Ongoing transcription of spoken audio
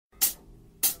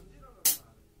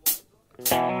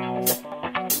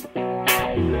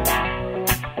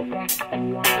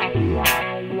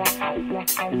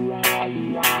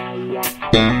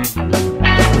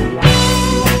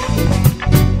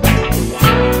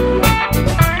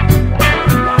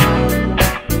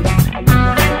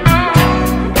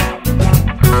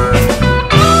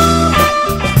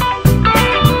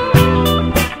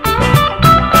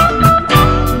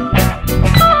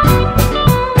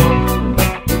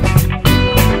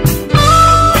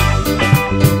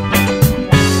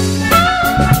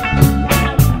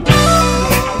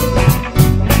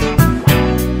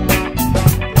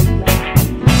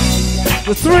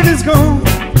The thrill is gone.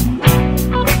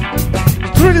 The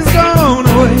thrill is gone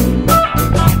away.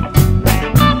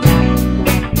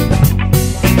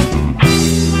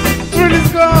 The thrill is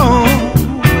gone.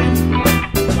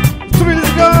 The thrill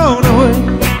is gone away.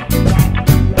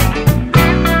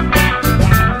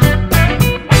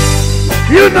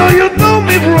 You know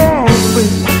me wrong,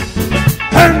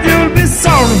 and you'll be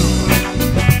sorry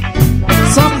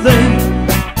someday.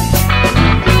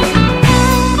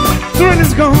 The thrill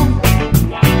is gone.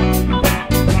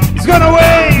 It's gone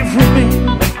away from me.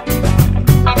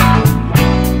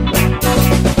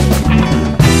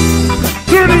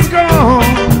 Thrill is gone.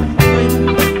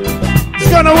 It's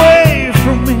gone away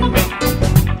from me.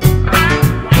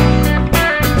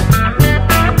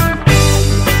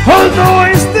 Although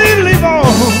I still live on,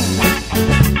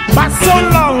 but so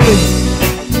lonely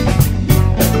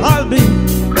I'll be.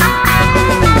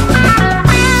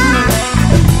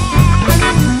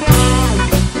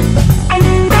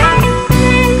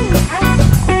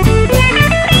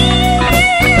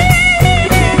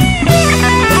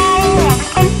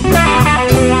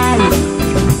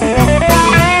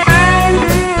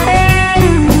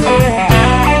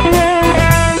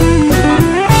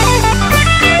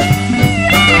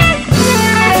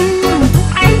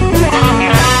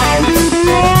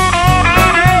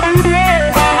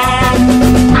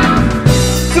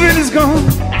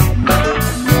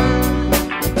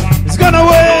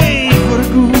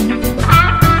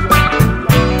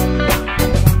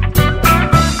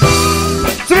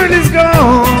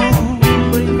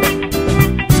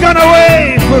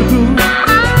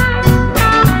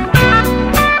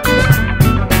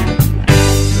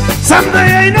 Someday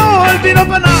I know I'll be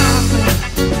open up,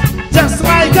 just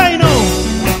like I know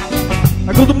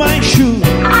I go to my shoe.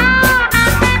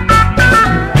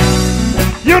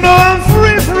 You know I'm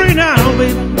free now,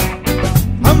 baby.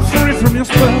 I'm free from your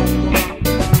spell.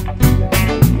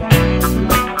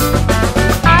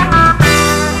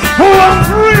 Oh, I'm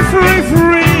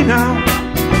free now.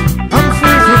 I'm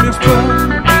free from your spell.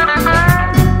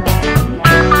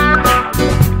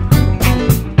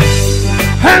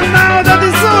 And now that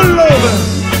it's all over,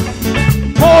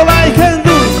 all I can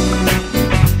do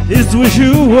is wish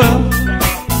you well.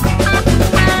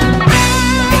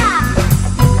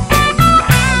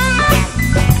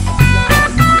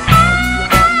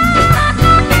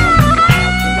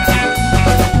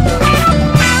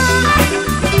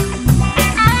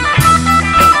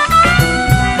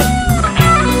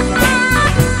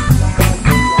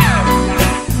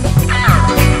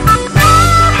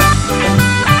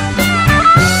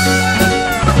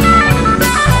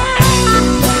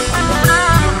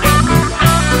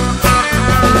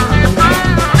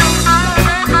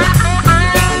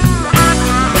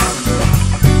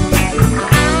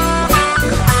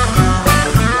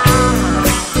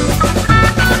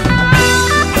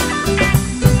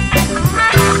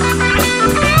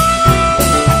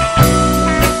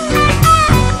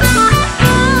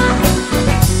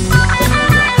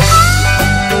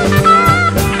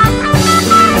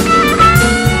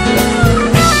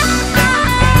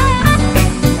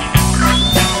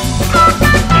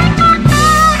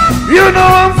 You know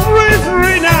I'm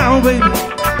free now, baby.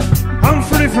 I'm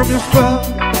free from your spell.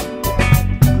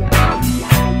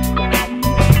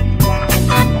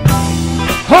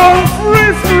 I'm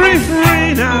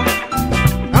free now.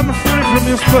 I'm free from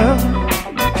your spell.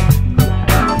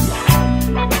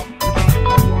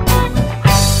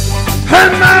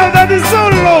 And now that it's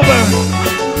all over,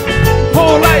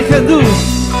 all I can do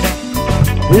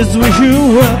is wish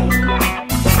you well.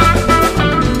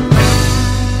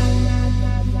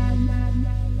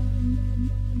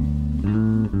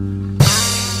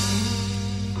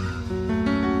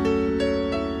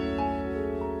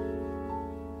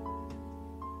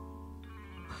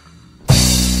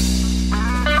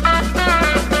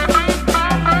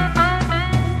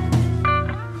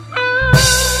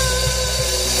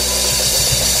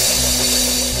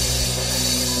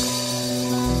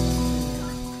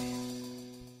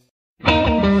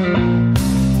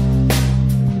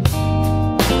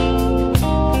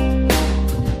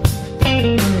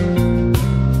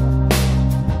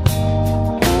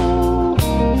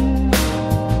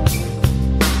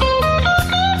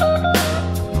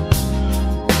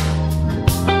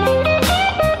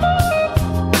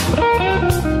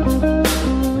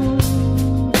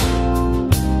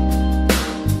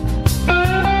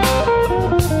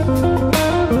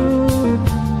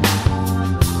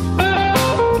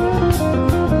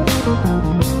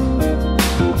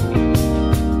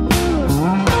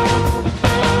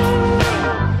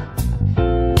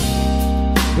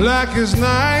 black as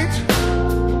night,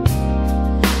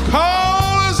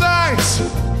 cold as ice.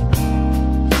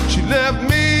 She left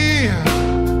me.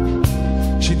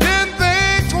 She didn't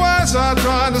think twice. I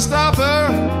tried to stop her.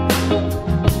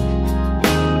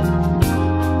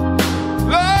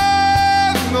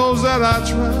 Lord knows that I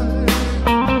tried.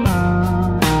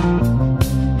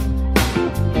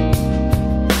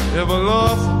 If a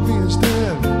love for me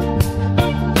instead,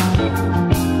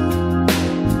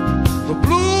 the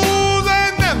blues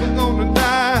ain't never gonna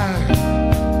die.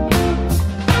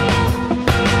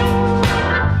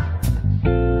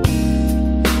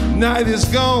 Night is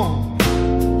gone,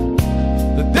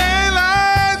 the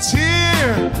daylight's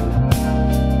here.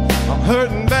 I'm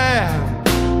hurting bad,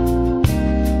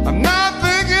 I'm not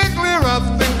thinking clear. I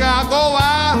think I'll go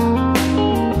out,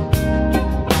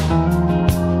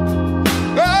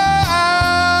 go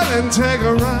out and take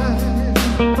a ride.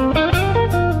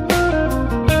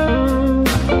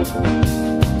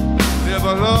 If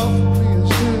a love for me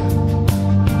instead,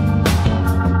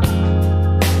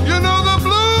 you know the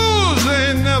blues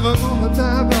ain't never gonna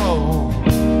die, no.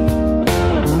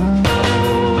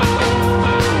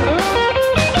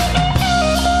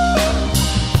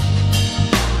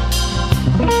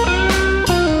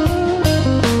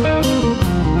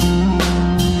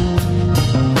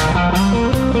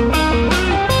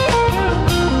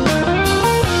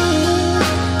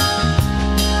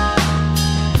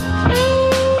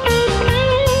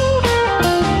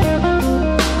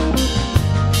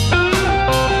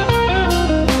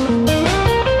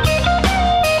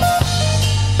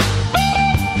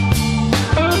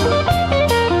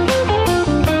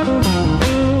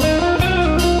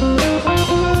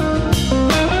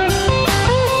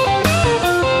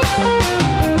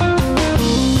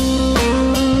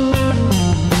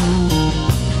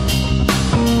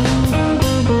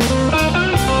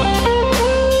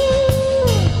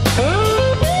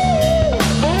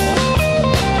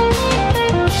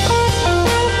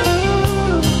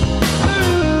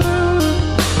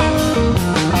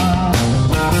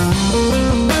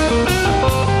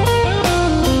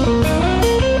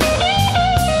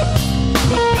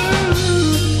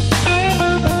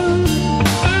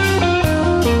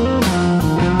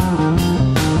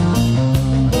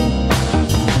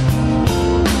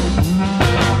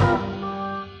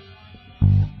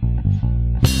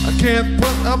 Can't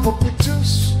put up her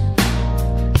pictures,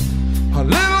 her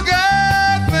little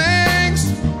girl things,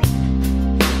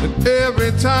 and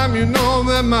every time you know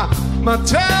that my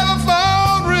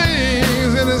telephone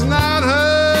rings and it's not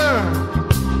her,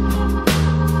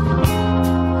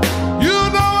 you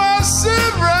know I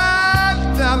sit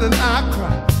right down and I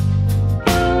cry.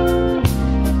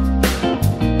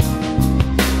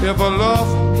 If a love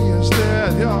for me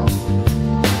instead, y'all,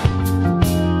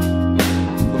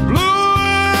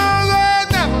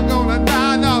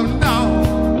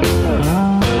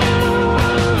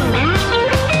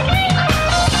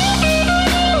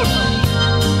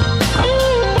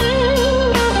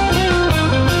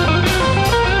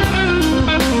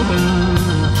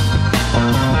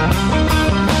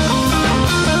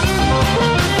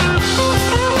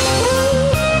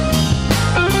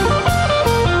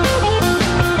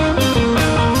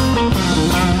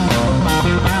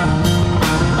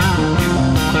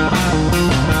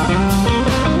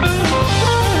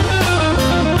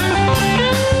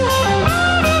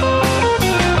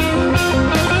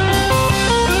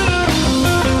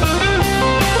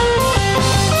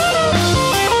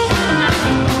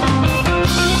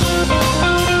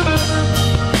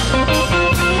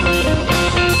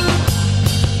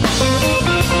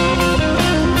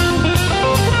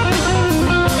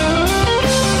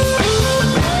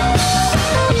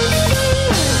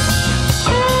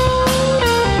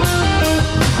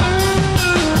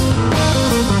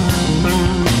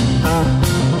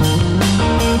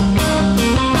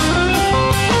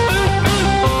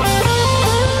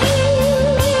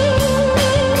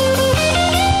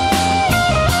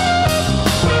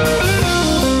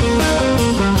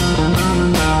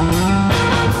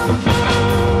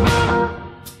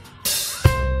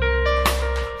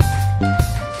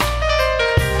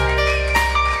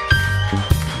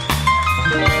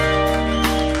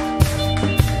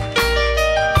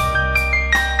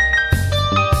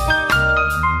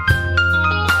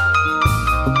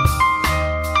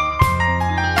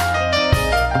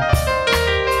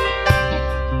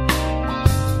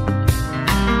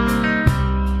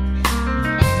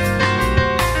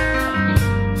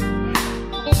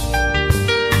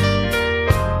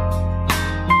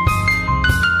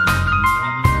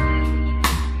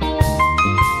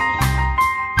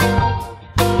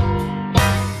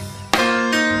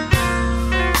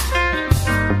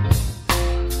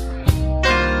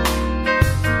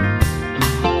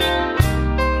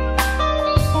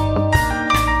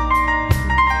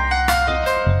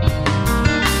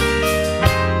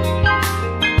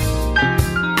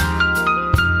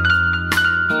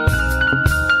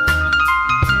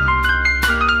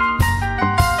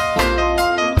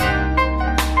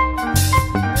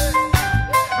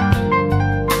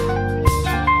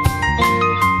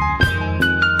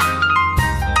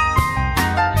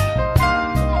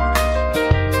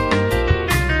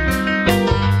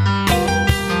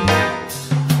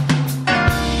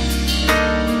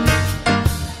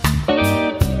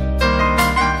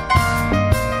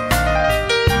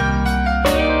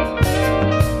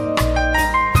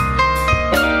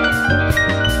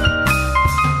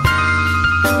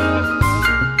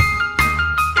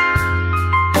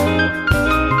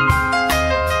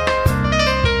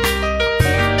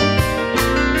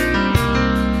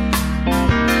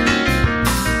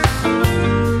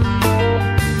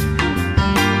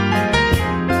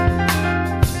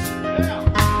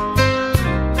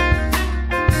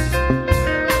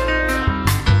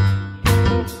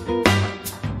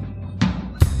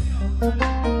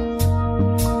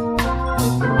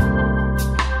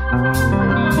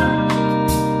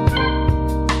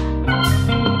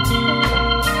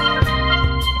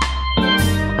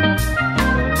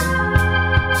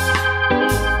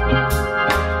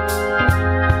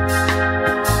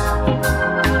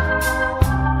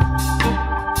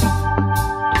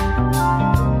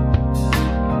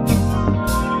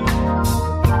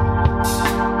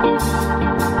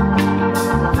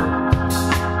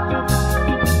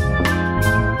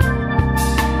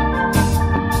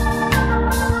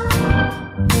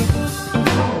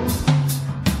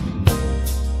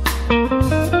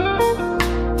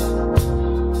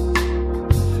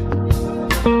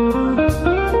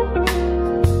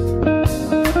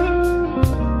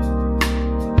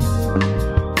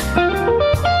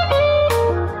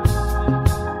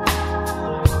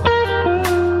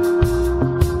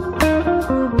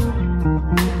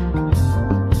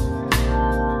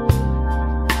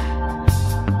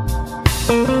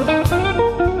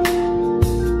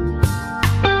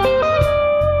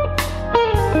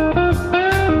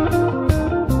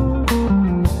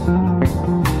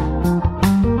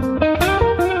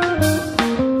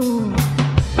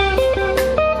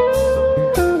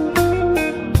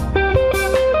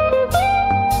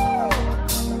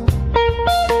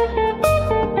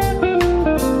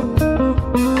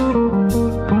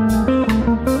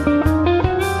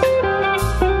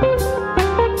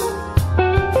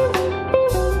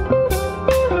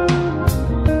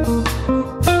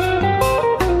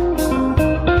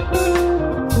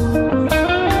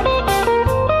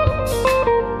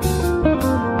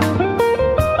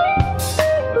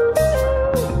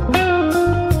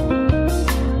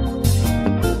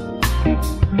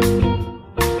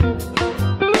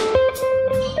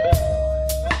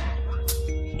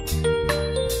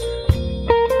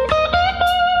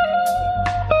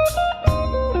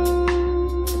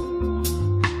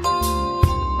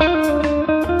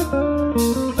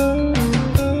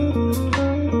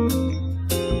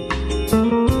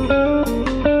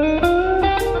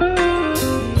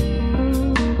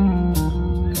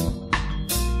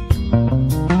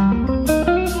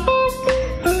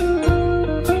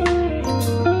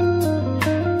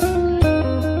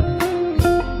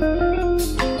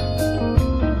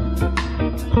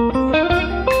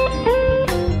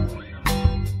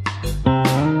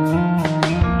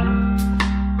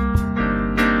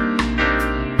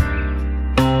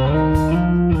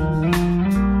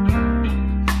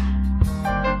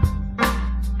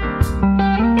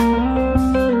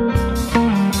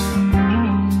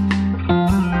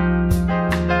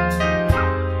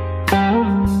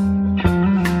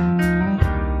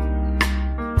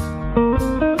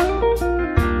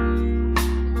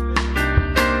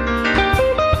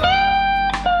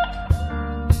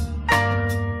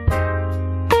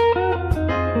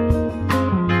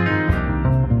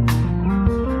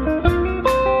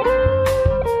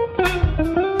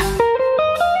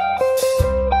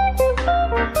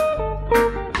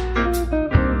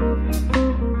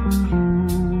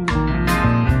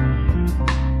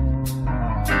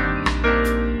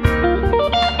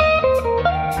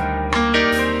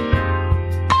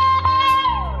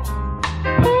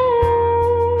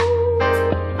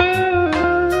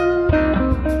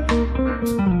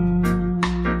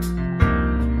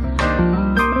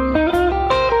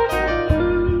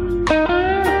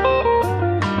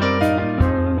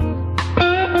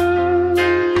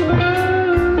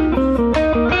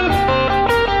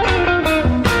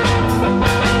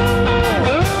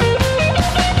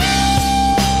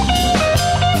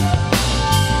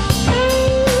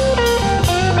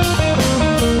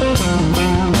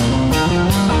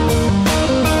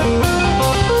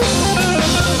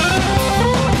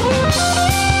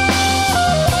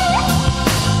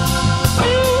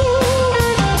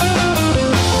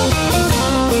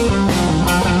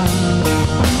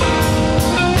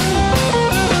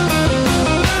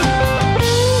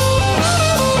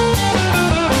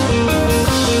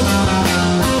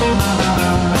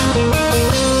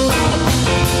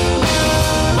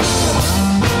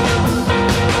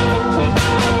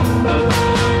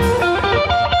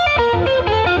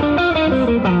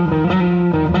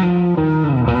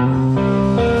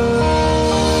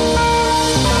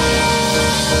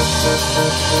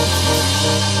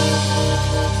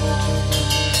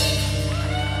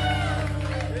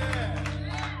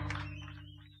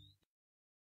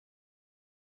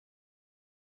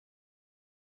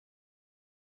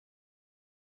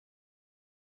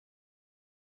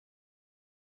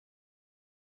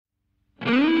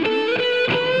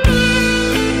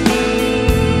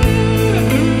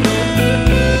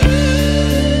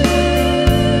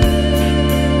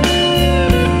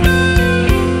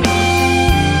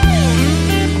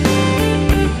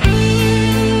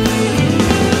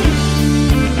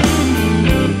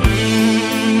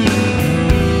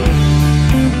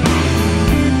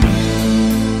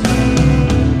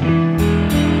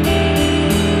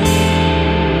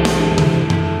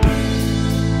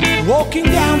 walking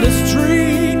down the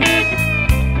street.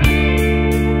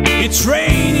 It's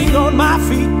raining on my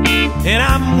feet, and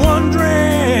I'm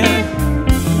wondering,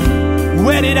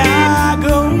 where did I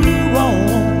go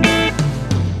wrong?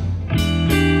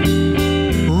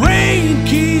 Rain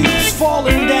keeps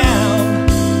falling down,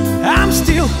 I'm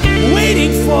still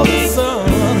waiting for the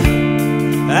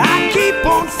sun. I keep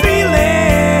on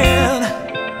feeling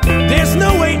there's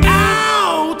no way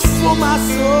out for my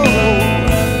soul.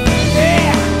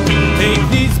 Yeah, take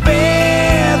these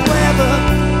bad weather,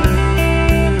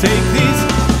 take these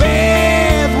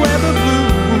bad weather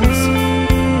blues.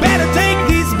 Better take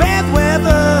these bad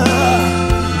weather,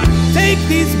 take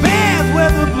these bad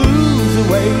weather blues away.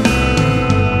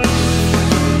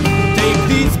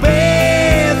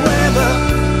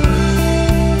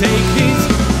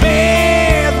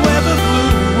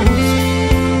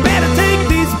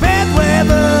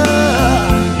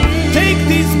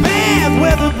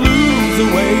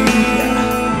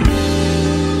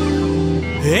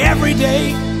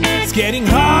 It's getting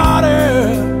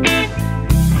harder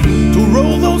to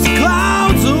roll those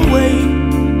clouds away.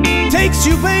 Takes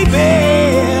you, baby,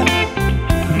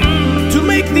 to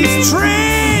make this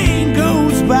train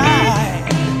goes by.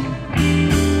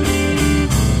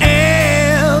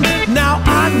 And now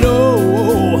I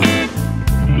know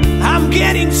I'm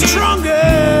getting stronger.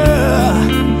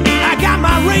 I got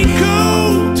my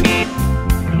raincoat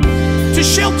to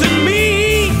shelter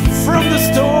me from the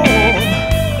storm.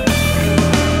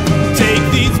 Take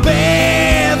these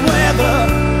bad weather,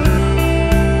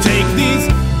 take these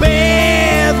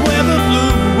bad weather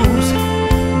blues.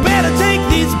 Better take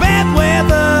these bad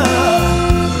weather,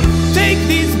 take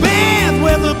these bad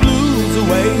weather blues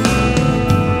away.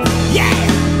 Yeah!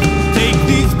 Take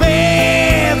these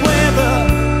bad weather,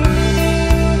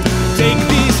 take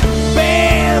these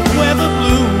bad weather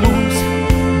blues.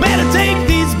 Better take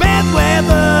these bad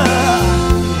weather,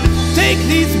 take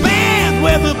these bad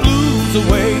weather blues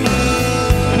away.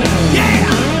 Yeah!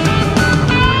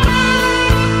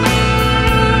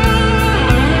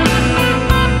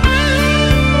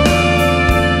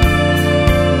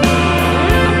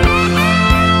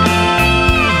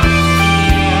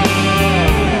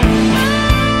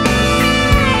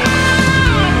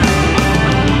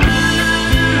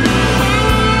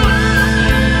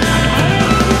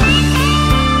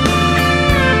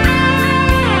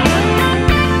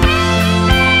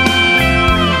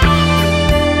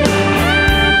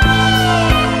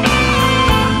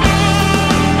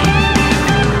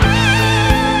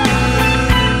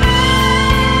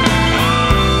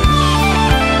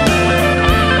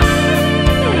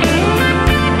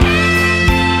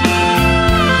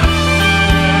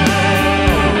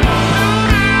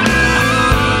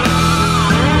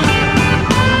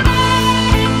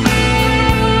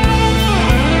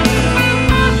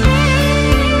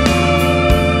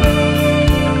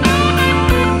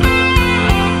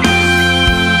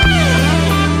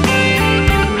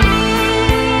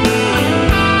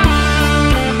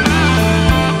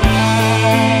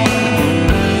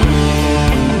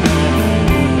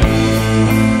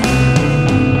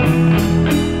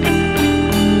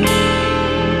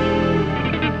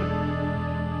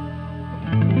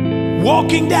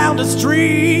 Walking down the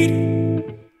street,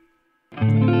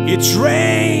 it's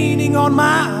raining on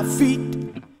my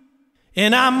feet,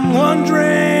 and I'm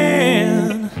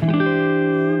wondering,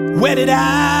 where did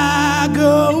I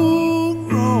go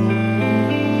wrong?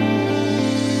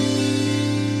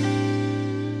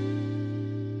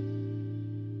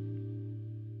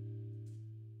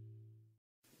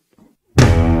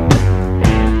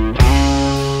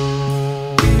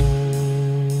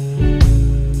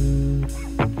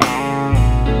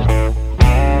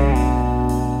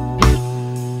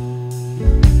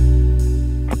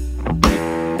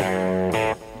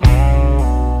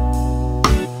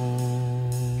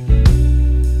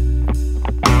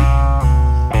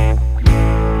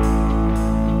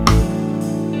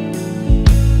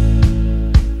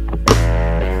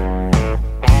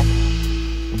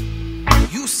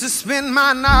 Spend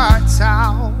my nights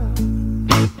out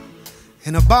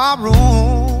in a bar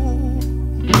room.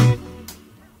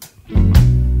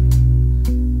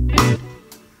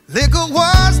 Liquor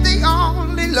was the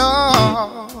only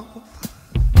love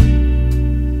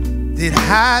that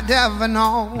I'd ever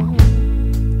known.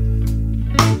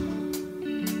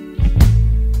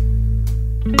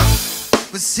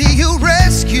 But see, you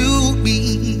rescued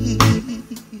me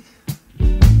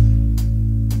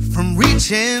from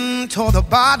reaching toward the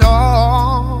bottom,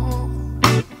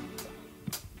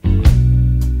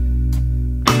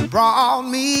 brought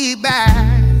me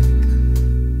back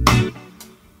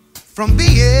from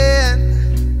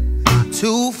being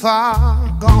too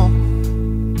far gone.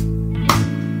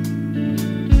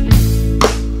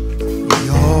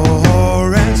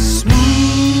 You're as smooth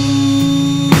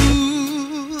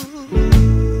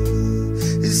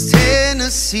as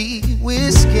Tennessee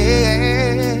whiskey.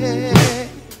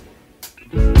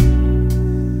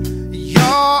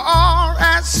 You're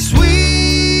as sweet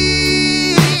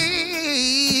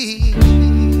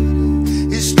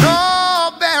as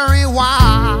strawberry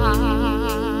wine.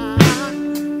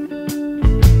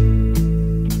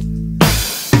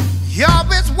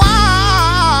 You're as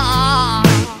wild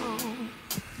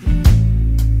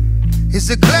as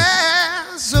a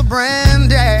glass of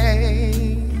brandy.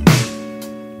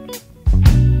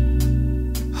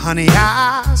 Honey,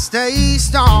 I stay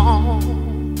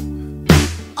strong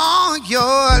on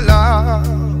your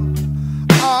love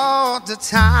all the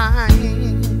time.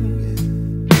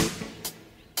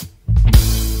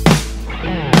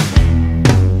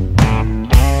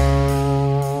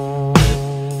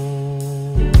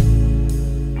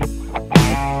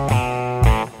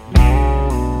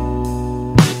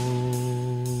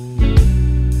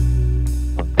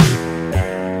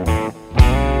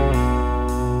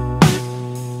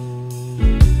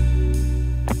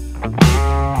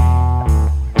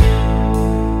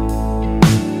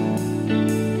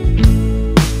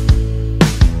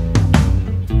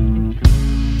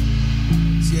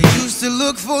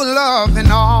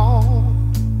 stopping all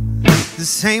the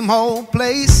same old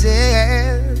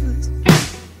places.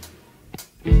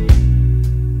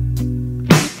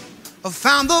 I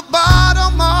found the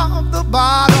bottom of the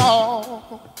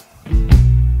bottle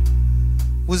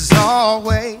was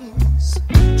always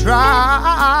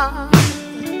dry.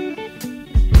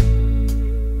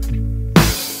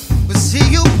 But see,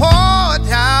 you poured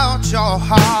out your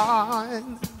heart.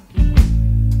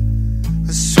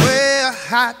 I swear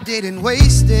I didn't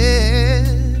waste it,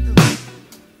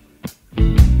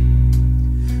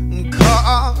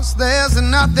 'cause there's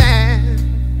nothing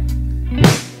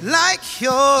like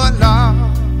your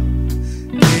love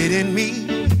getting me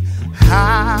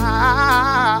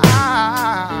high.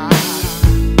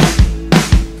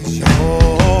 'Cause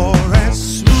you're as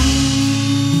smooth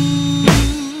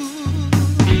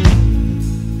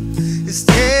as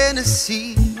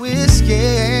Tennessee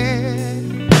whiskey.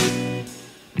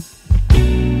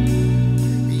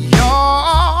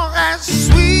 You're as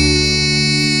sweet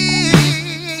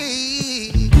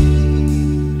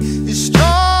as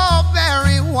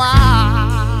strawberry wine.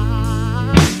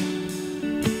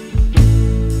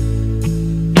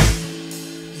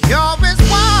 You're as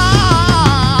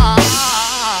wine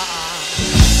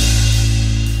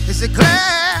as a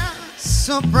glass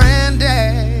of brandy.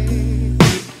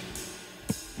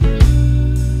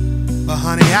 But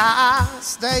honey, I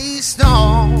stay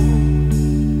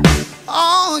stoned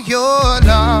on your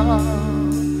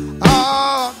love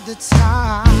all the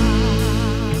time.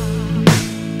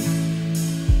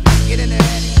 Get in there,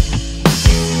 Eddie.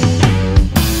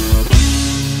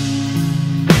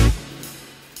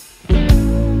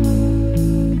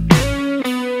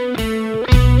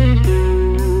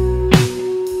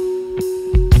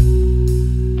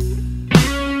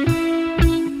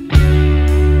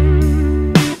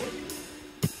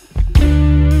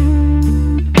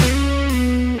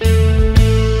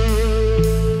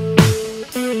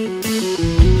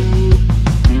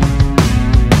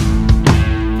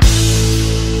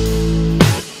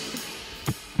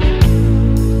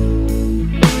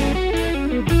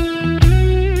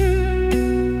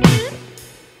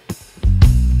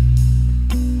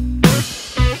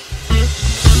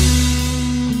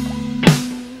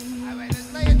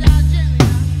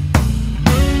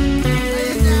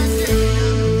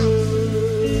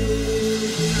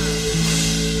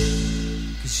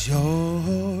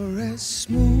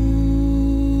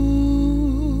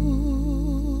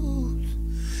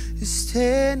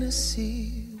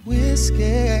 Tennessee whiskey.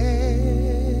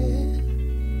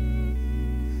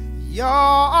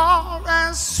 You're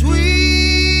as sweet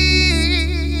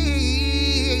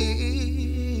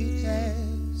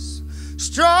as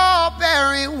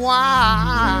strawberry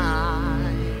wine.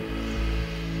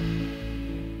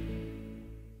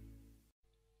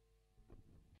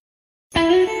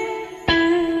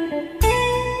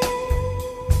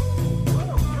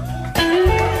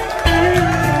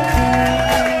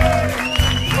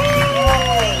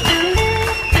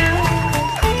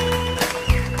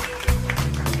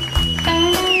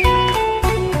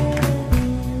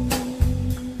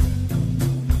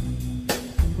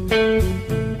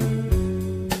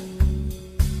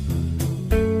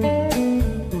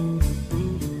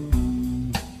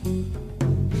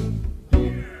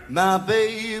 My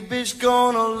baby's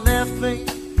gonna left me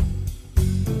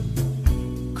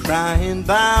crying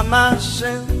by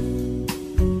myself.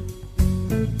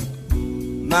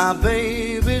 My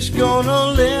baby's gonna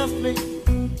left me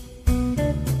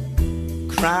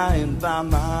crying by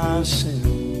myself.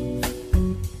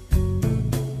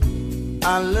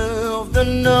 I loved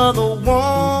another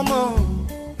woman,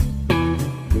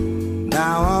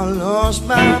 now I lost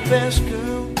my best girl.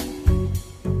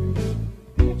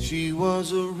 She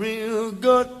was a real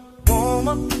good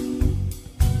woman,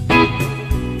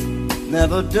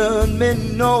 never done me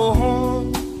no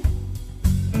harm.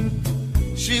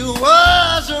 She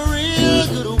was a real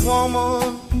good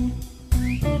woman,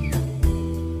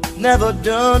 never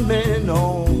done me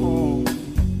no harm.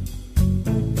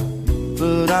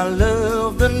 But I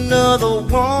loved another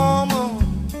woman,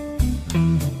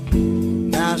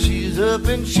 now she's up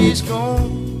and she's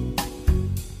gone.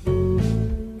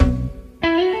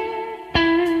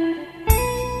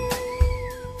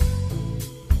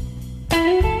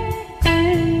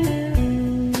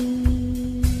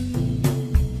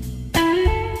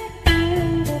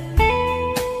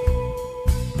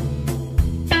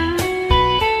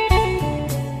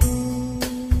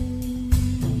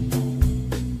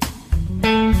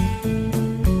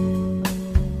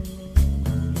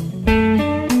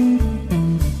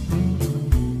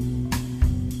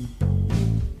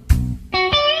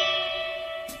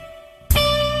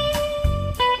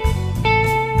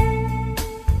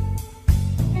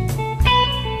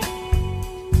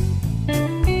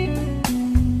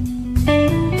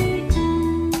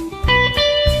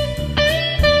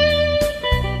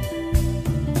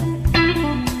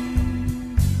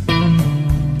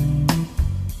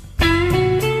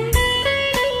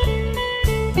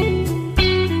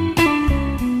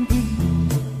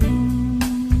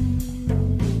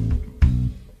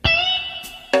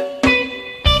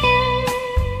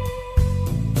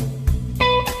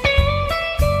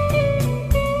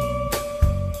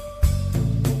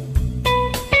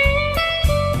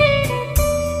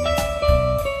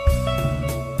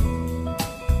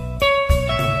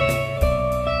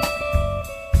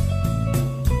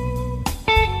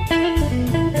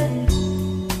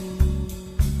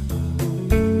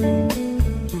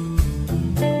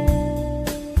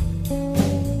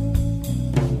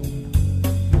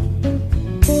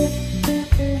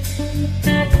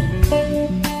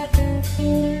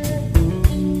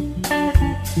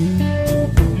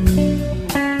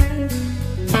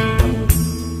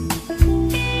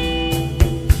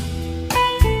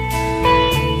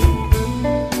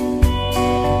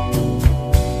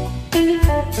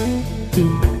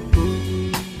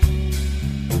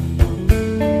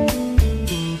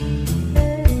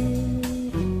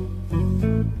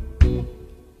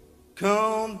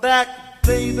 Come back,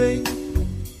 baby.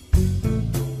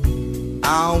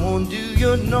 I won't do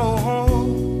you no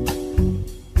harm.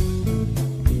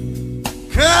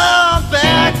 Come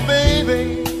back,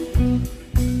 baby.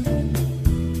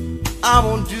 I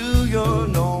won't do you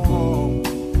no harm.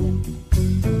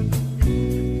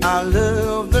 I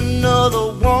loved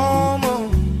another woman.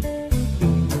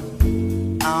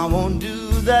 I won't do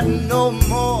that no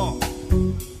more.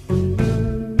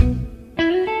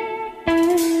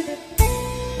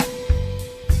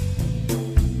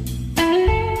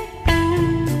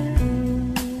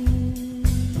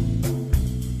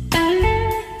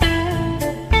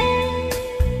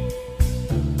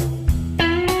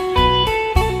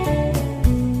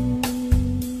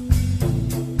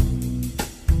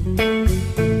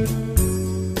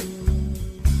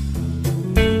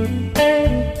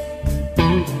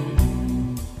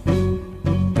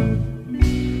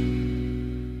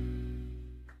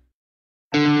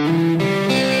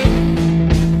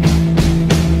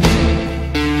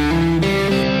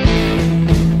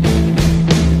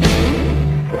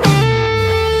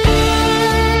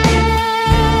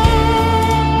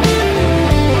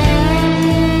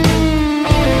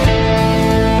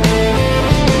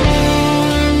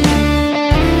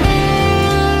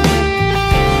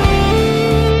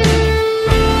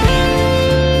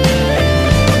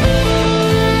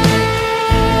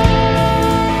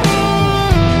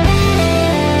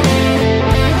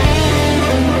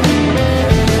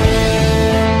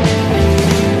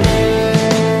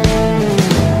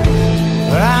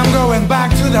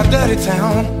 Dirty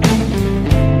town,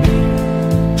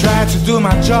 try to do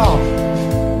my job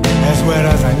as well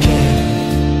as I can.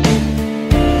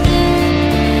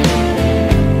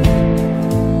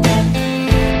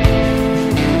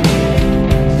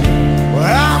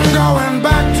 Well, I'm going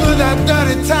back to that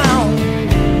dirty town,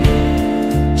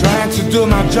 trying to do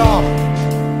my job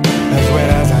as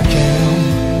well as I can.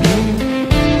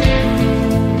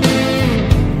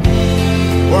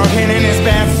 Working in these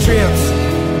bad streets,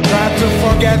 try to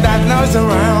forget that noise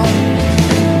around.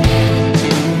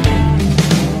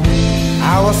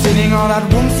 I was sitting on that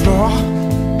room floor,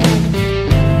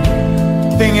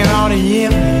 thinking all the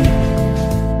evening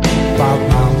about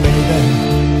my lady.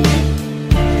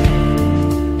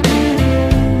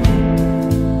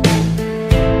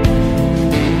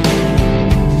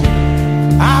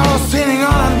 I was sitting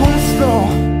on that room floor,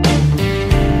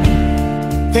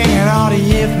 thinking all the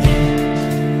evening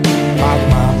about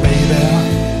my baby.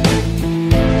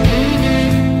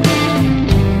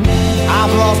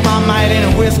 I've lost my mind in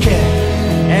a whiskey,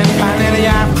 and finally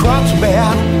I've crawled to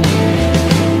bed.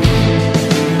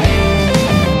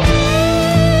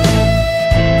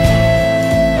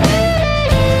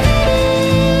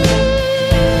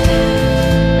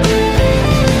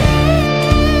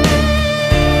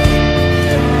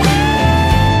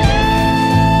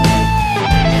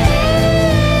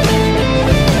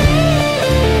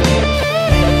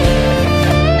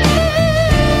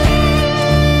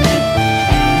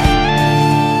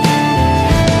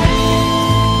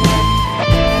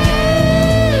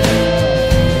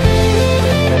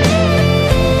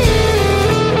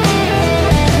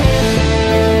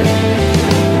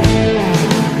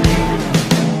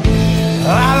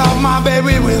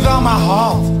 With all my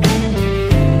heart,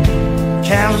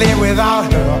 can't live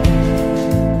without her,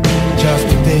 just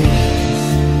a day.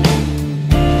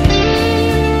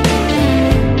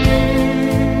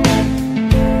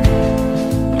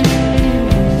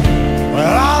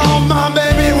 Well, I love my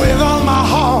baby with all my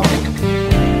heart,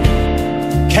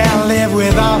 can't live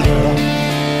without her,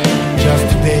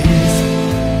 just a day.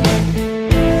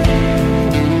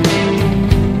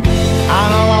 I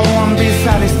know I won't be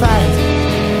satisfied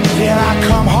till I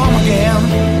come home again.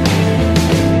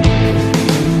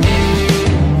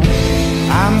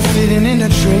 I'm sitting in the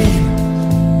train,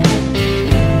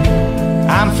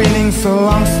 I'm feeling so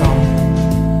lonesome,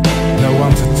 no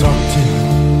one to talk to.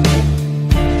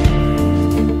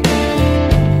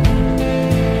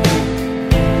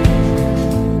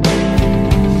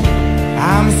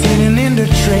 I'm sitting in the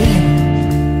train,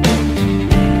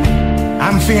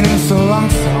 I'm feeling so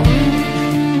lonesome,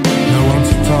 no one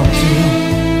to talk to.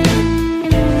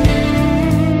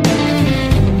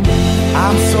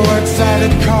 I'm so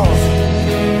excited 'cause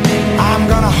I'm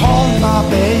gonna hold my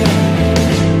baby.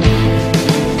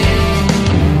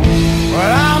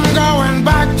 Well, I'm going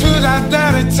back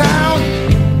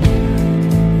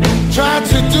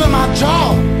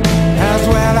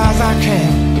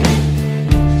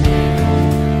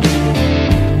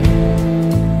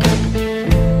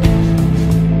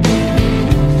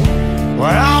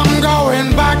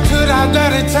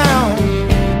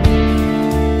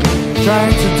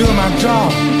trying to do my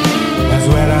job as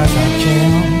well as I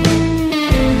can.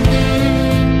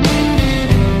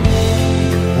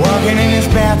 Walking in his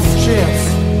bad shifts,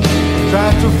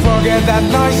 trying to forget that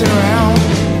noise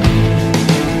around.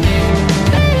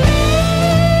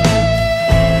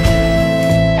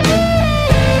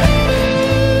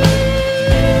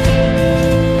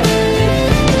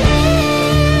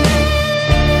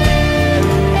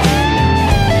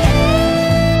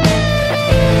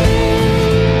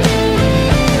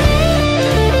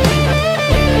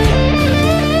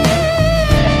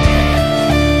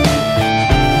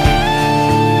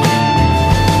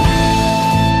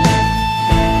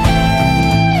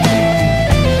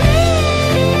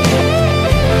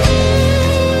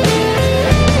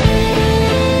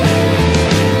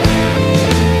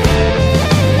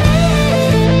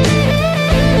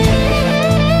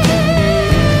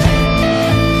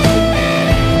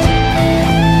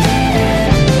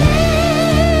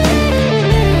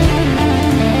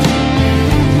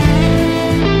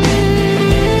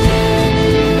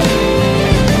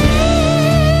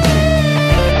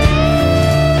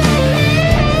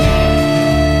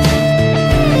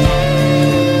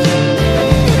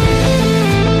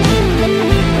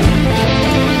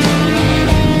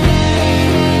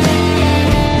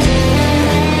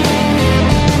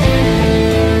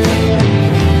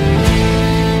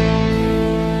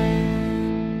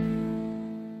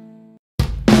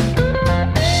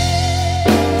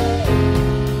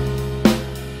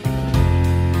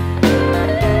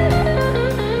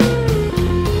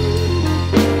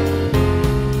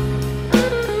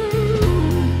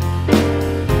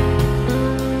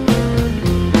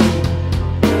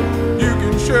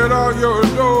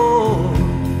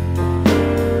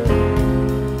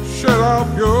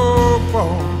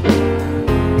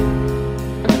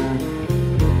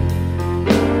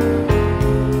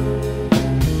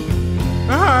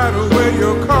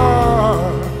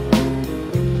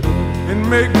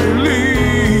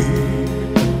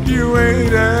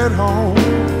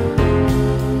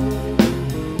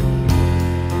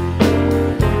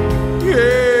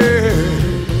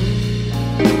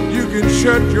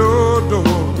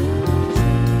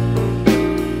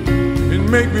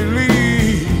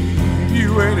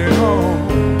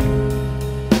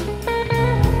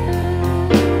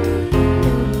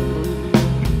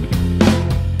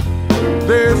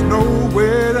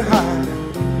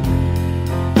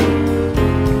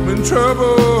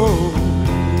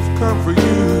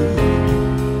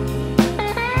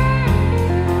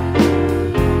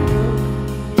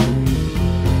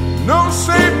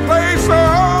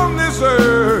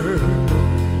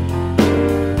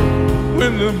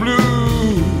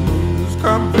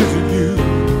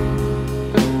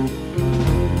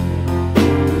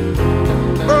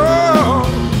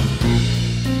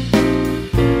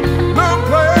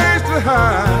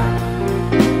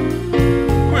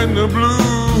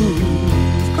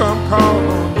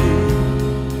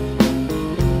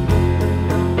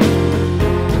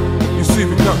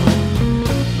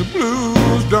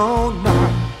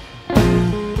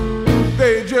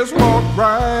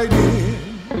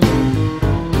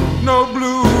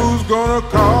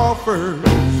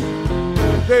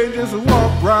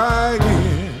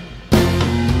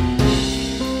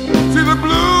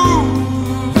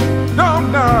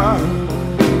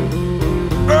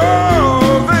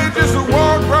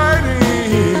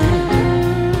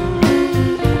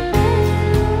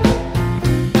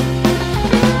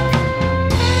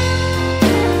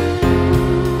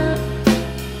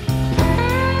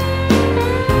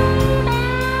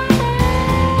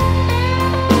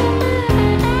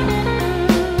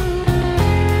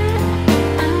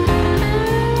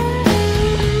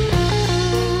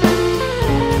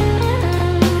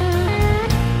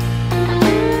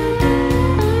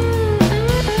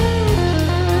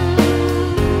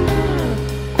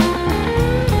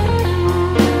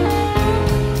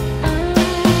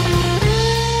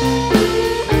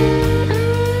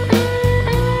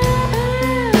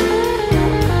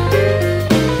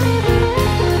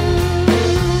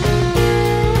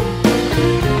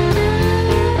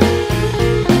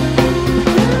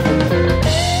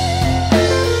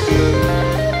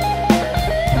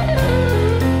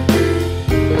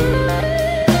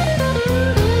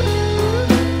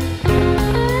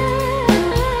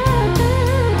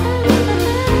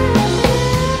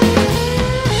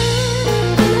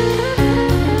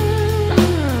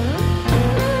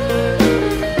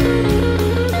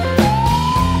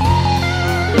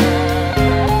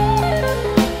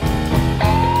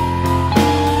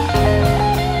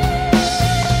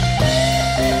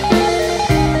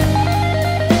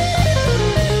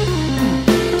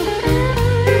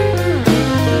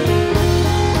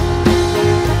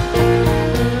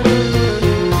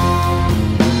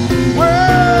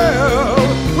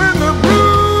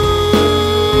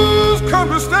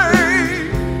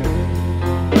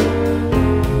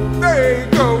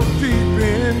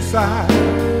 inside.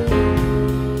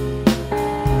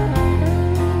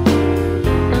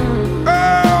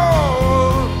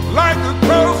 Oh, like a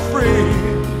close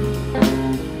friend,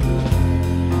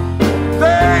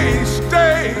 they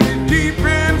stay deep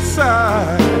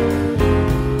inside.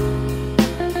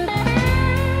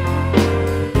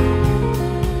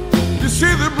 You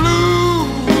see, the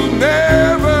blues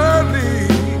never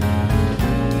leave.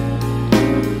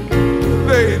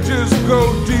 They just go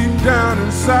deep down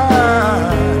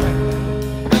inside.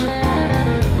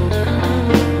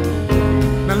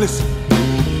 Now listen,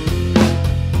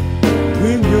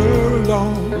 when you're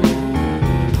alone,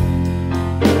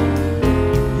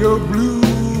 your blues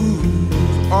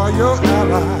are your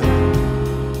ally.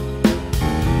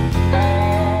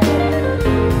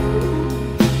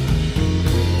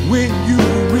 When you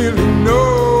really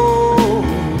know,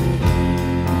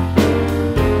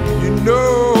 you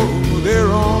know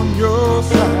they're on your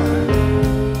side.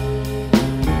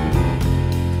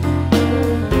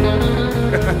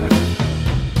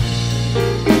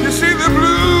 You see, the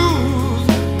blues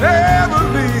never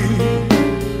leave.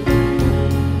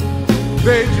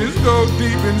 They just go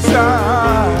deep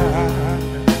inside.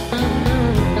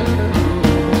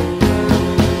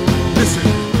 Listen,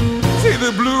 see,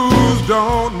 the blues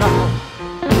don't knock.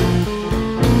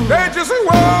 They just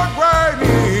walk right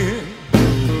in.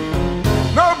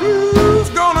 No blues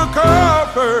gonna call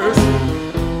first.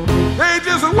 They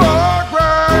just walk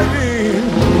right in.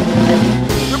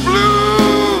 The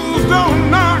blues don't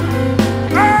knock.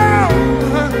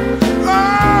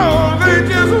 Oh, they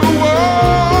just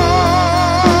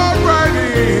walk right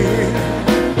in.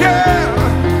 Yeah,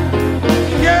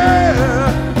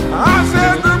 yeah. I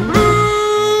said the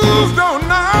blues don't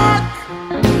knock.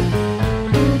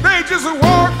 They just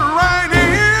walk right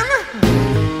in.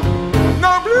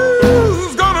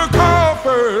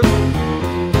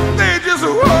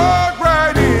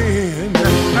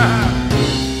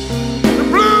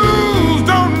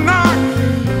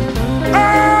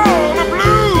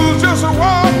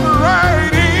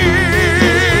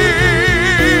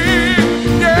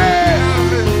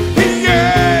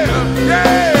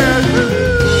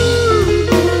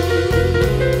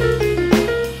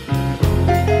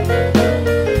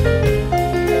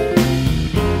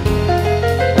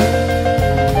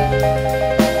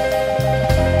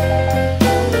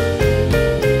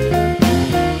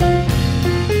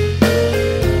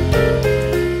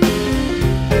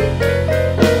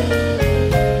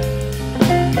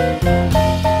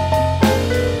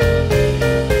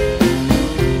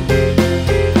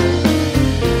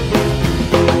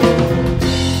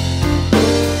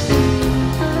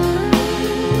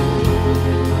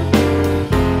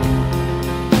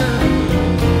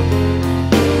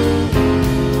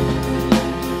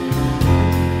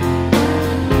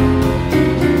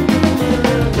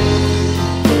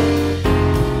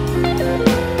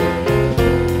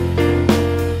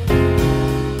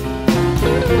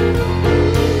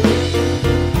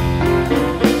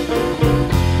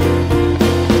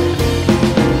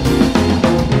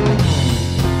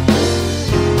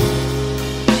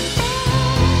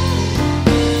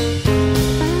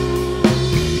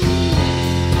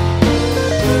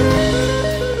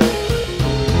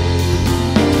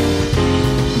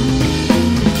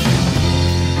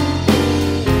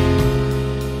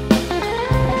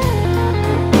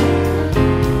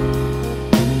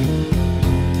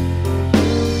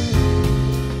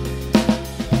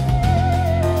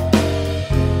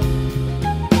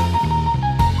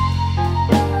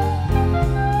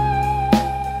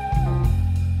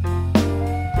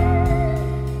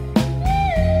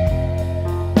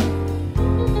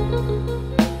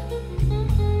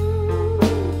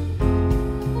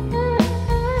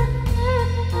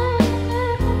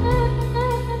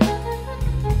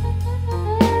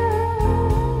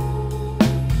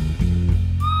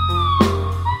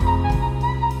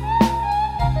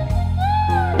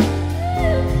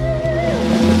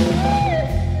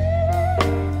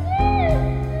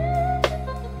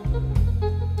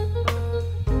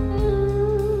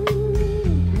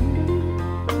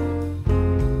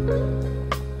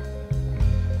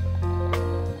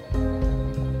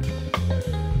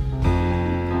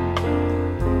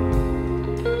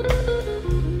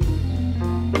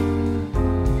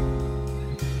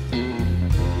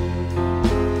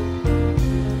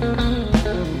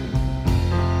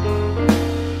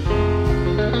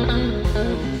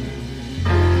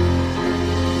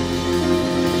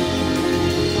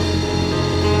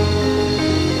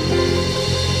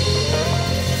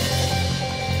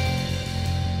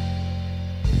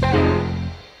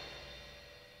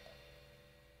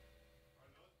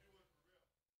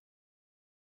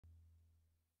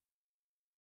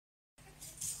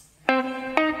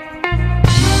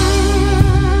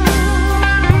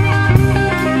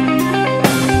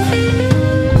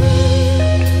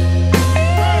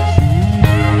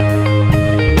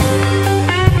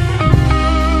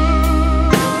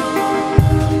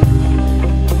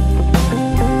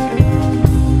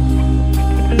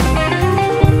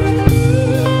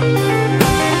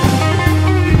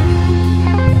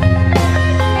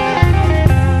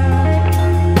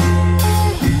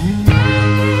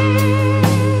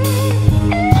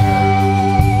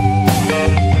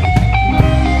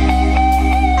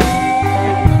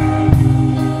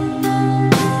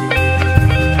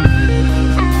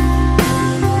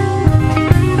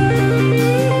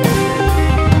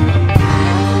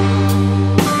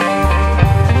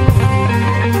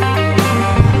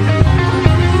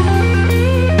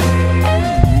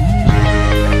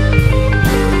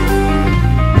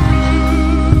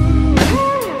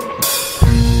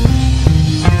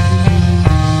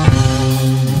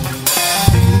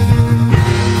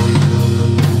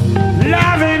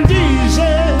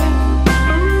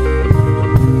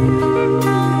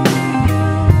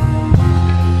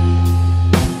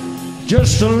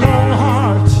 just a long,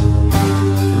 hard,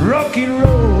 rocky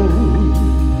road.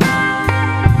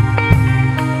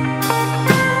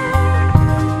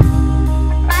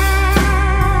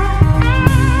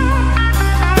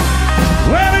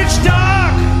 Well, it's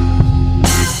dark,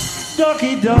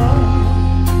 darky dark,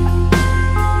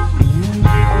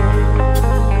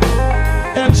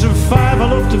 and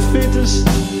survival of the fittest,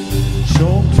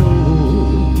 so told.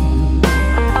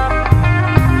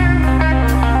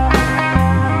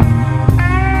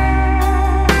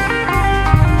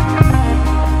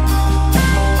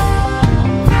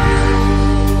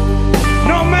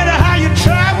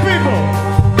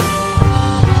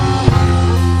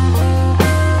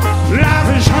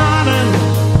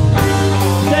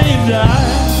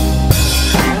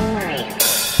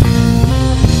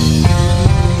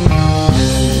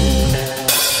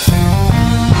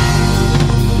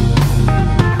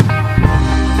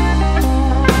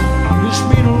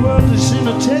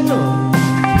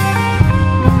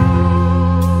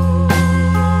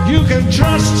 You can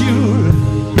trust your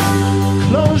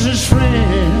closest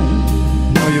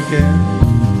friend. No, you can't.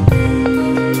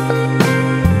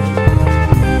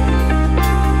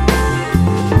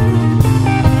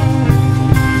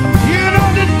 You know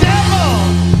the devil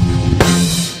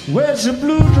wears a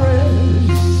blue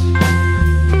dress.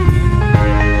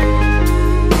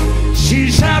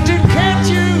 She's out to catch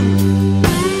you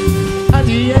at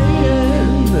the end.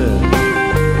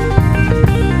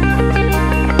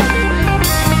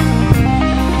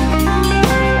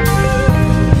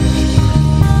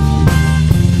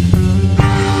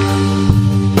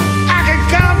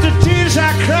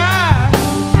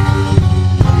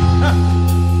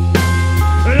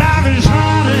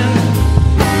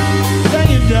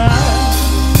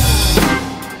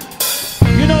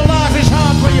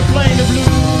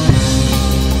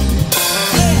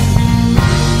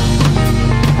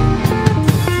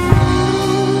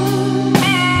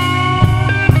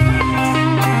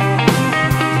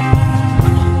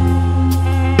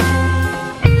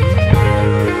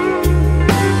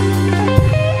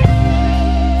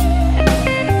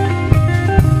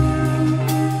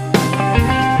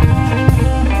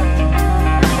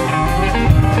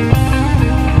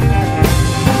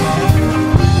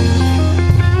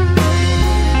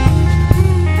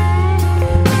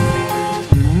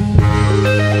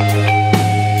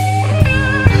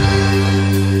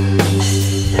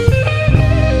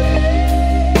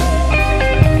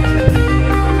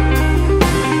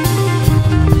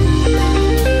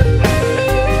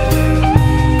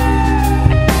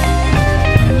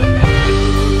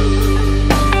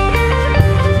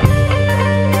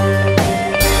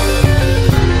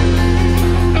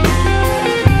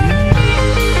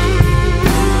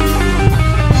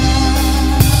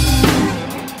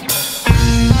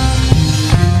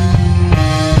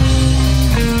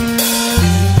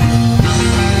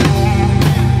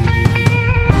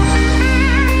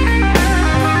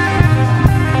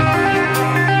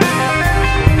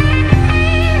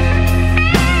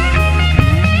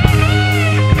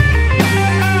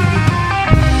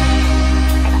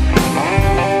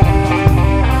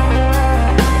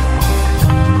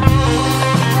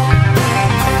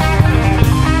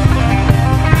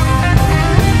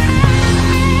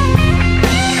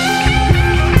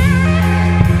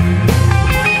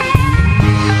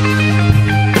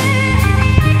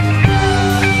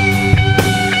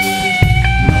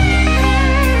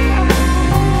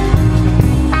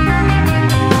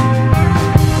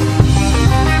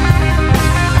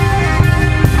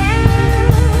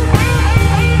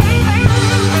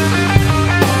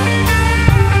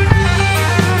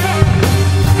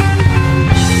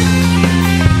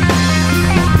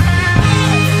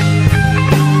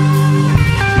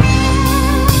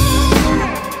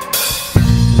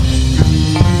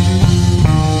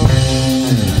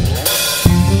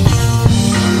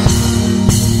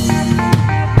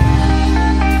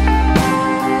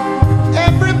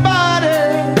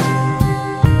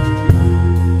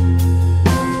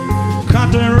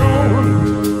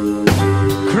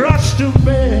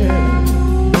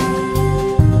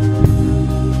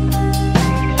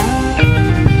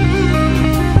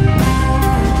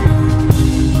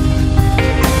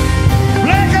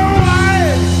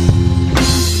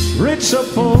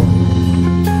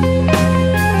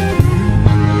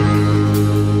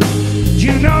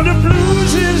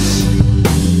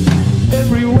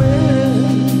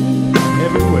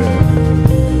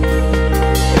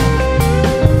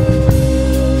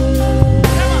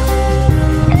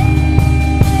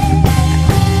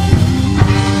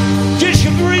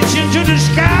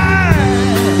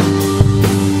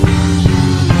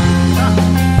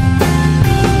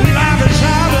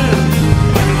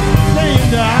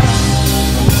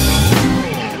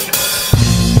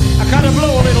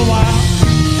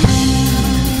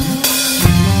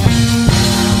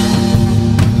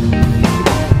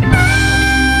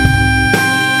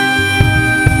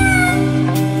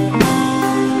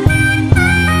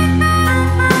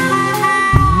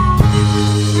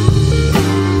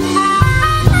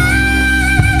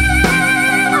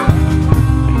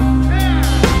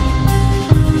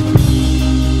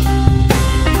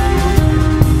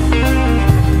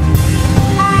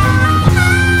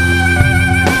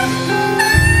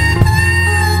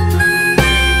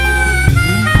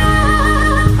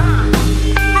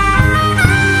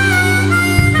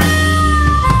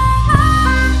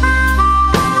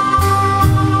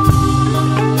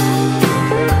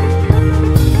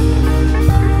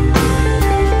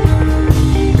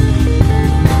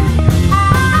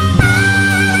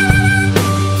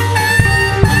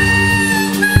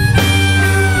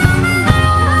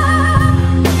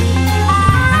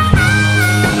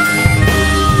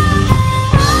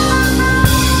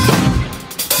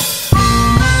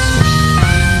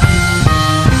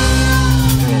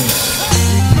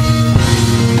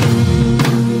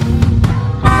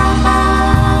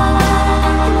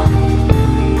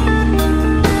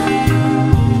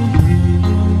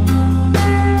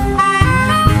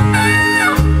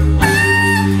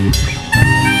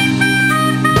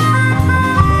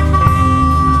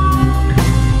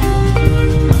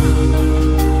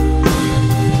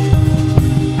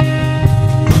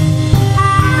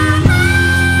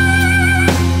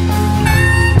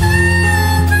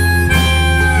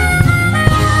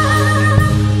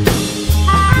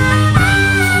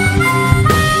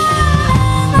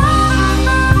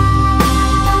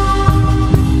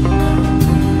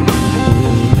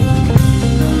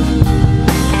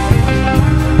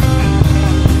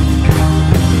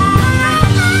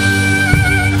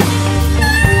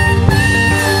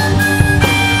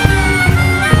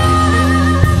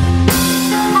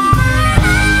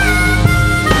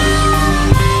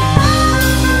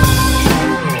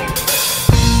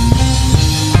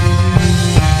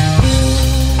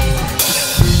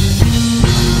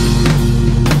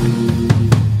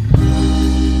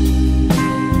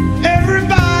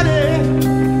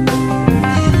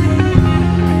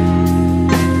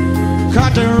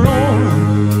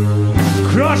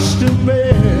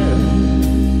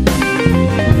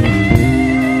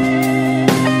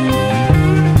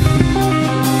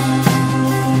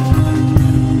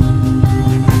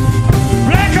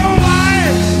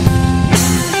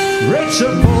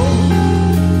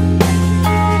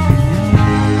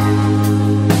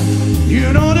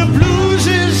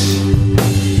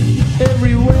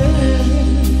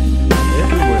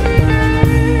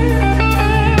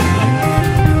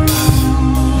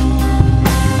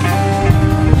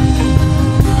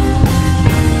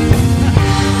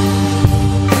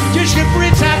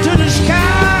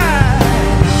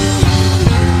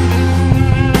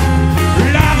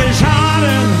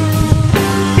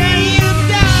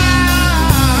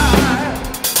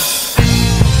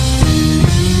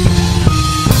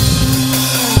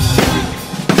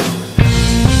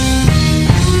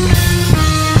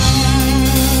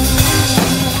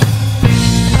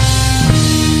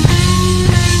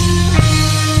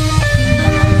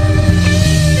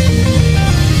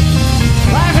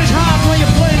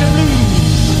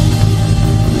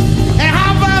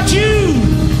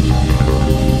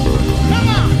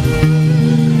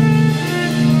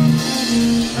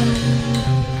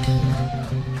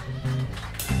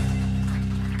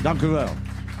 Dank u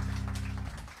wel.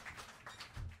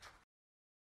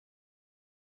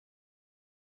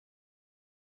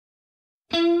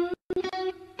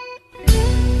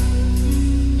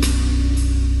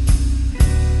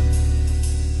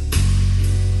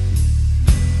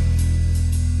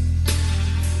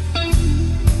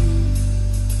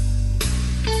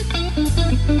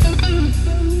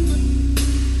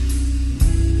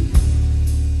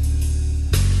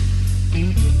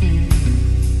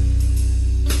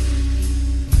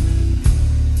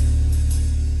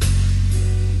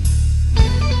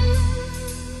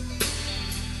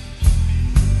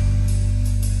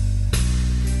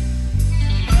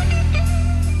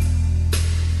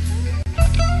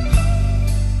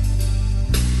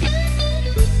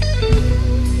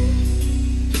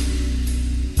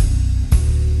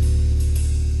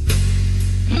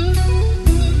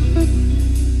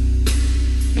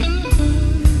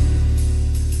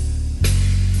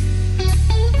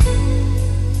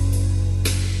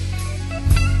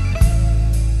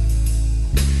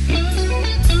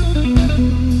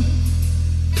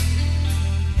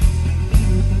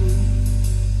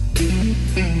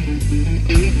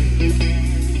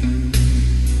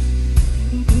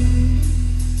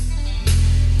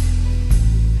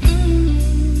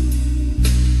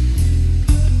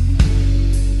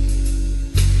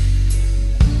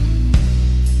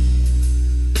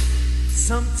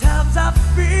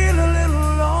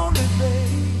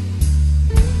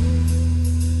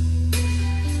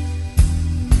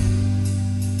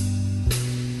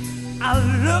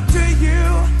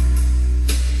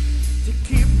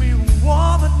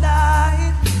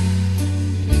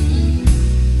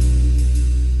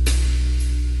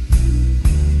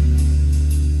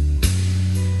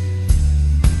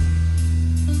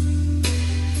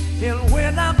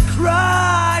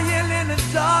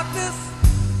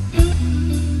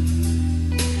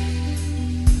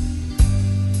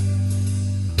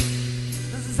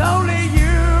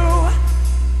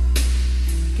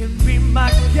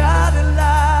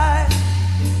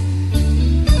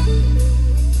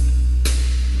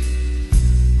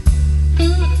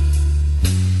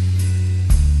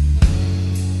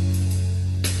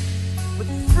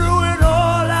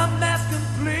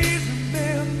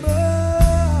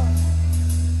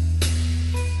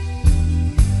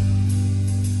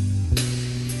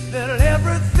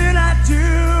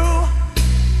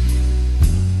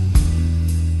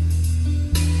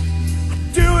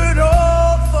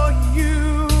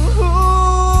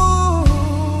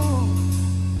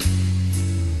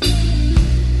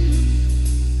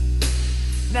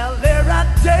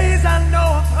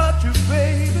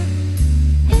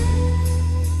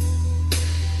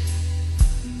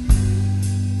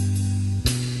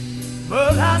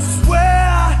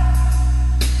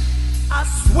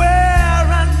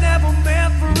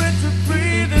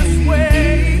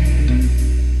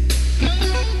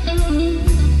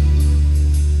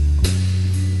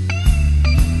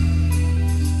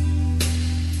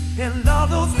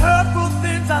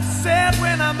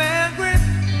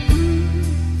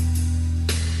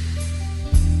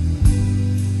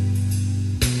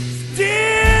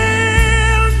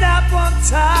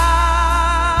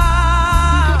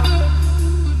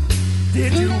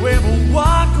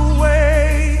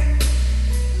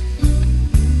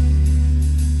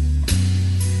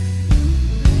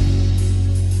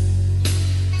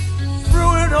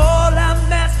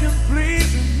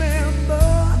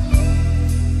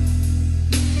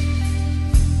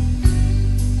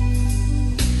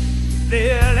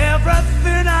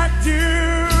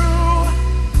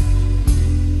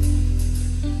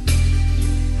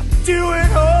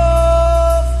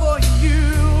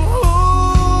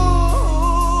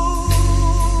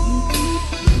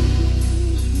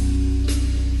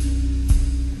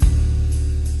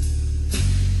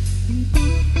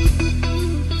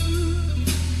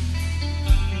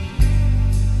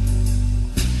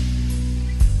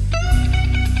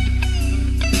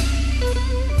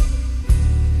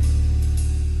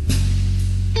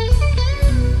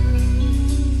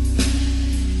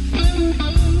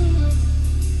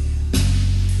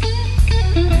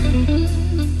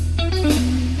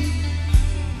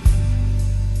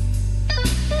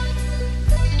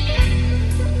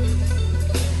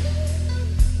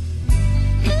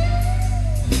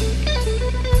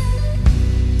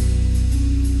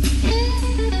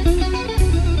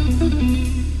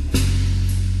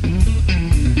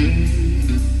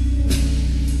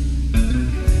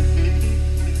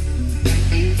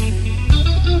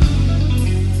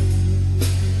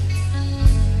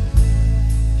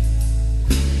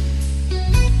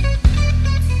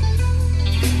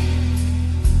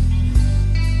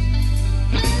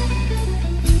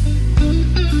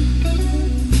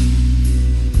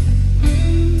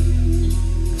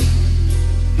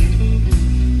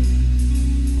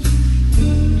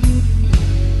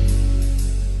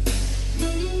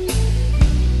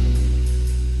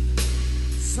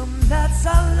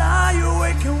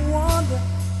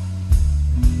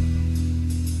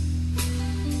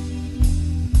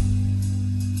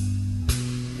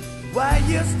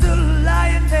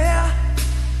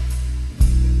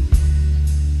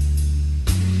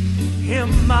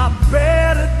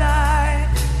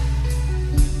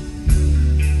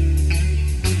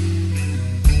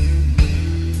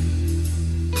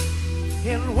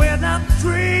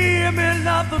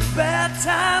 of the bad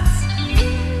times. I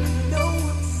know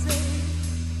I'm safe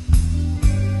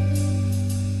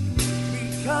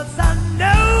because I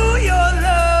know your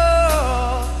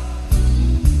love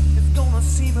is gonna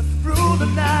see me through the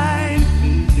night.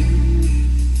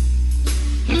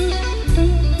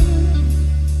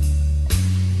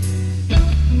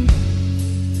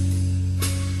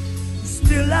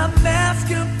 Still I'm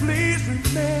asking, please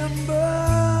remember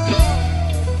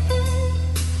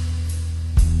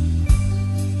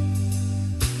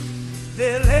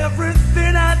that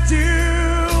everything I do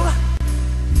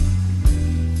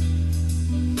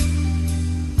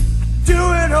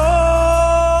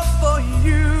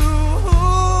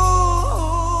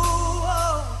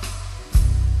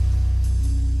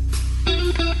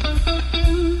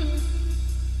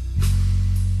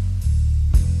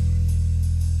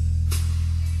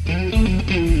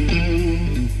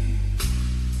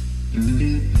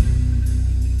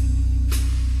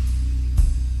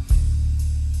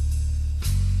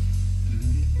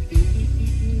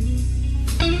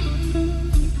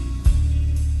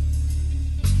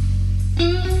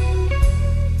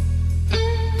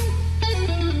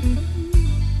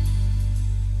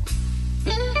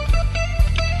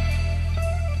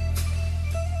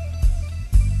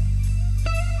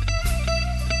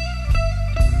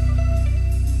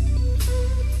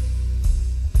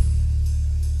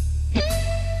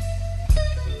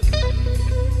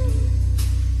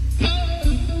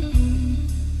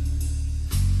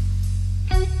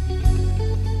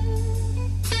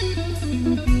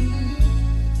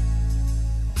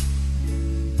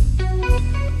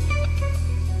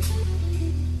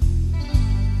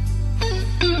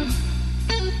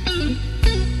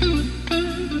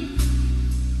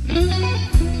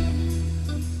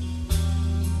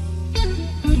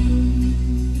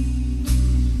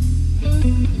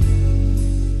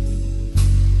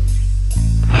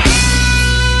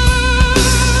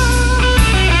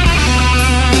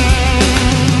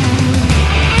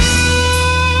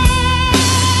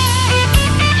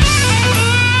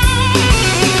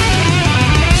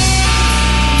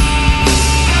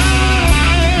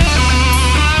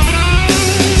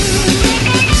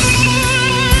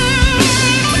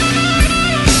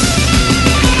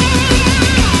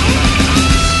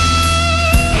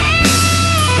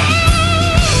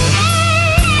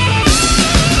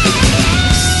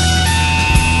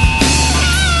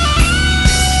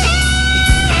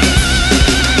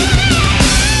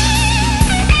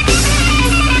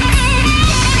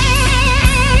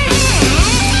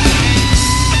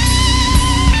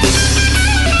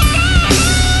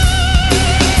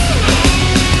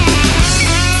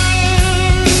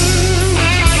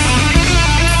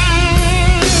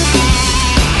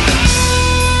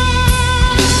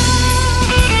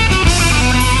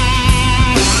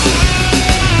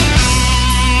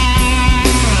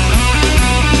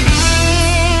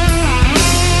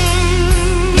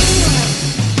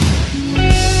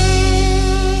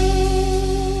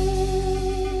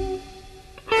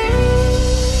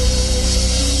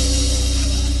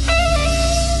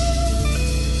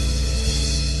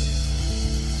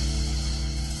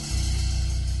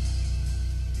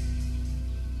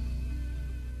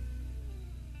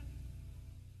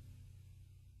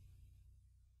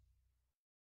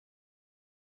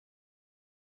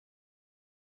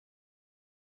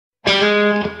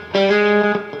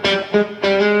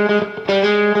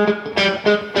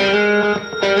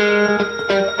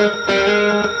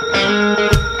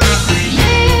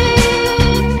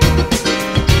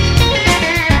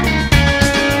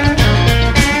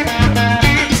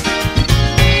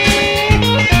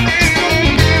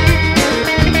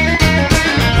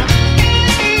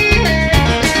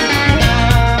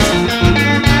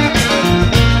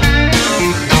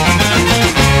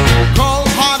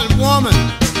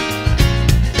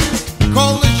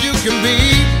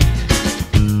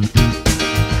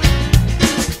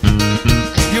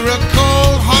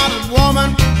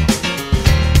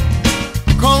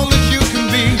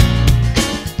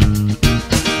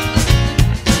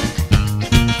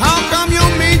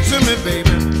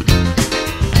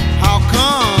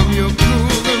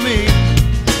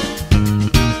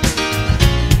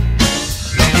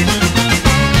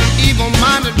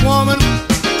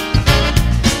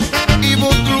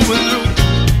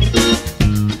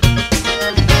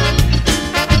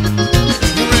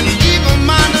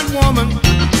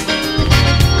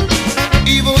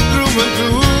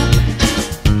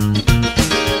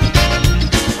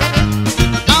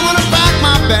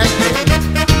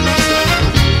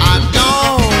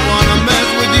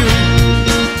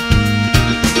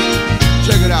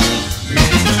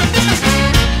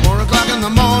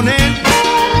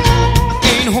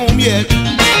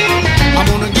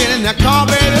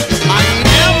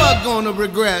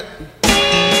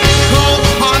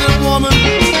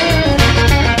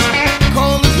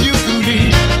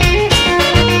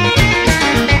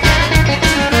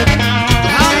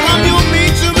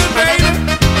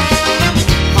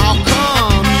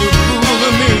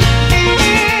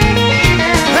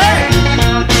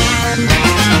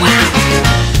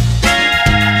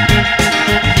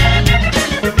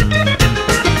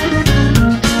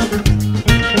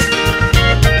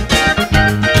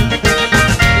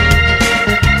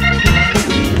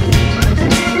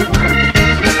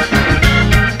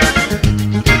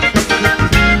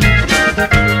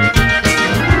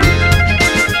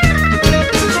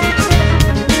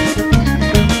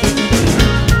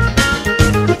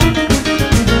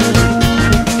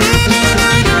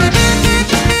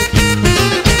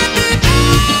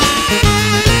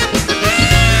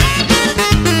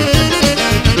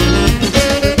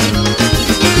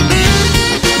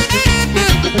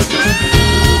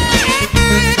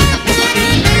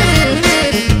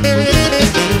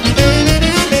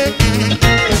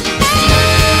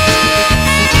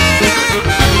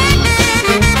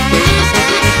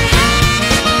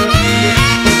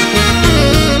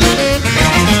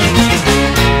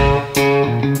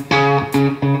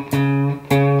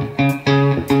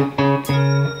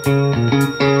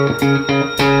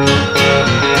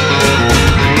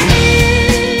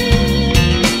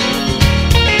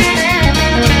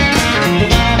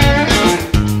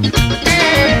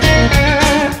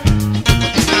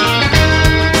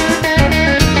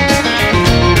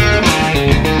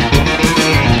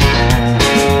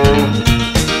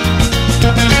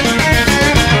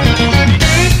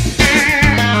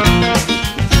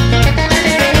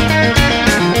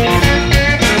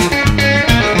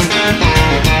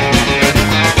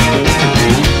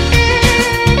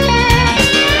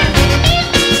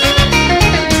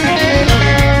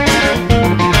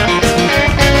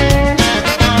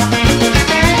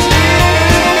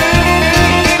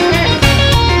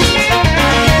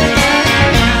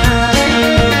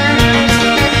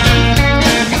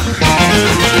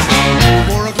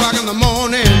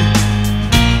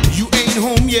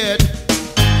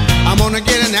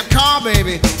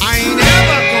I ain't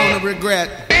ever gonna regret.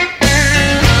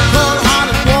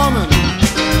 Cold-hearted woman,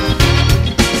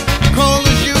 cold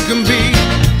as you can be.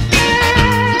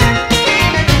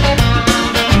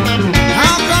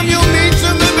 How come you mean to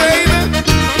me, baby?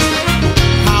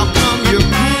 How come you're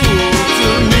cruel to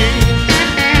me?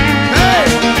 Hey!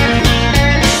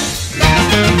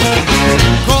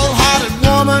 Cold-hearted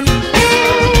woman,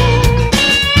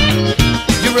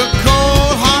 you're a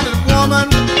cold-hearted woman.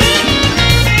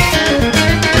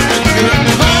 You're a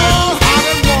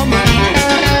cold-hearted woman.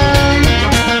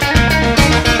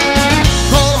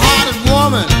 Cold-hearted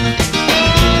woman.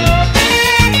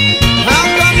 How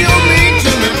come you're mean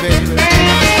to me, baby?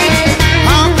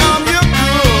 How come you're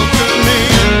cruel to me?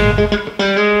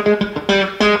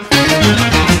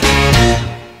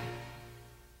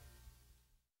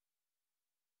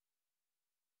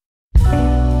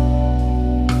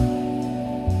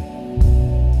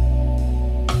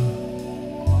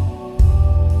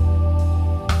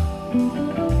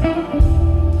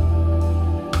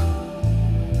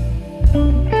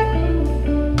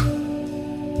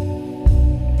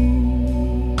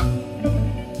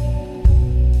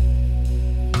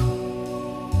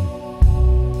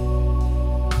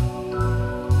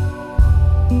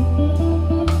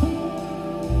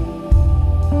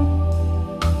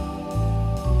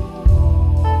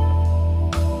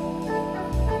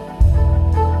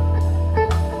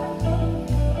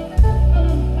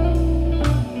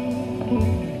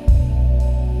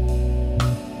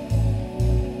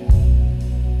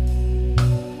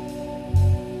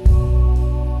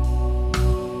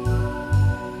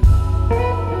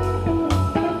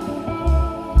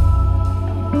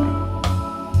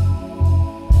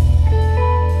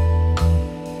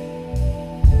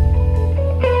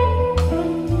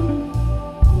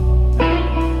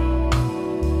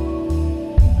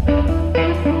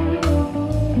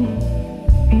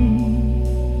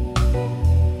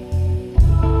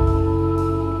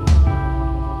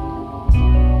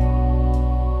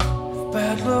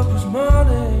 Bad luck was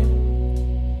money,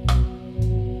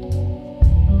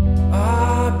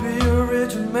 I'd be a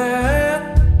rich man.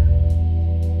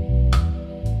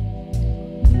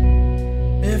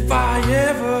 If I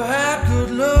ever had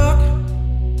good luck,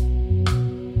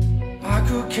 I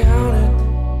could count it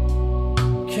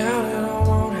on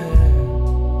one hand.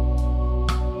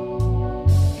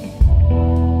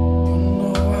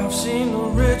 No, I've seen the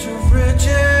rich of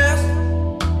riches.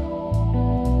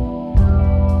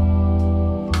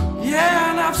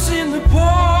 Yeah, and I've seen the poor.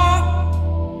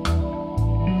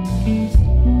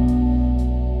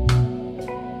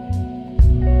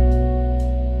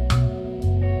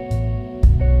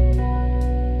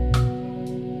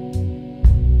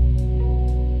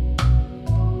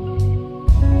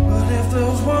 But if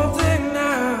there's one thing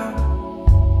now,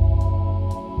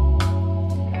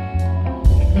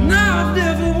 I've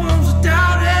never once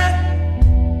doubted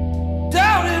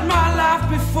my life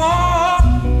before.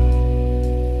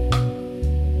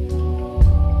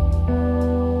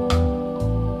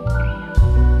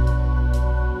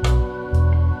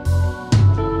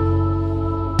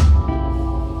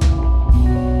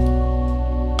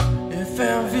 If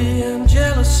envy and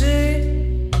jealousy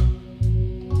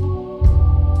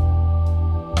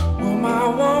were my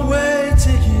one-way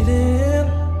ticket in,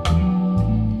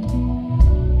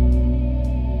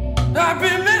 I've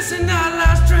been missing that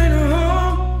last train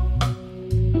home,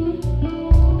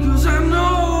 'cause I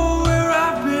know where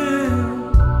I've been.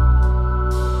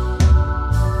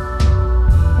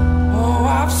 Oh,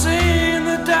 I've seen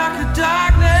the darker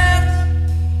darkness,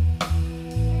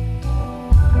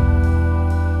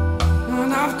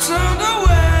 and I've turned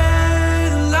away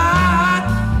the light.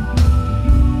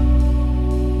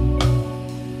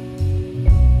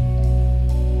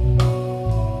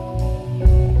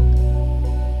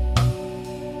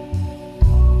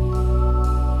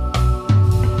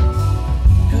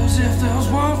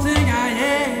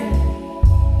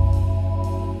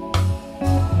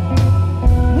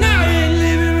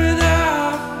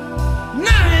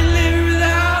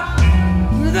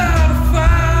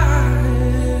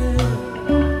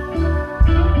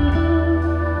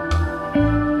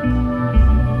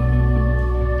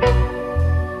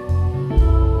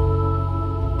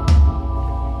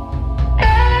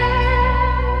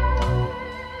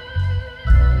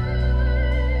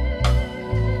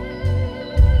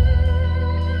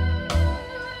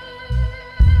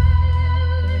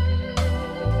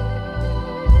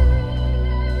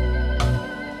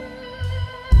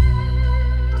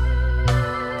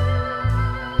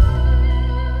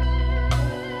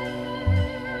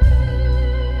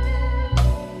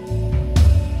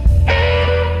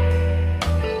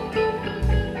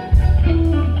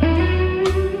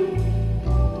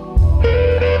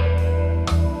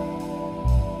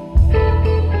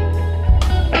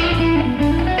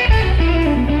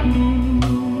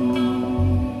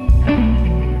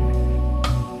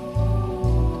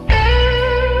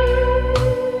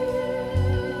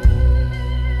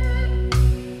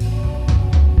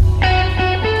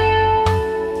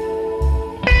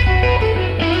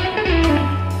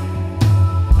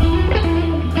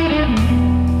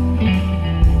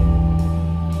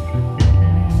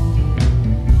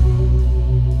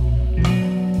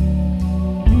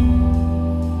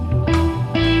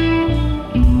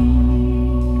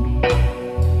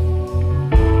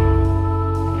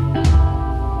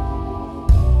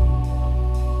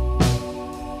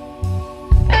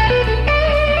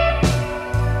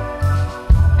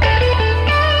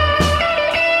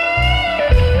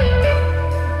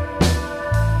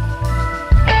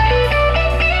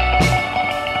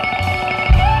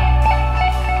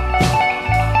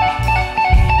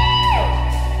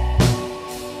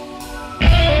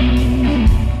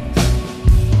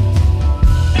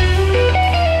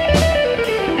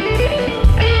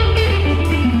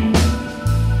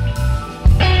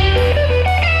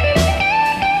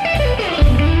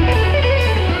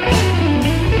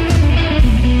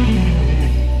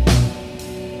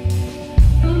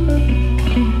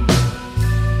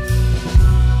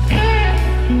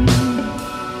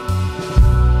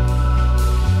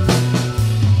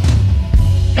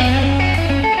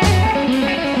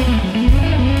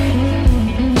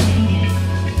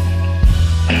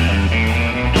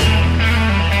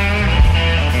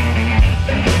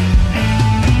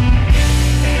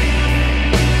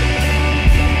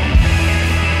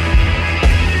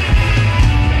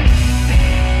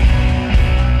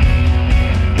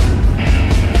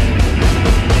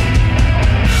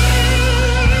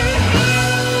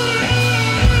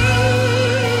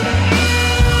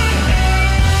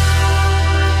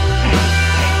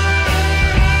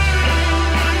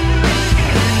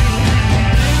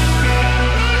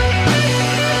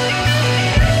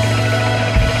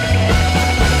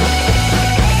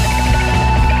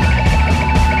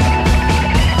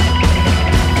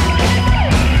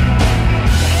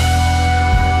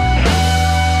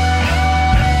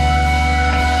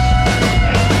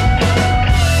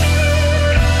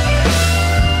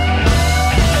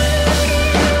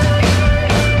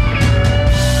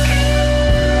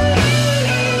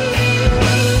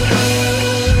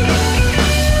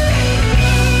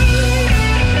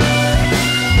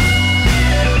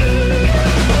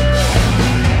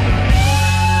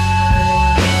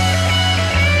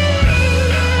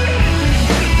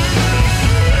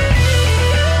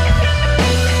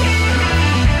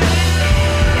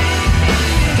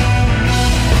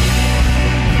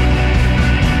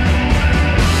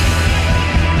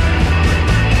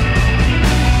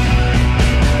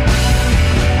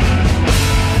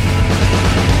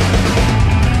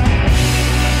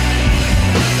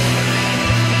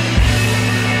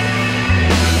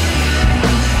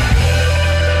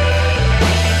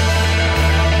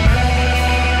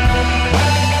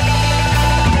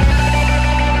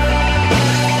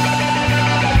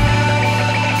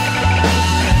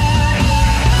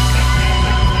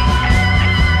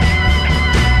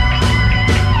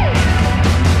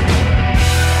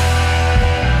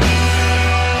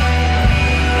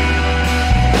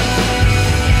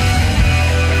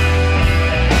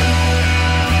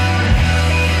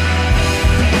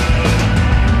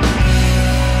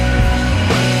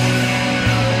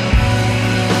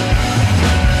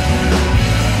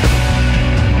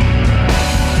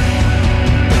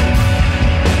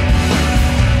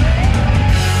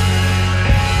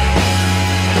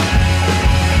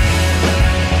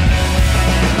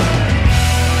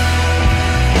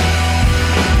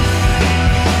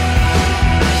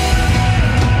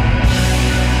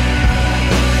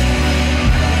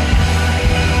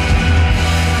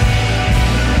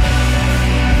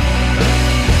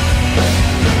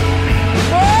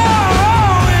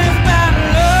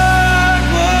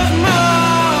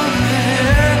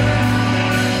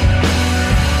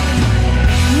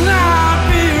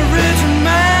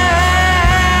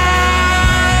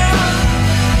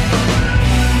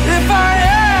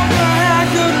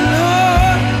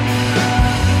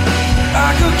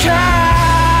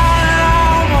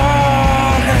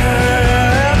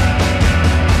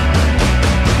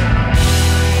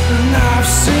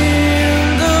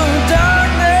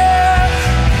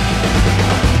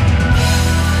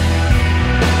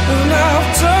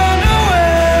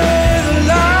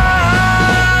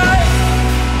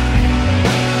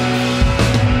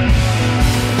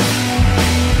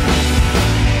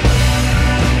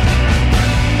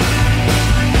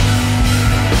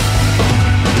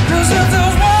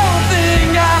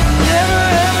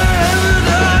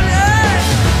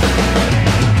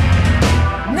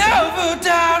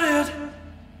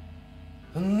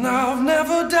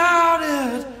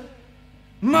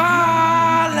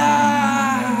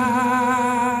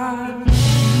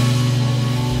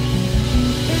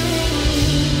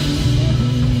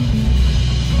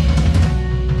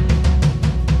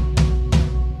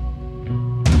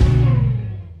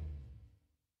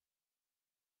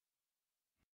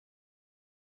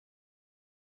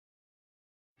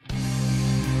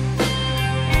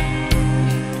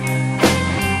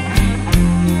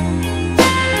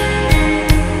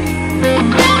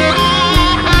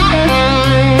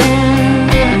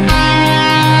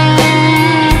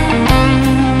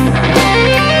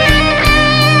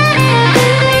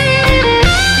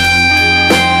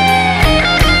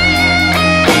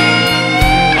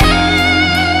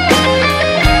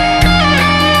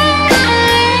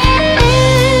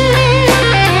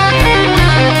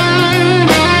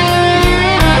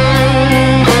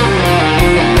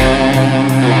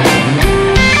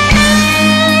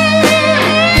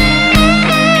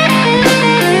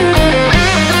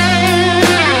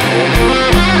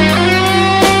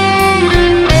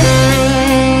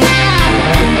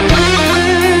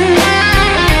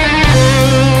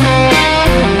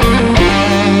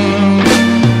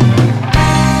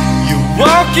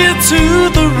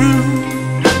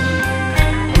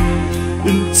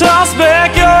 toss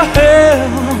back your hair,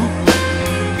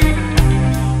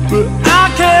 but I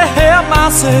can't help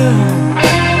myself,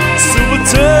 so I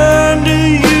turn to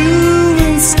you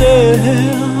instead.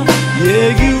 Yeah,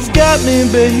 you've got me,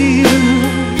 baby,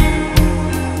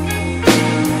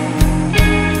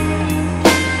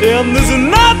 and there's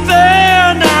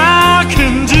nothing I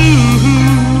can do.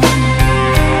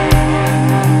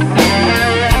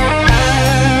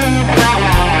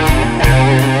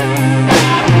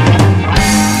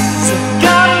 So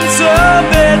got into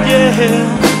bed,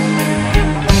 yeah,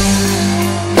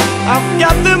 I've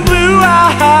got them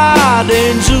blue-eyed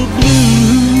angel blues.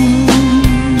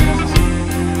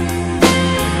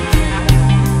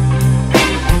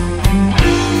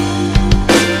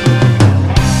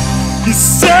 You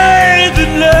say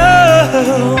that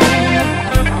love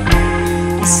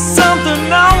is something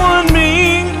no one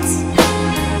means,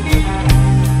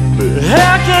 but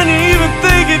how can you even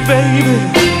think it, baby,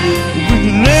 when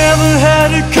you never had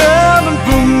it coming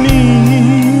from me?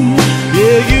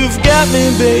 Yeah, you've got me,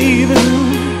 baby,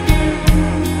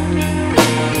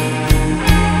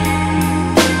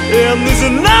 and there's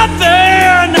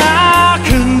nothing I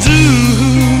can do.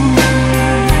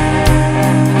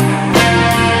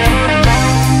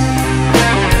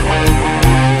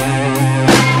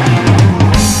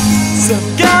 So I've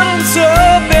got into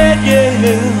bed,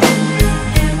 yeah,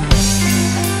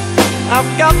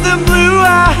 I've got them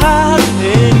blue-eyed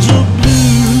angel blues.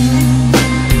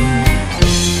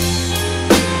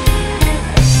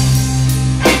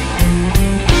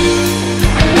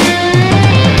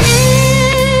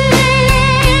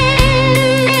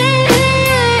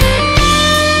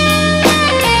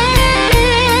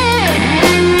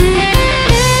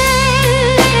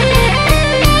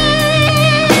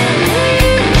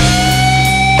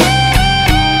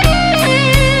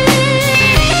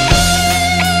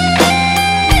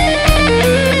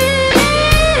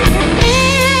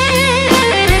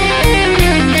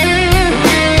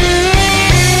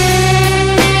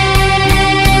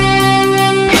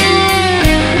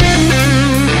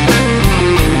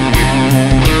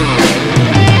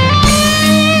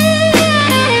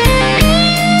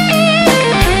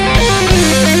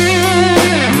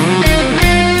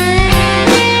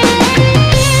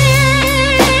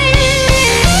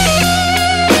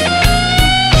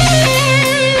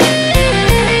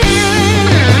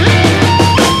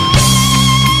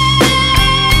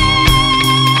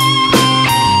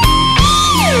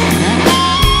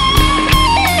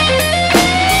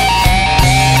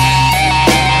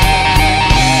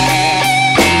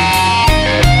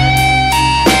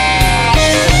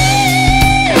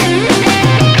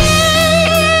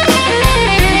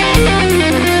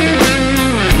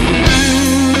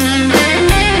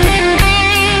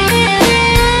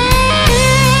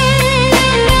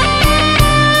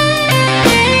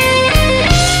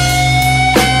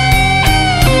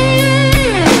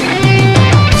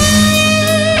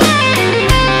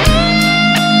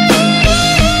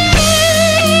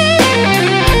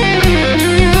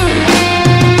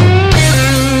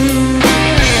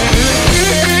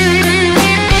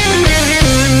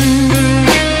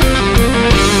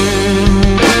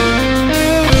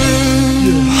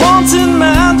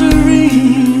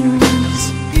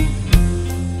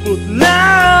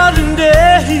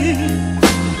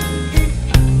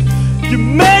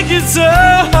 So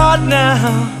hard now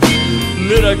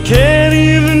that I can't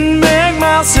even make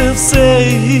myself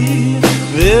say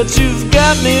that you've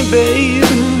got me, baby,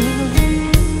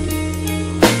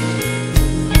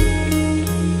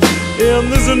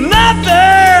 and there's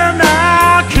nothing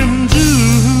I can do.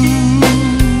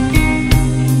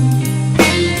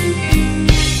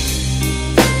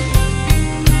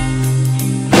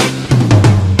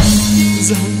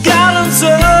 So I got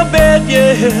into bed,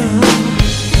 yeah,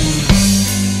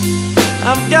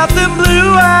 I've got them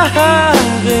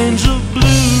blue-eyed angel blues.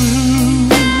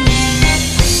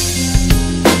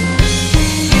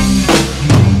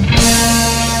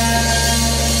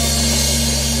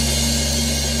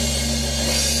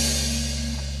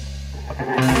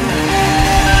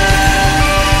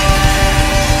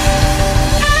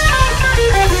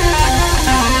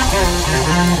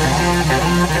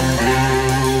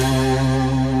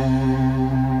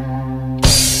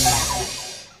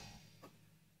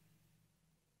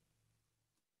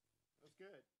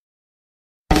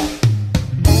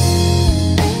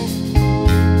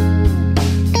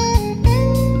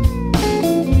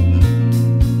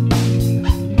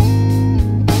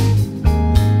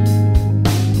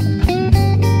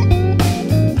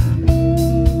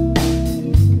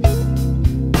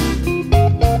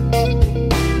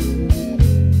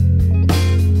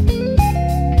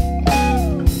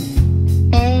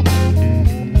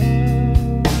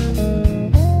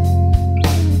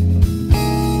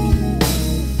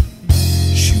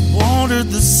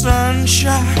 the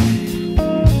sunshine,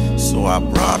 so I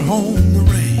brought home the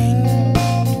rain.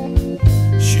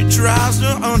 She tries to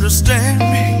understand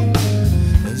me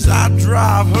as I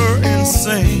drive her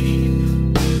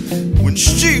insane. When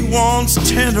she wants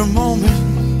tender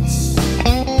moments,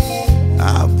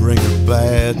 I bring her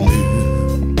bad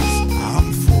news.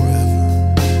 I'm forever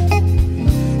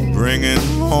bringing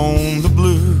home the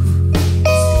blues.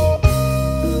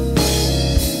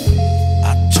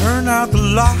 Turn out the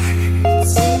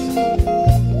lights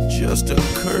just to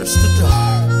curse the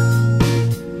dark.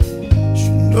 She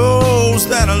knows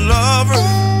that I love her,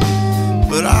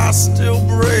 but I still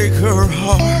break her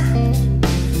heart.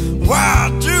 Why I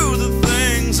do the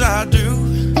things I do?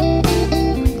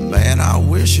 Man, I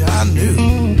wish I knew.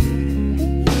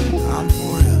 I'm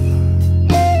forever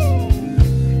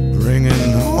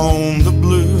bringing home the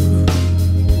blues.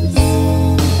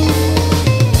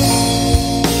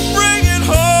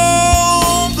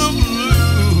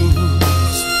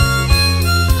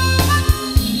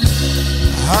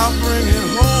 I'll bring it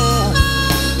home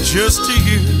just to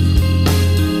you.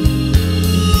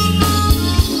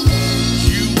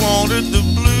 You wanted the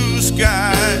blue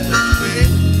skies,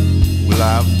 baby. Well,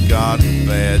 I've got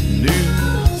bad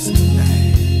news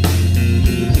tonight.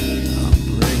 I'm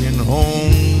bringing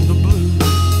home the blues.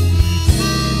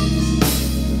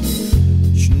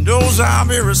 She knows I'm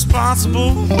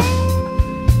irresponsible,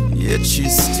 yet she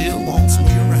still wants me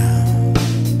around.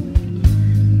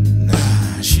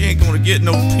 She ain't gonna get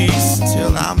no peace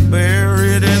till I'm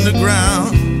buried in the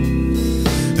ground.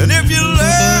 And if you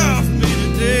left me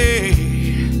today,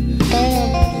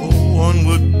 no one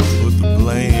would put the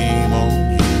blame on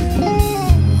you.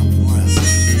 I'm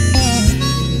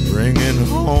bringing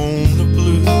home the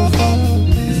blues.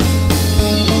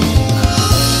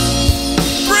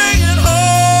 Bringing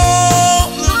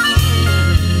home the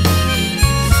blues.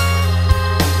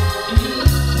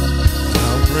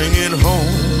 I'll bring it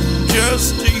home just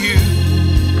to you.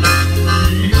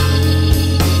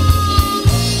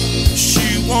 She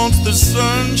wants the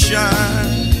sunshine,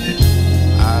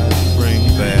 I bring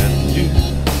bad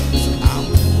news. I'm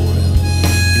forever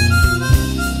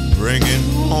bringing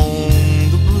home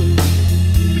the blues.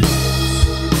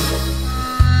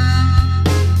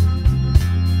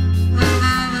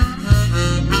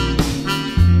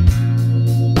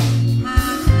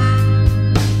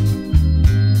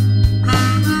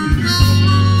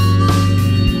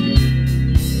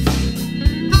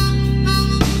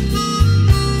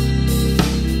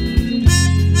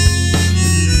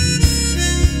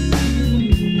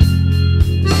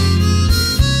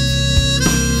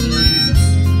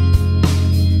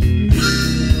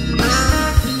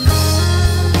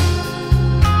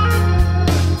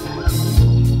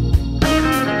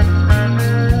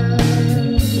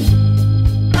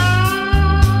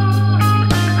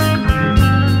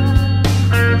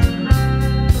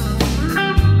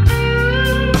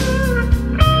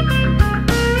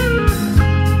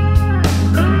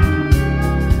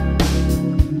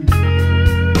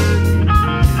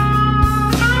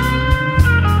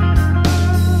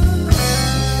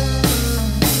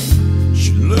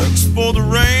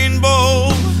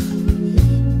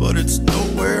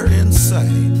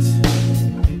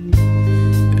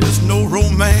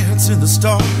 In the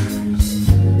stars,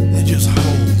 they're just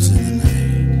holes in the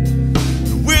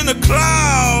night. When the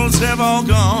clouds have all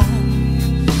gone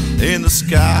and the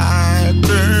sky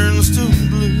turns to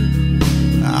blue,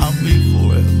 I'll be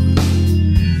forever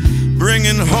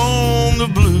bringing home the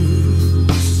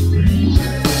blues.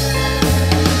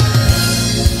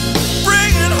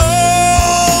 Bringing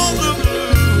home the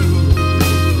blues.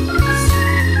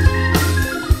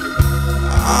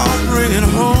 I'll bring it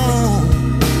home.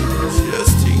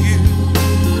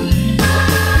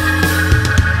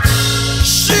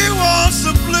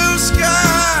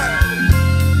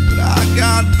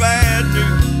 Bad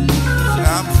news,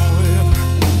 I'm forever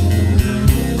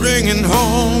bringing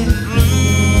home blue.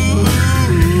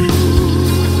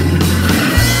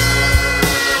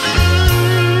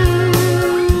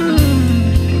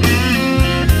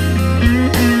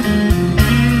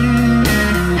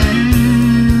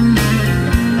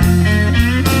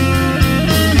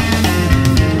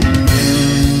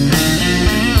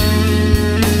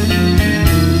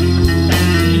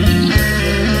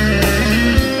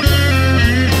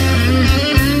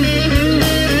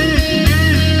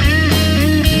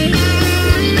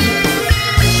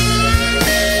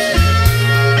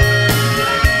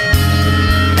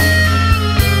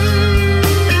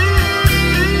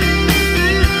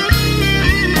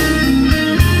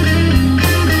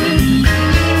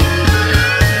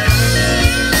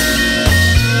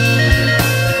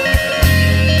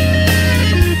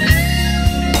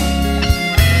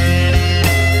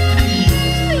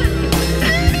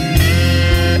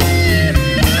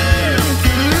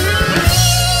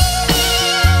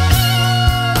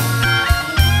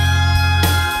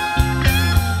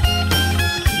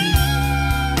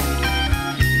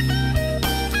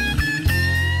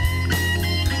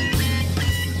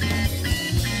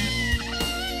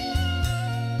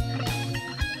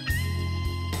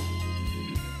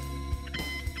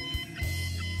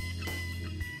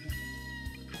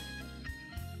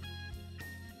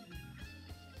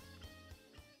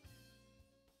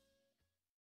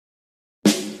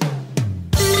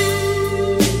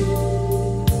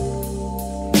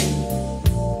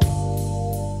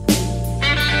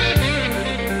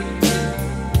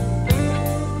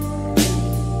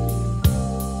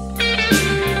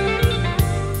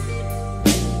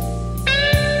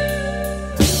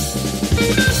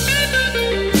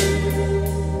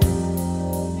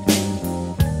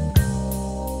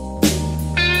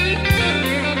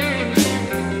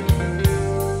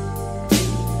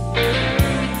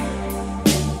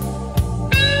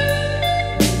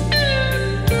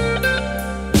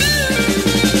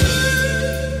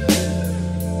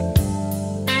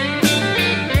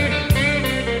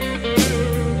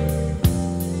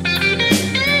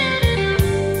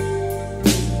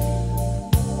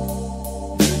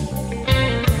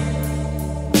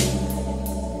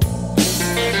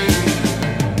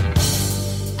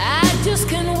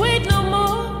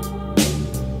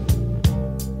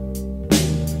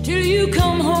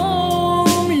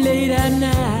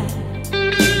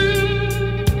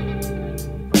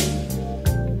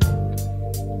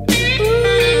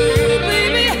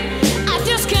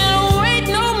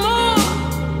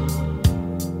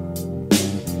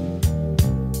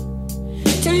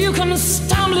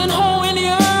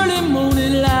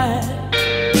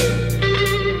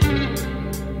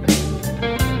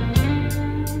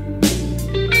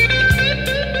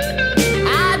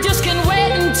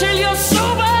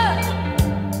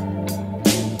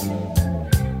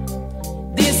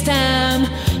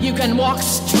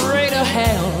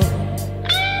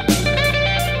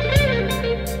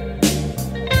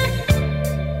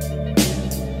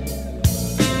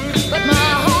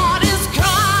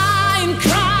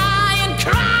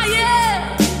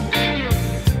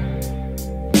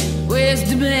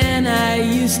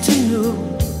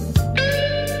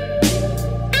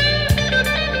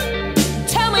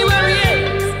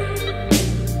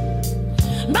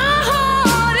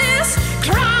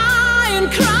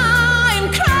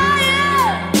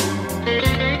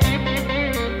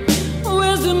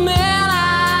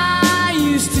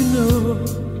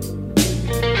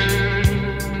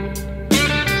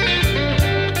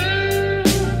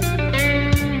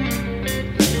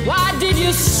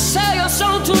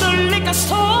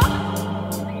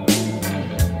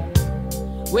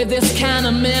 With this kind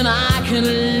of man I can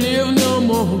live no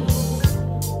more.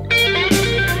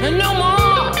 And no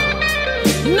more.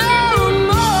 No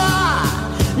more.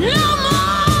 No more.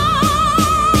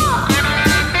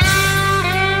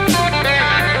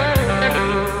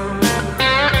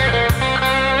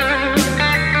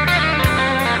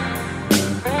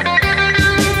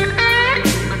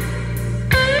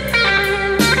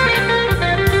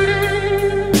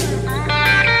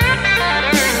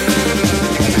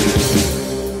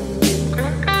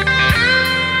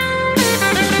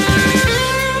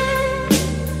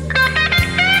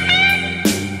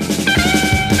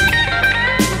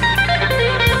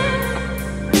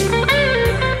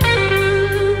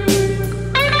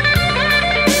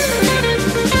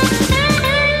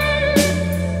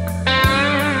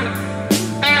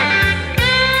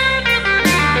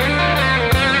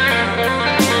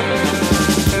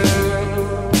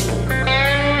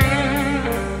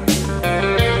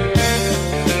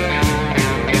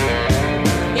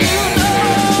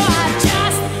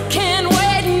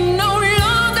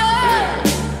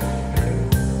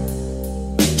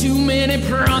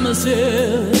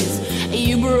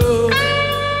 You broke.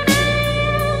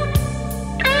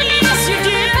 Yes, you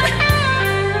did.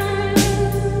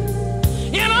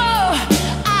 You know,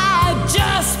 I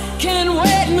just can't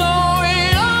wait no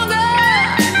longer.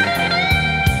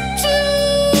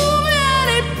 Too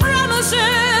many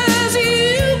promises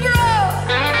you broke.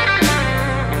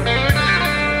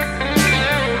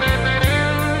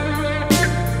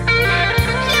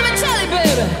 Let me tell you,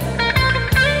 baby,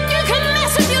 you can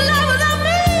mess with your love without me.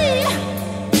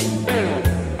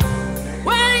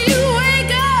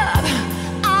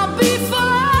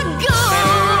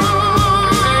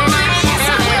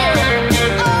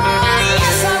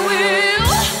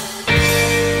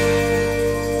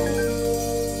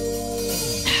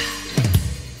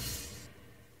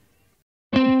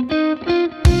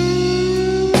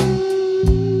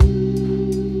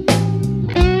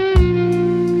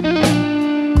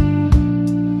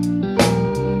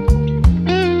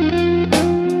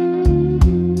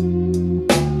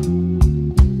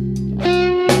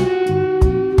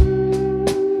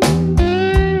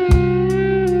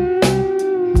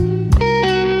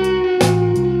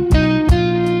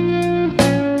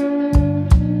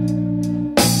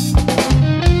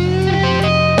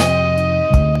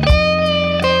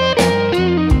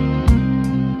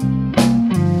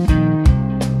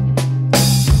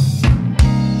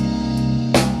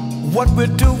 What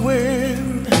we're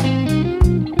doing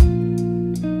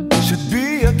should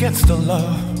be against the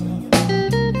law.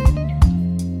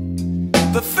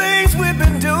 The things we've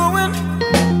been doing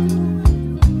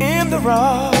in the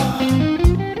raw.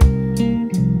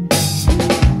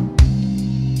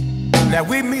 Now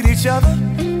we meet each other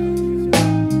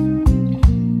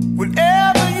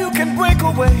whenever you can break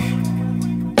away.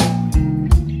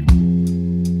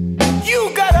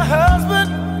 You got a husband,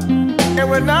 and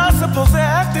we're not supposed to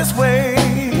act this way.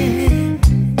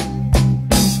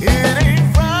 It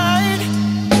ain't right.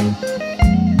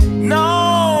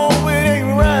 No, it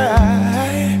ain't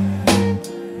right.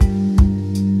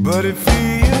 But it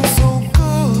feels so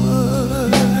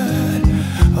good.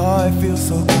 Oh, it feels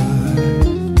so good.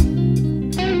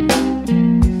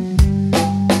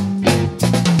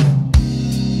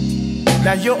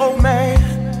 Now your old man,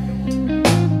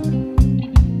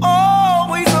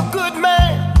 always a good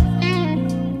man.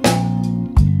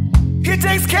 He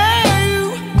takes care of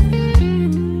you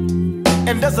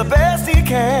and does the best he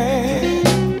can.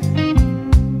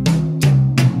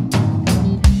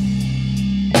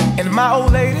 And my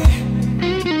old lady,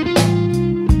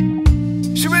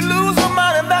 she would lose her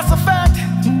mind, and that's a fact.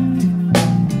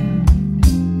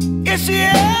 If she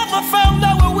ever found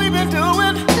out what we've been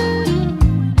doing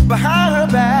behind her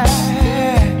back,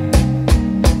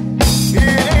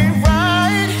 it ain't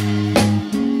right.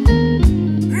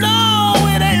 No,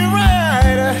 it ain't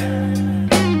right.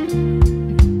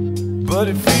 But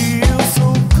it feels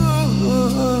so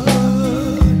good.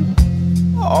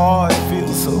 Oh, it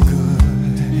feels so good.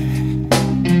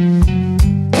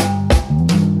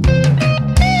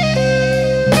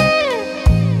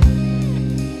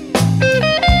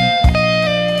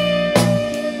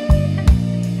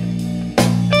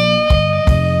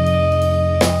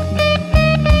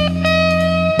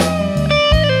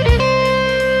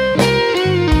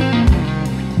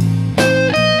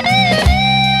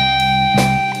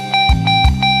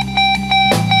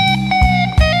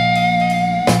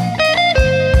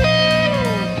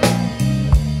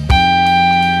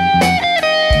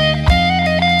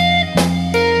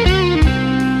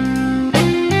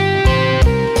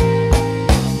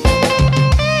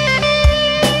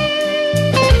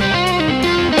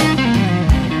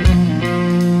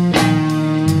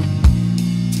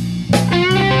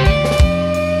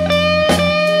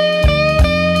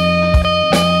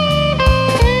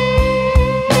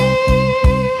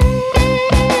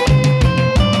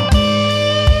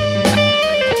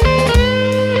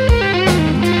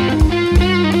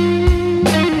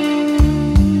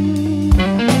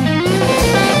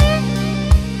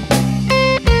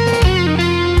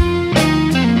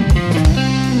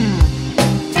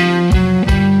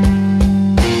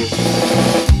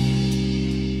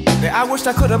 I wished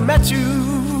I could have met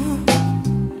you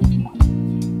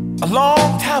a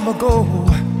long time ago.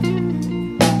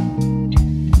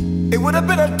 It would have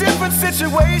been a different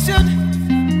situation,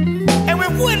 and we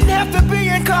wouldn't have to be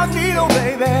incognito,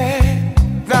 baby.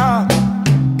 Nah,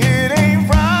 it ain't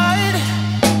right.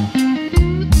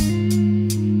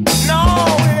 No,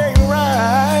 it ain't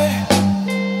right.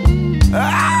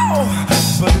 Ow,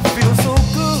 but it feels so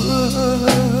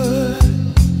good.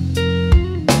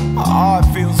 Oh, it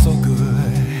feels so good.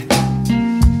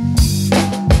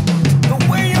 The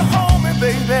way you hold me,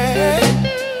 baby.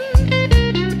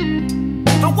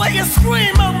 The way you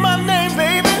scream out my name,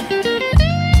 baby.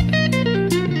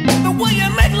 The way you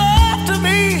make love to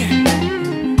me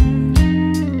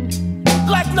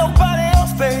like nobody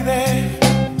else, baby.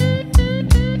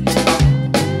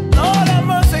 Lord have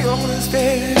mercy on us,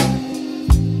 baby.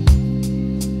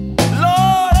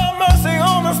 Lord have mercy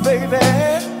on us, baby.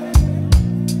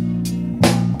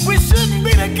 We shouldn't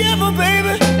be together,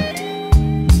 baby.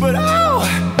 But oh,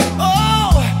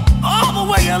 the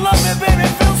way you love me, baby,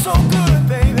 feels so good,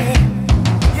 baby.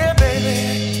 Yeah, baby.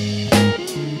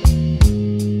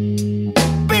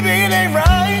 Baby, it ain't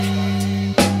right,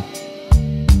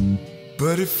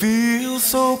 but it feels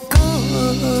so good.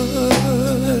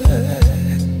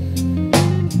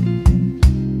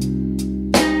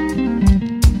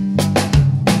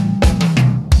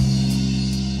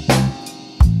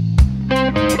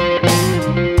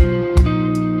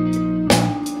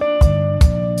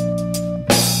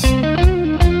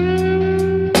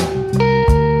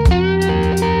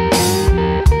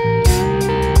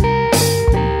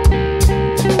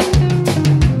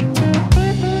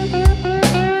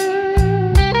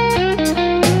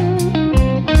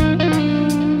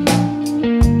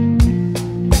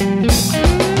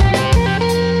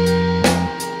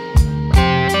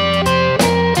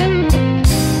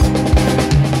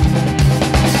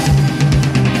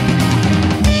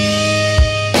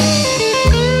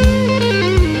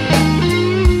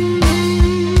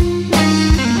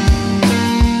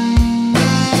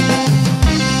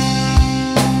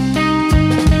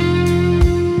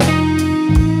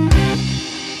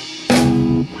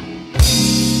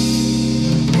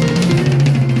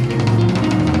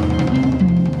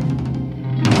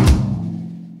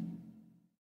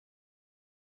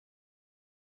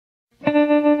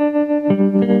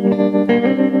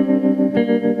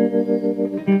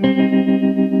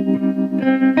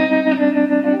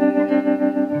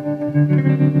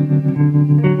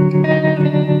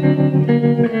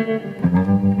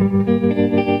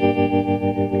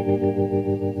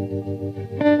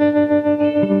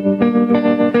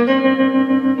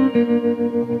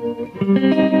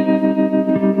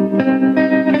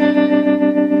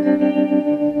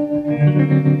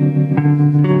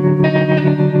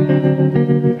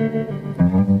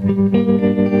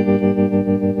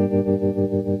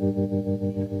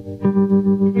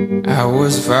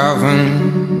 was 5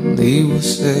 and Lee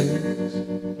was 6.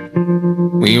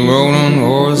 We rode on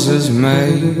horses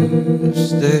made of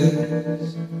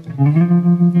sticks.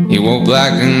 He wore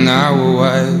black and I wore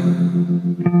white.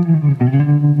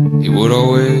 He would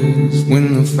always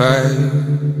win the fight.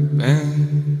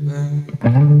 Bang, bang.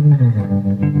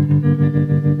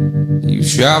 You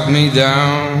shot me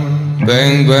down.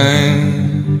 Bang,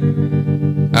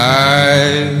 bang. I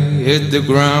hit the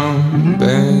ground.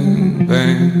 Bang,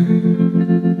 bang.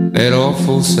 That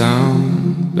awful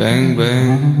sound. Bang,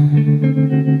 bang.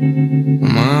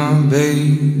 My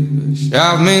baby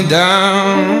shot me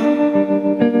down.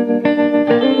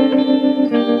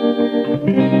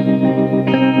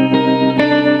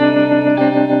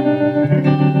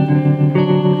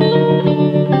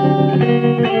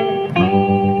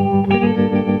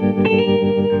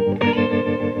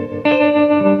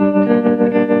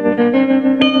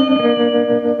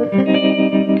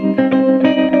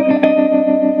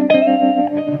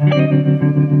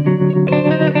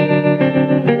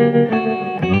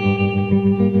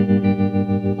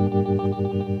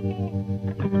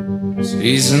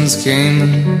 Seasons came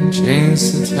and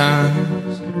changed the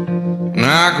times. When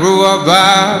I grew up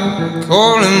by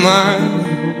calling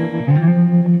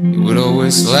mine, you would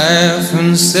always laugh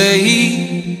and say,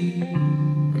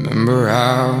 remember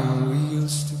how we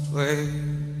used to play.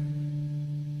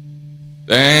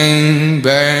 Bang,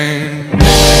 bang.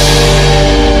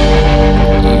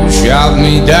 You shot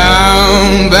me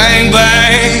down. Bang,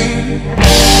 bang.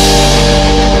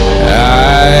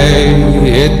 I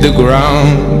hit the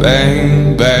ground.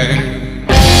 Bang, bang.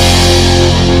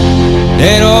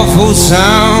 That awful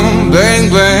sound. Bang,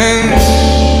 bang.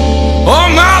 Oh,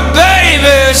 my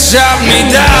baby shot me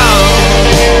down.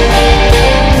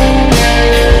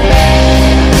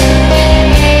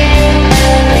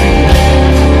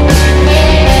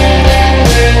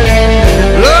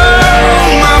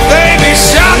 Lord, my baby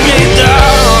shot me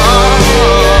down.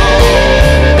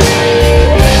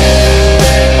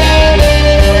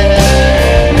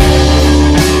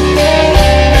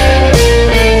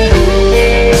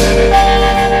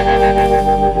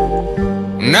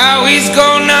 Now he's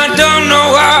gone, I don't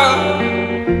know how.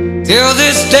 Till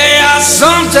this day I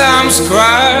sometimes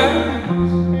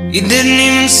cry. You didn't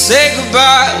even say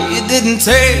goodbye. You didn't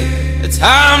take the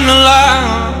time to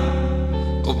lie.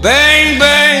 Oh, bang,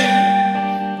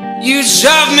 bang. You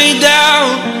shot me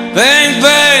down. Bang,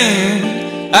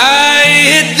 bang. I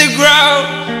hit the ground.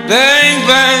 Bang,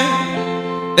 bang.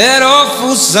 That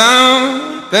awful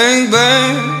sound. Bang,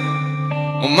 bang.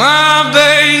 Oh, my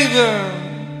baby.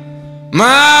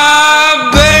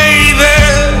 My baby,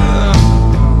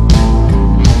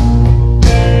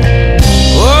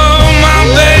 oh my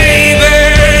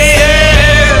baby,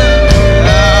 yeah.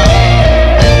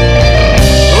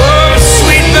 Oh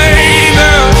sweet baby,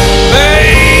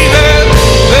 baby,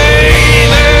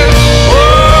 baby,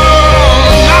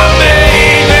 oh my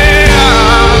baby,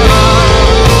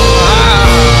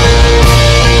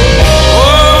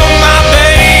 oh my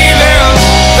baby,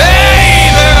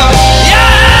 baby,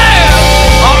 yeah.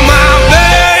 Oh my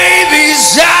baby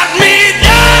shot me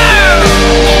down.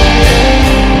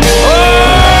 Oh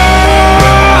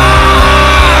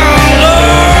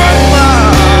Lord,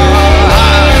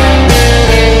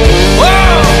 oh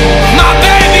my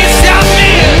baby shot me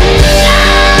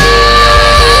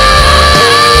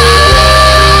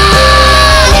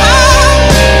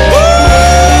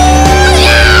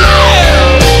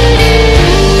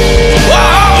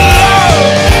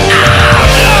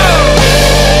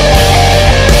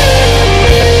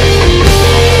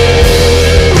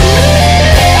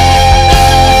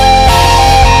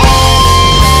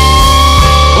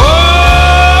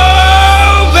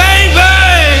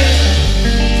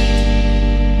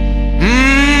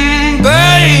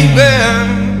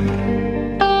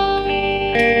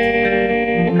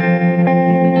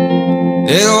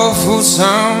that awful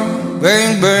sound,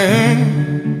 bang, bang.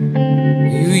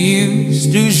 You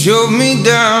used to show me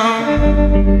down.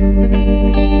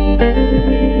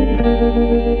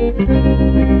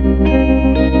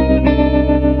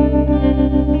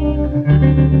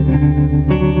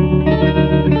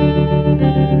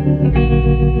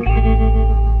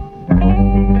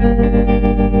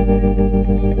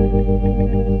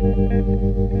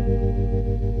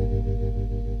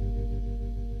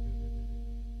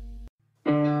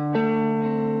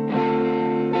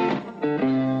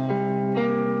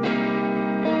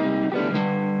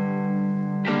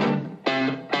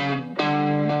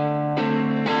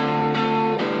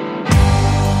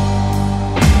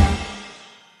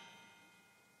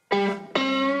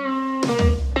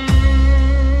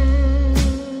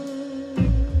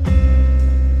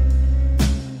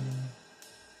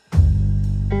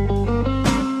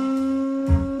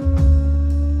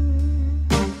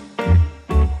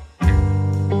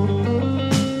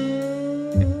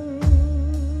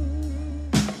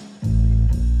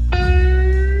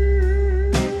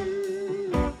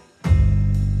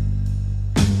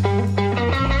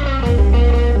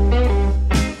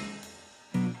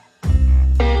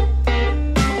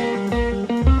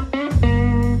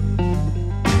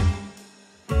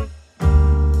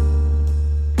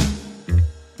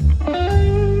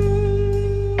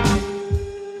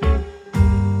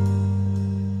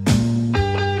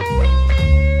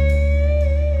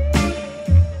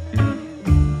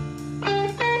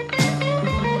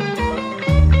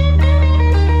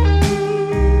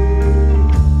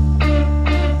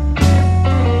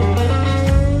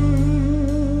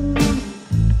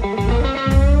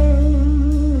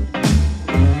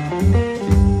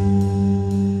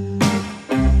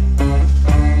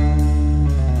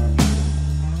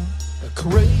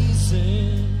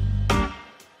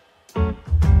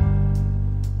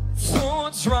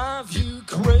 drive you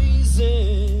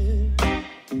crazy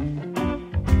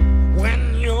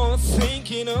when you're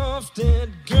thinking of that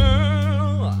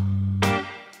girl?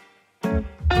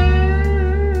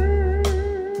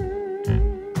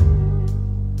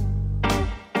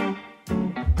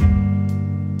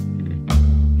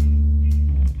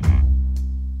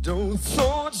 Don't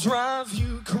thoughts drive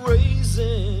you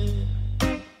crazy?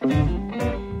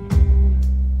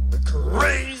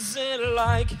 Crazy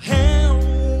like hell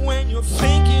when you're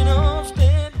thinking of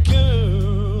that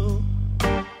girl.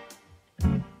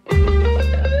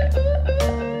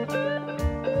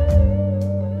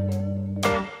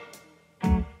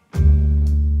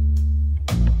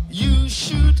 You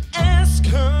should ask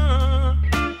her,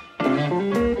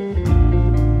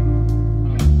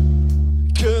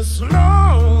 'cause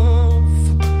love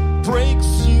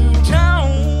breaks you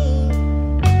down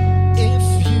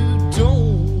if you don't.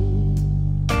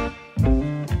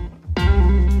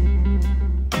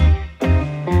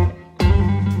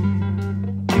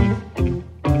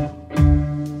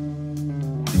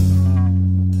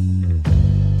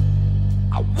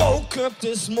 Up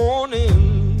this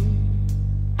morning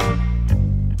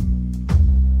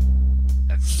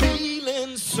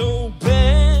feeling so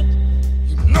bad,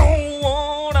 you know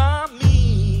what I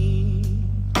mean.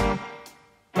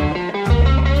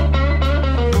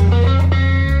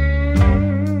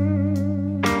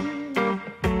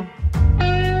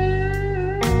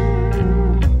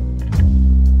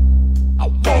 I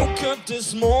woke up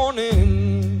this morning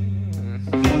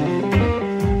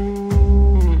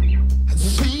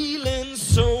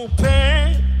so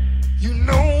bad, you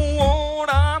know what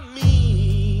I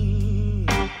mean.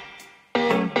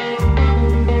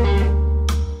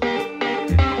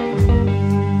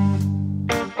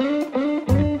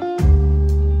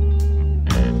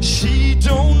 She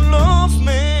don't love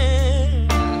me,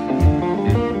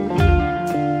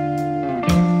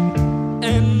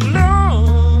 and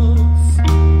love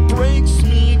breaks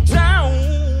me down.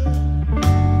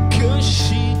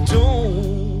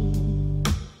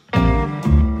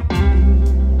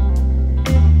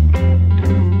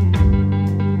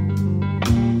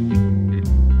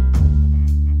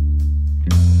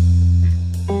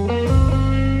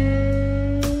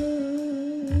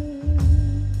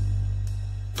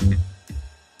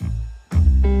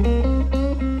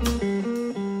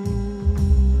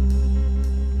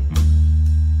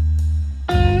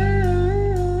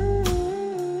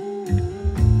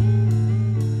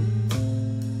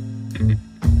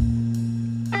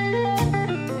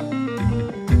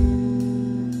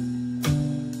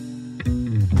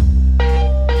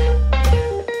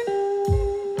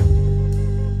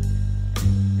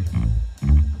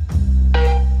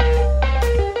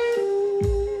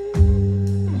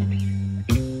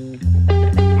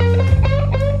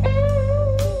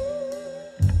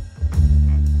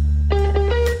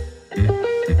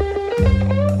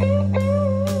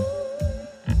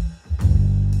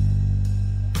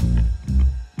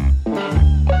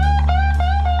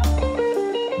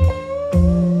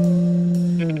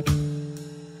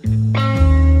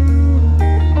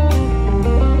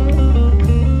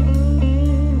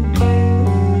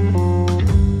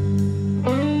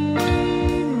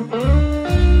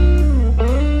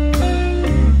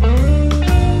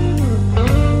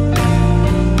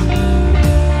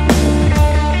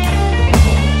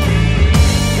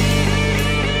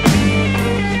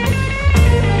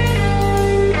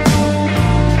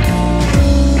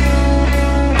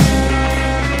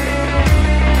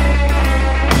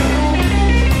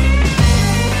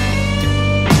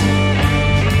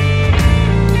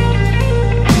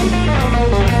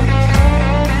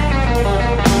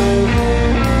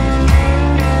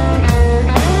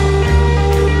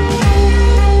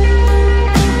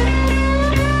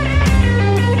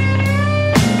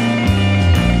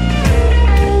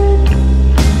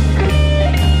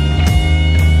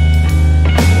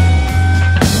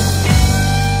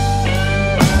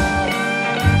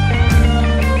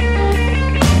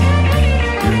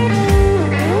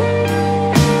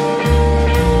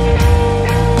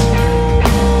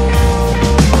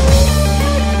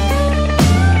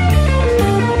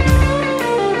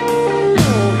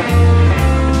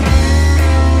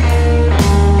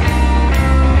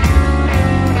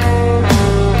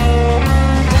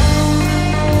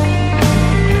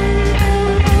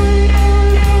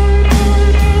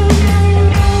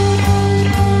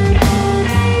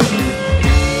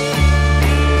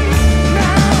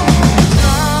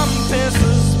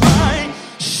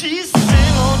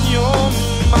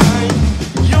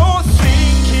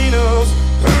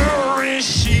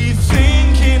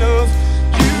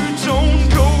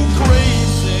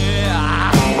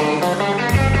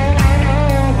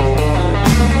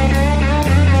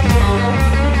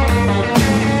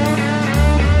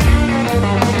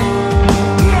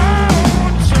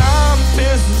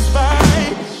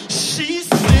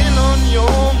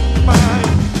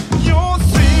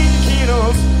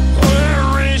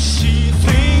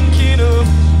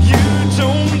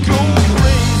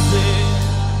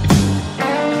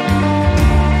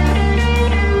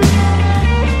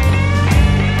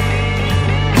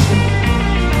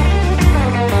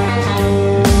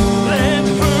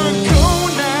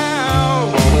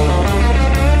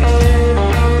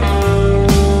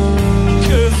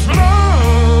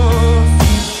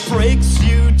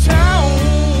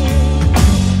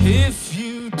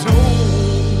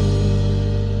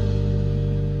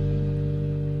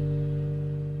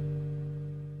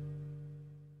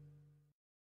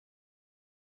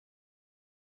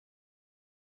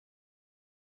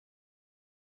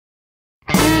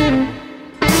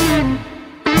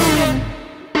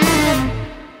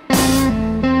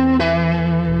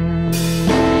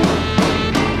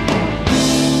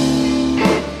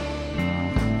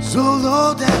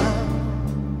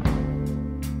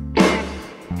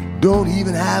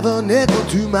 have a nickel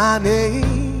to my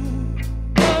name.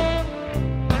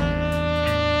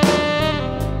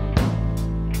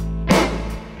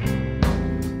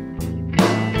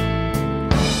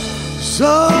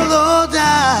 So low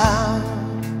down,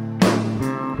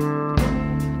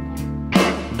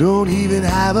 don't even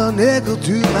have a nickel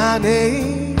to my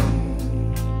name.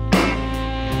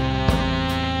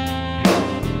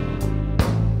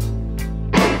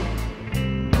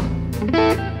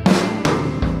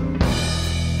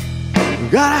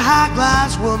 Got a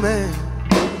high-class woman,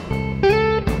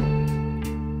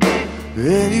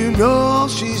 and you know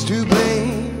she's to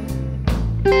blame.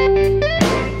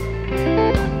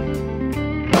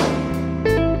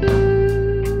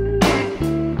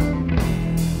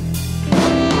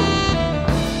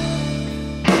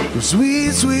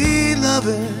 Sweet, sweet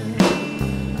loving,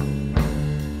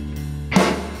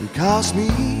 it cost me.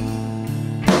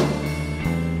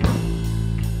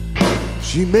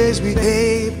 She makes me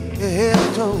ache head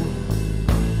to toe.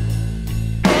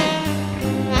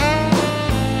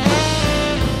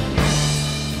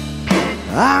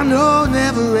 I know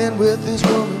never end with this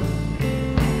woman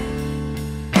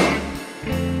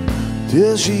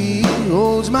till she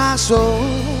holds my soul.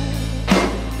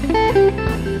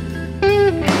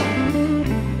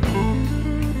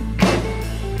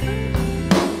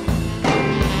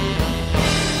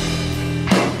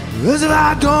 Cause if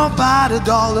I don't bite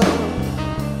 $1,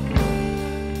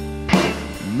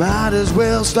 might as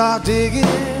well start digging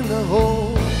the hole.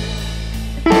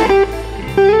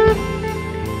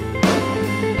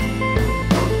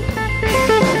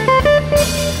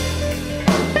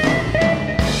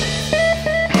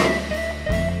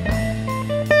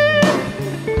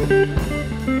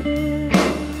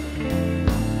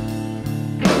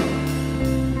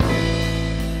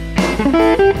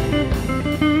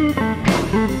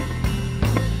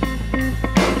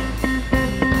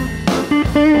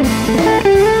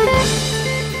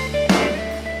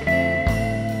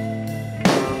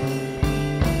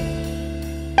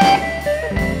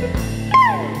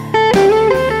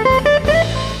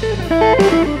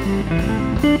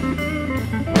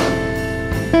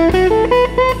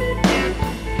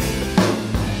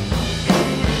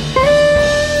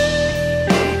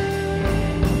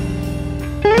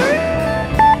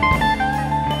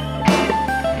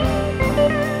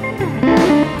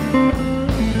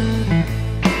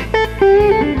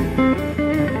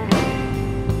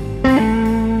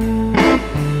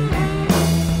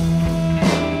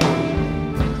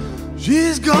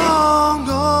 She's gone,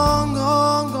 gone,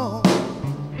 gone, gone.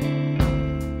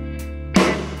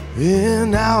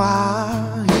 And now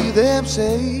I hear them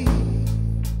say,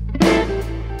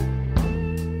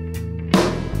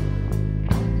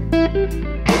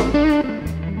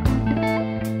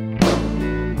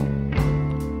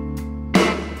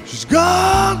 she's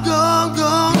gone, gone,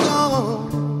 gone,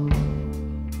 gone.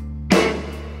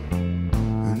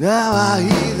 And now I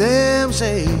hear them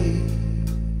say,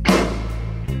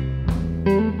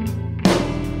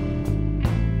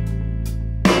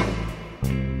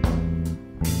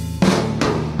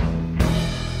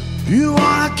 you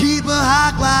wanna keep a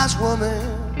high-class woman,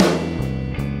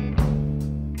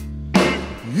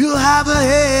 you'll have a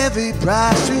heavy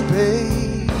price to pay.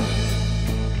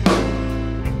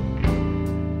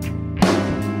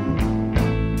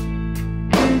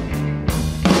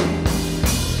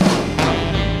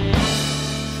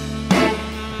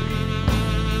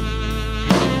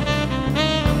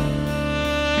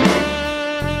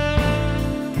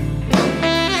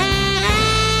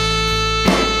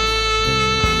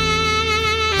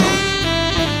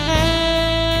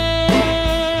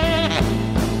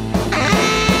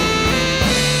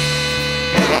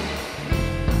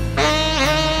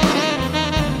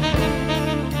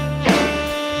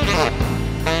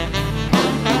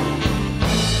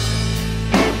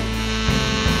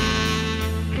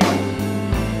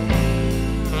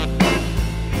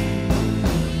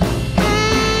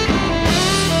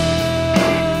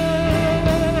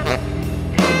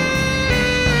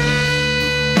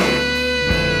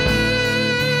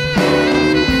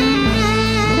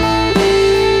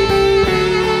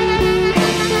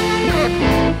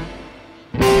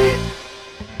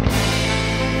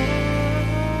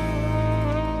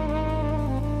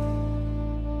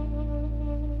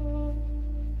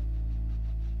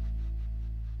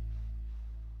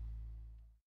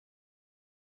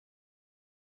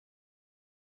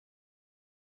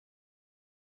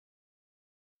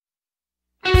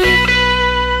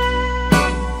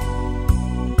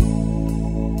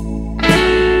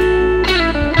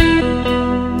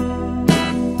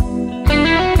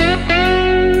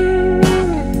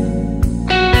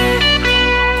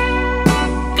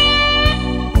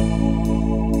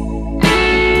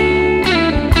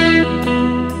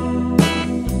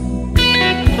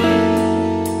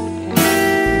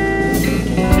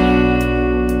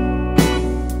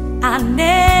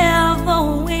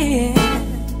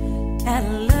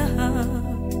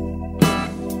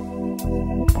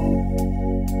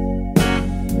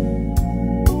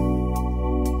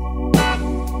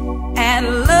 And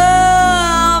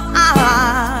love, I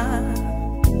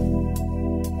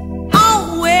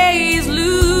always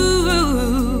lose.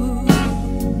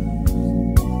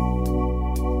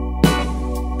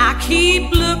 I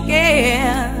keep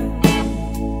looking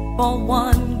for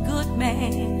one good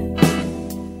man.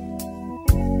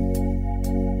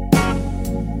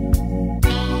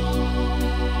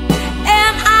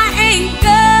 And I ain't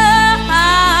got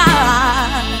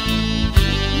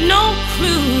no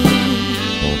clue.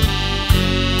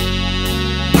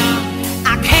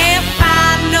 I can't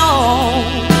find no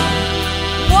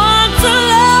one to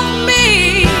love me.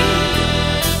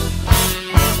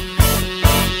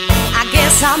 I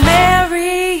guess I'm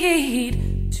married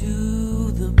to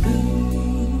the blues.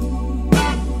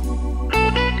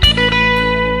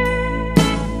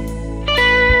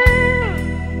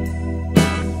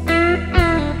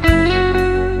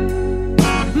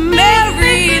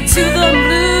 Married to the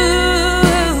blues.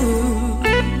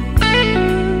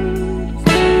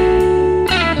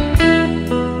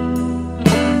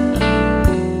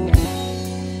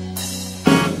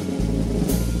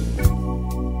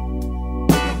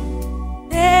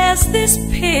 There's this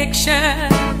picture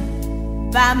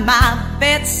by my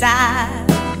bedside.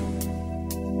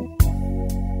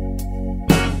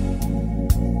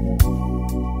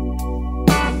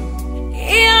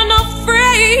 In a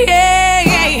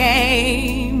frame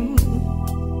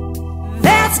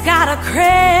that's got a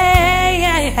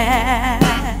crack.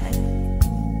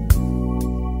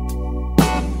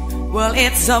 Well,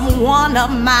 it's of one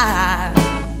of my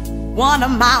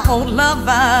old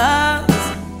lovers.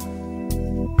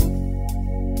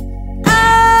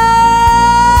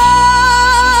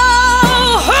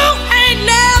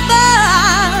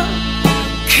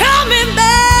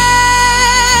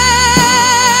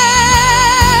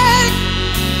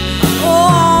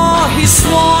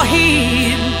 Swore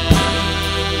he'd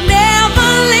never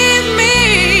leave me,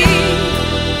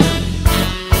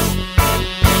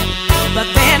 but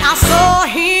then I saw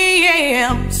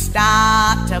him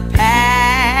start to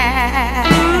pack.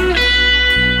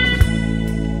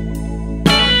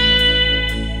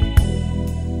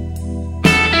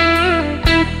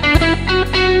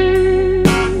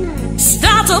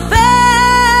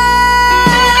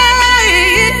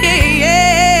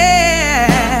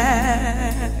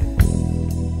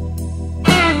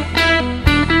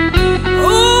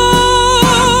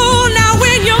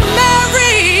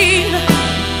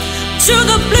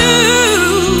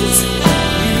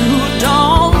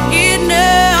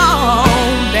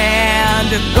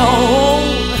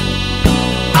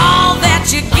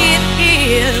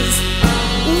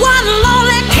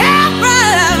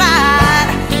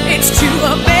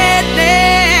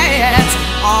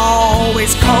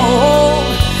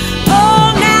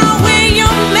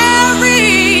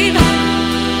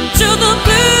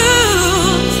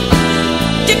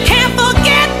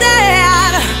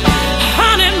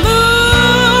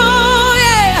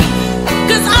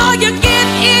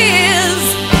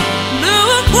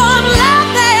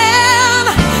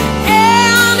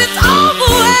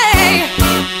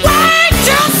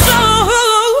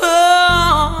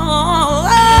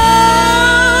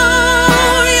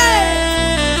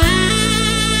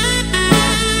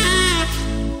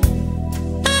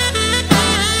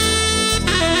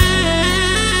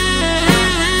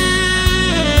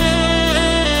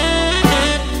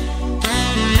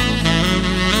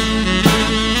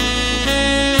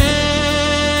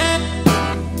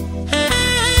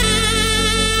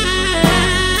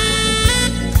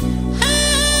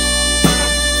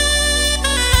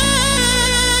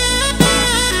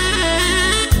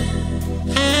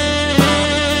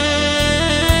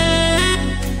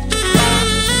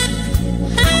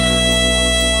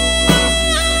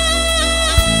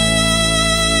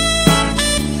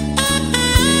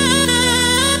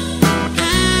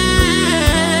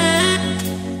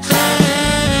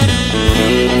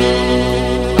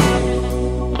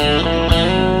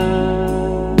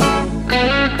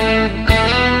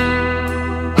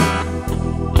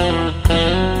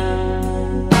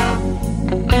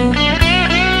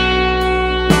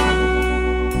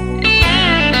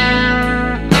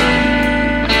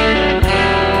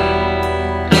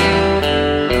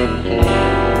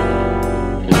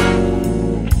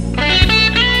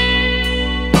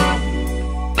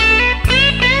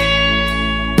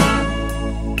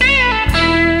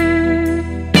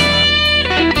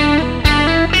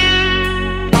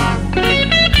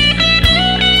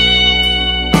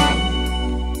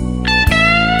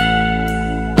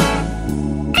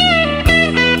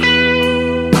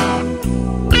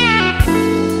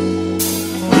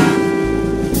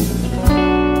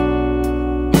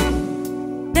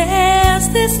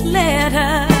 this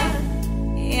letter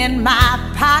in my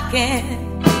pocket.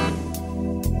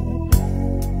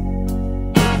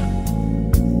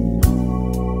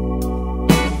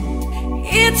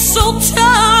 It's so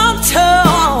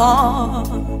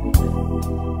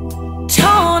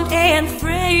torn and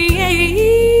frayed.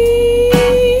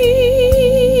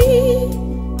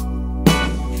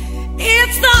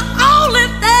 It's the only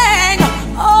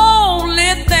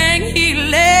thing he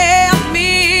left me.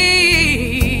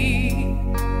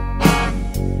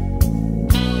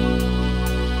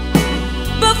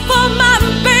 Before my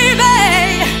baby,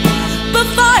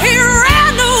 before he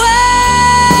ran away.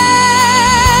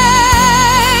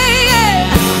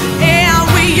 Yeah,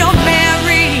 we are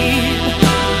married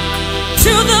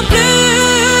to the blues.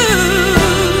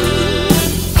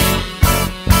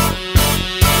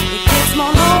 It gets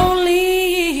more lonely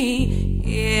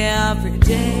every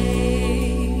day.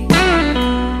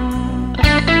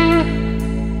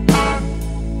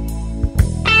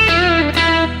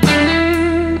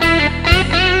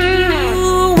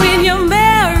 When you're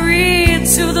married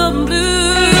to the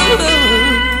blues,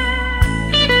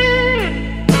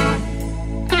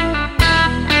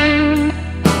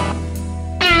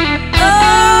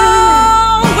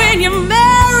 oh, when you're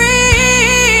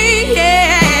married, yeah.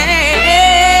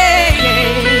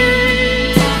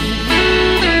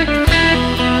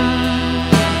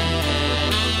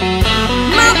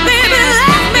 My baby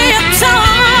left me a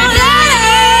torn,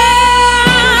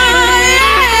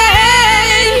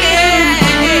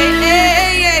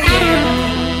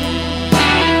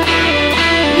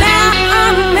 now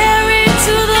I'm married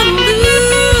to the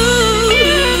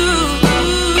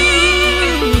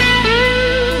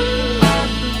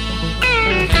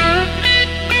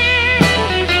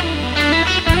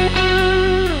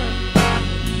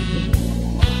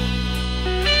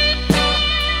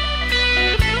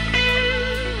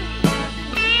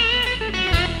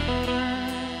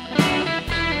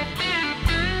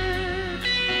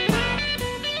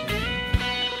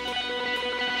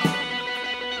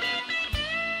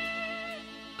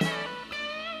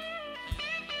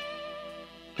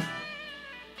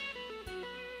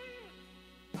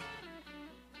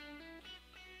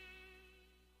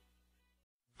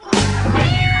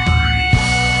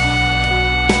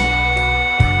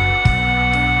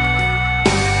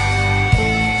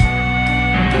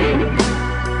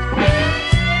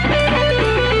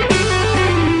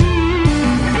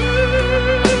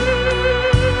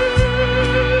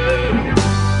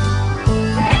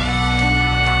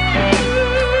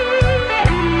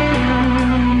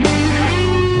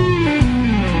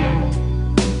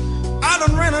I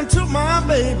done ran into my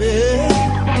baby,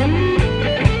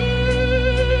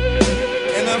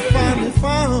 and I finally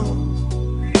found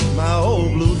my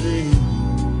old blue jeans.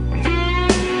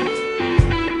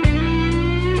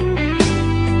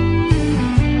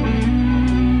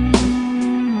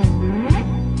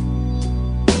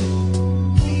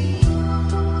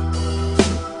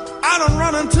 I done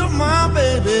run into my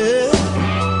baby,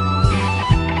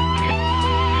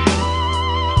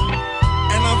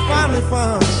 and I finally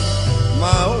found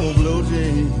my old blue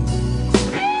jeans.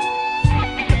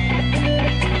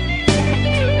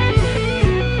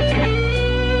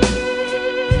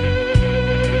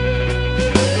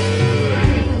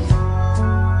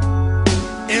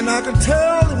 And I could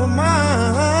tell they were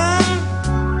mine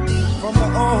from the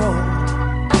oil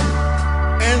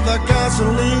and the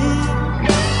gasoline.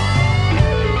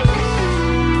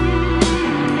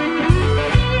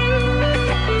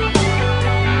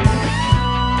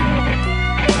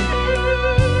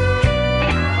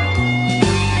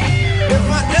 If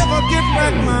I ever get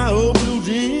back my old blue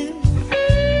jeans,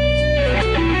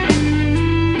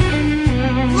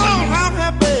 Lord, how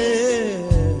happy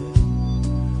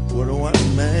would a white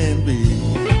man be?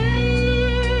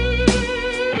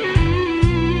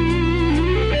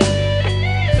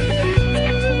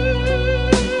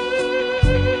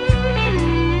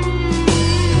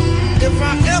 If I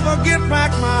ever get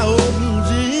back my old blue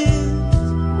jeans,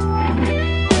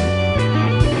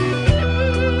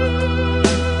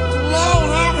 Lord,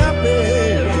 how happy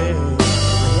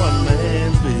would one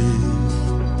man be?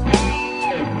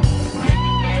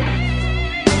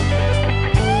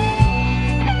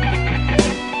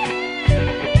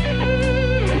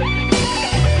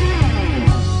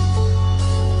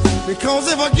 Because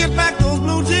if I get back those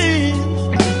blue jeans,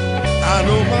 I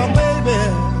know my baby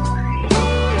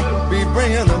be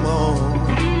bringing them on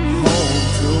home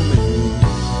to me.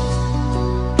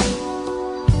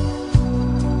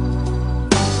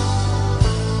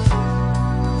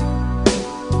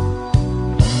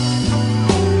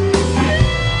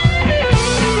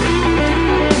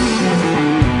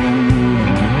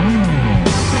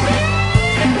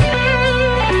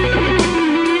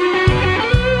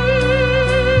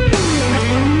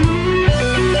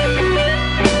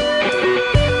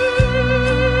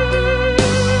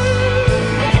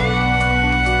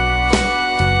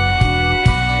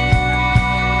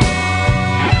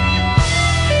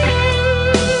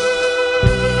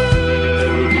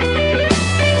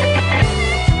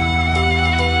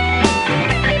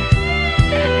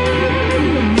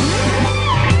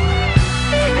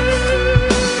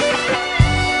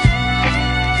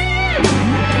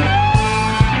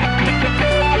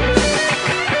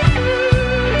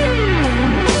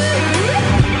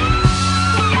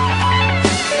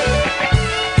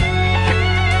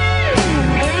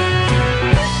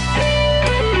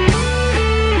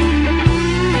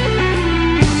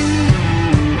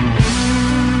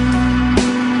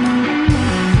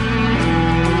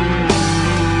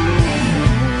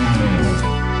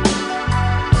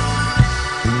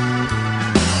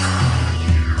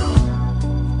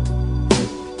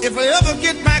 I ever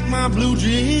get back my blue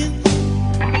jeans,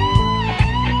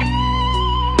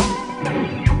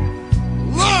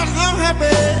 Lord, how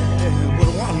happy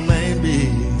would one man be.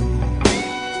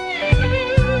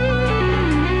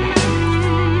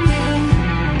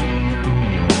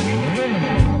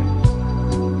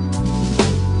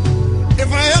 If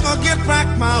I ever get back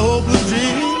my old blue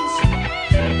jeans,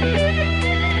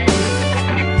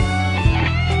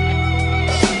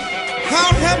 how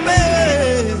happy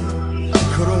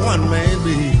could a one man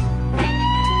be?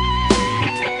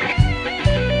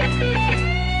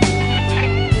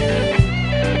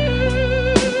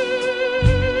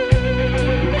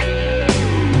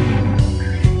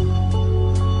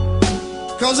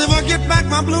 'Cause if I get back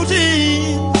my blue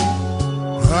jeans,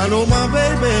 I know my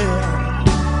baby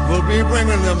will be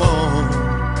bringing them on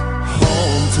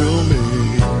home to me.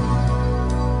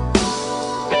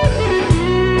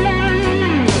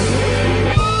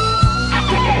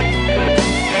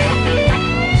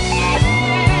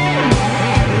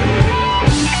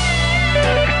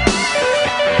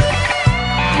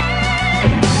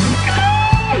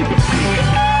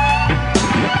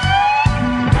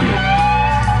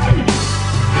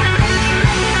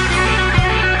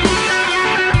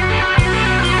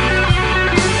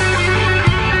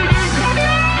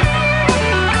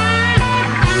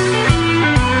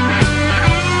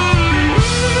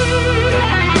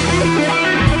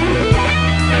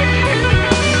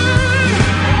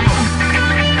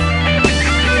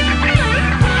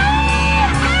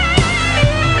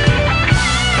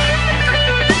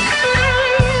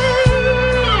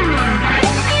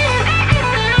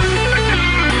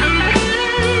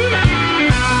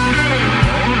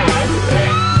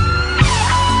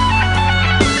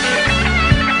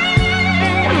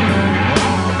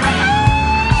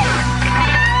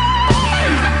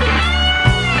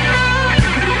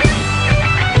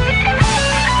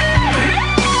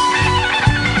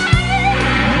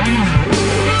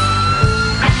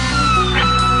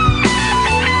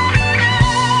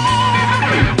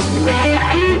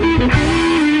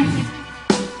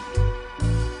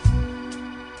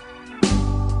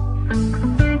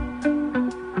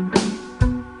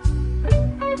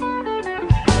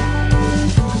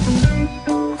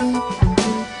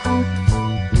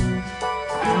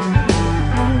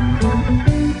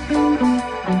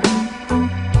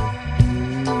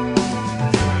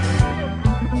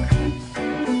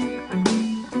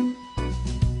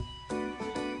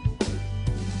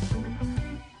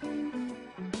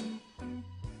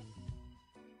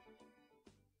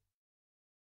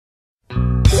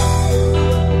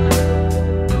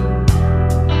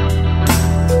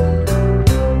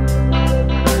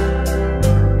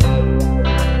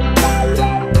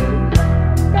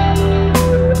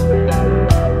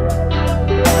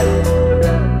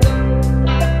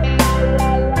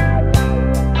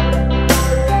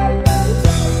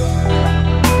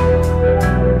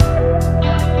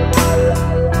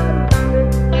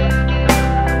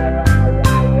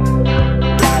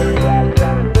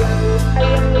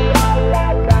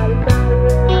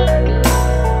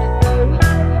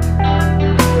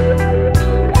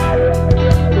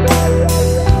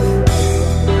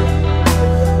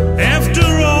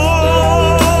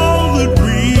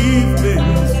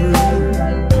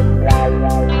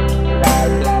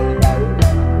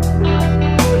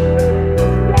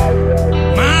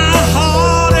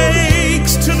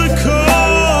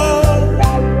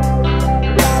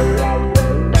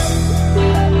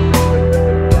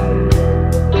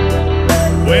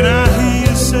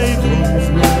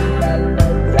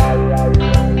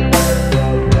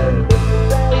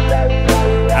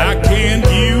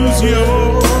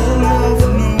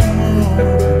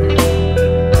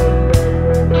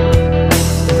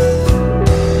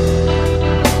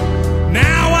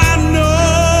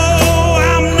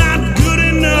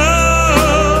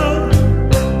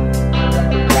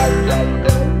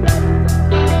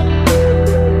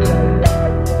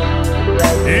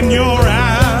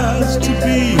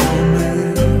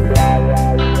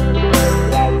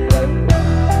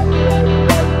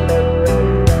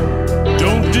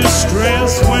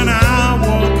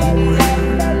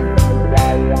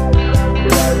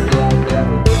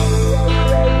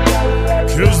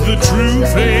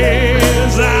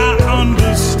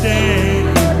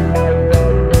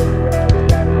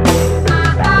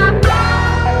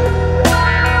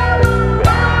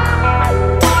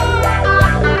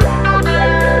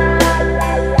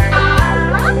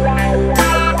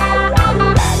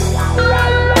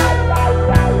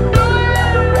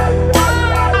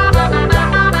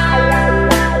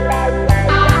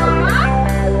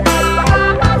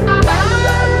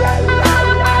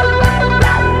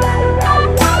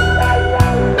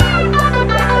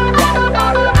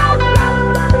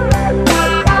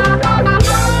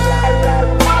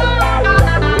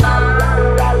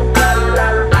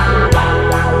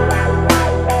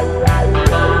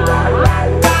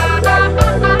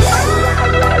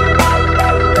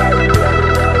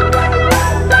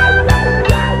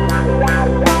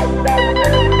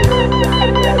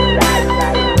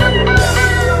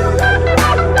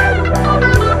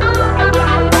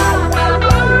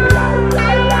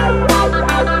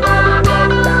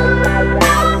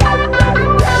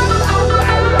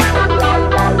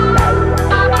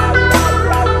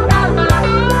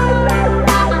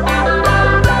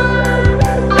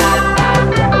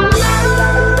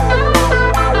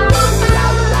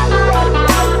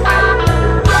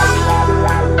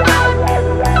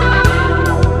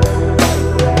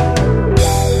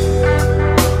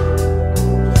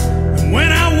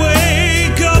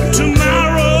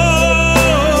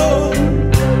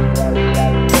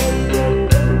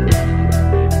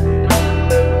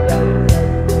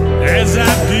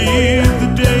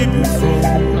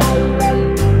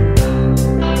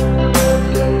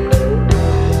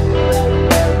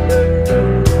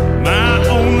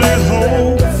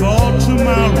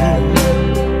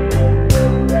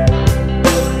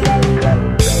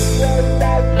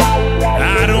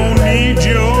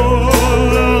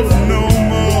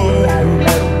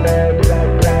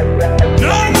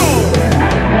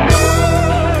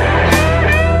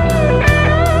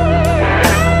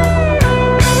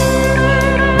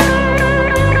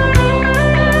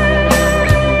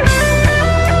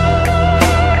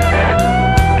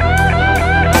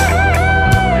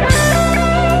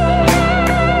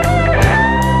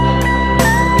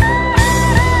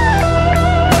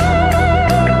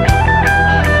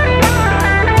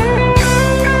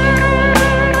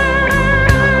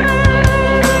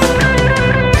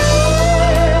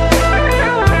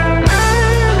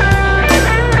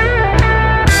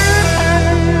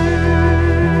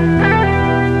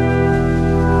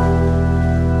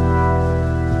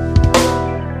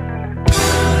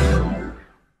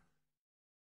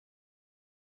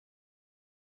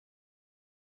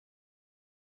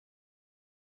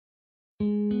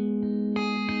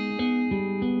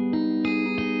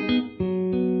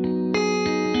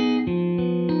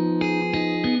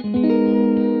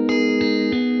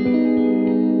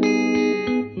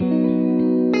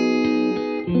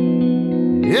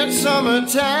 It's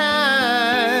summertime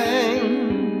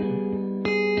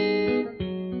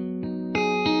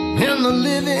and the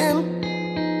living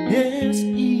is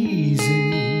easy.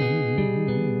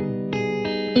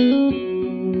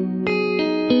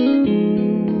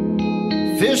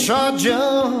 Fish are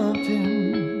jumping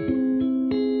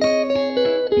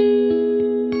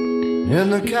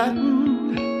and the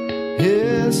cotton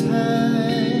is high.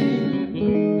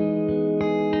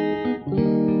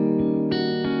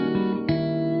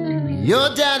 Your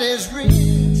daddy's rich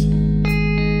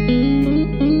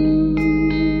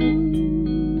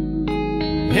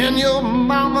and your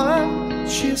mama,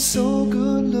 she's so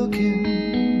good looking.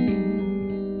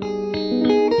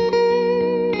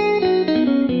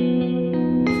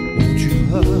 Won't you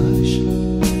hush,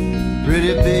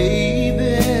 pretty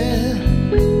baby,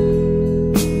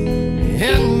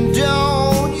 and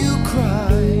don't you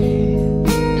cry.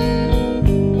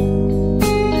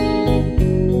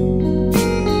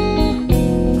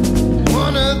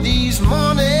 One of these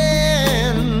mornings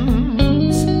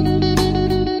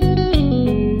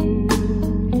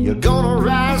you're gonna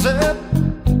rise up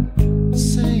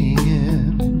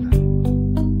singing.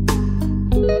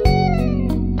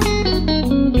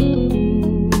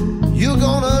 You're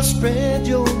gonna spread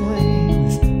your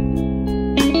wings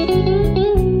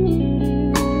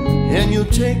and you'll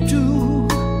take to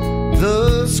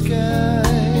the sky.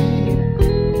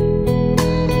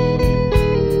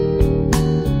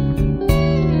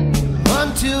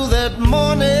 Until that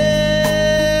morning,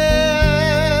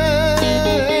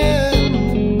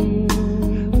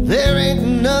 there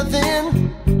ain't nothing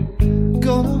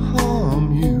gonna harm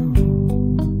you.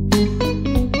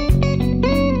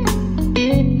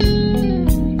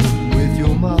 With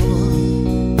your mama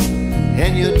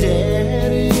and your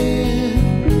daddy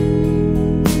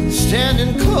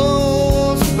standing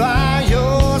close by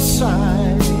your side.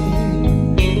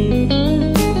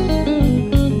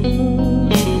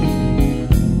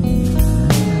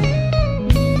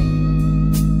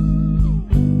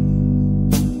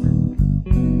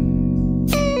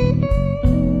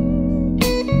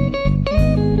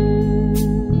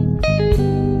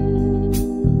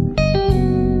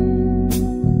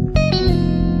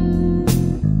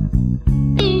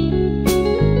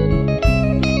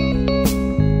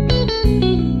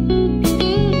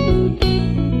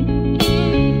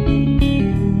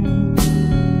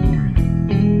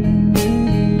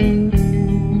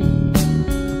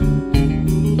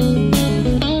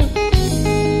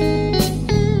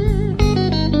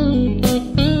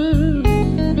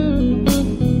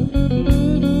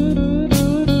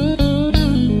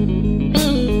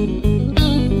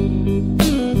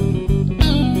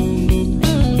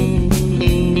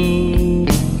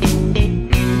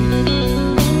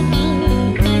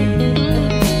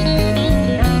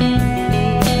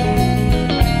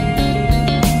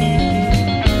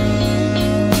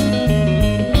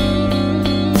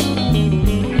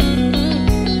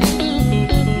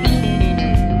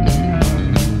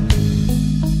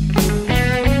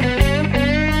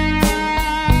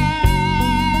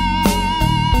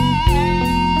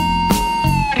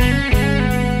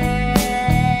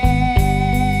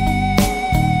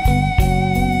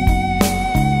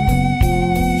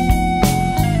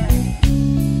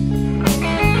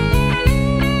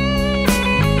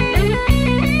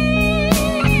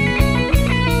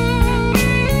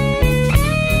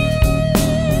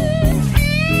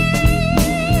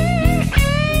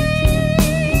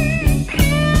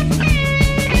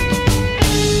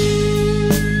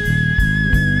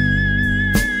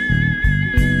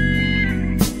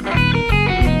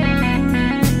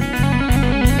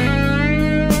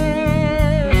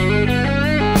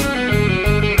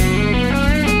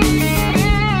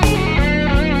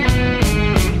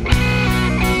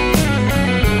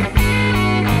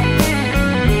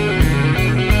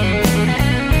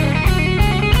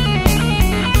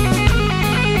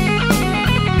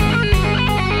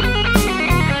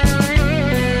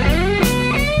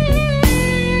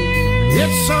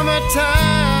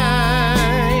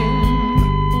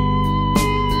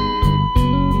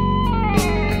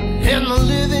 and the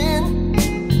living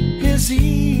is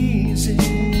easy.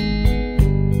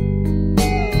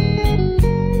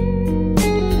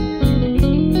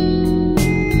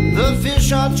 The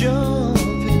fish are jumping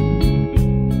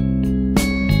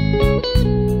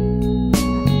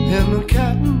and the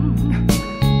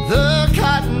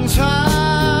cotton's high.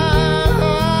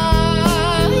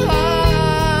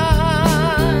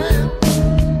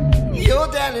 Your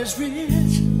daddy's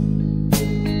rich,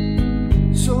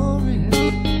 so rich,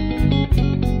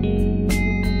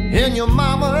 and your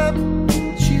mama,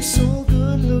 she's so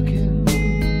good looking.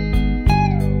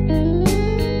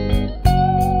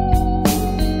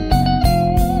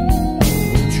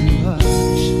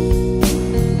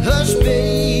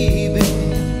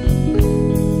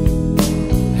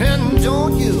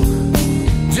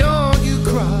 don't you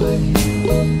cry.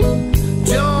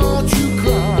 Don't you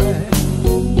cry.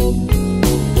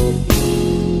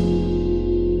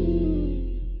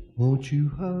 Won't you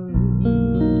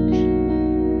hush,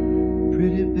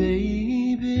 pretty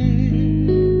baby?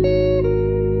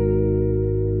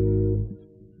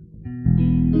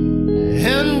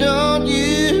 And don't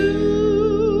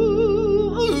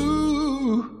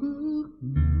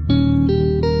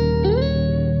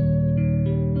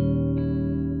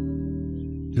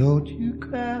you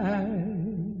cry.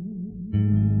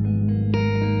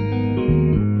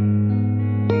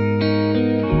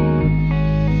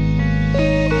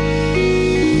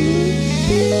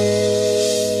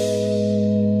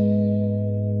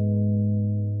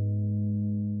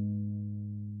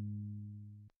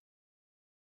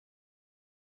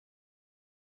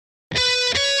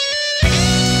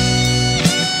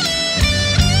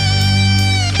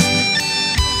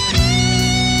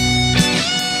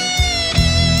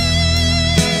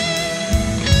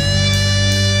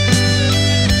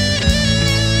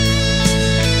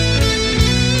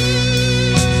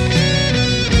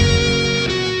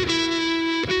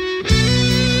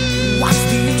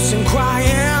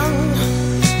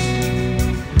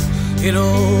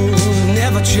 It'll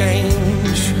never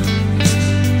change.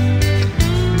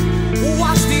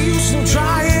 What's the use in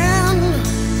trying?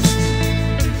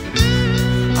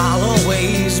 I'll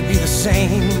always be the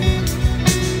same.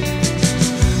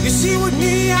 You see, with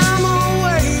me, I'm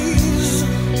always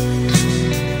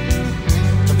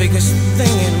the biggest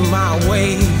thing in my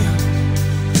way.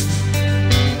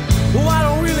 Oh, I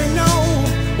don't really know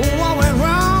what went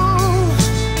wrong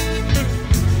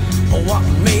or what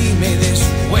made me this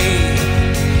way.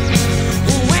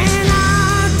 When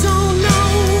I don't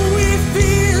know if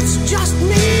it's just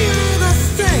me or the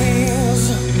things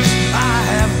I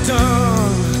have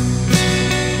done.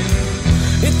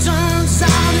 It turns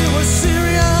out it was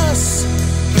serious,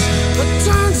 but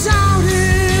turns out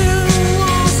it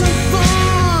wasn't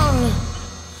fun.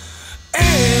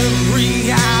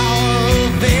 Every hour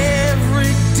of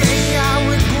every day I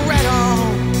regret all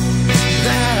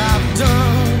that I've done.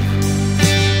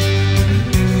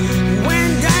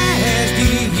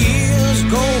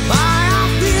 Go by, I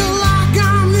feel like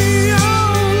I'm the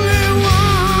only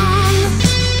one.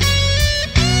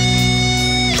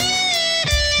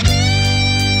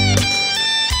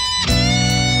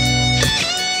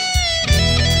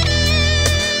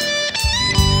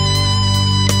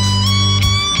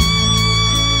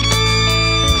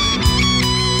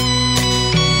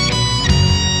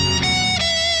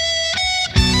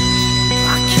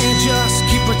 I can't just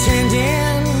keep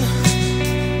pretending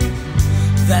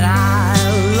that I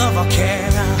love or care.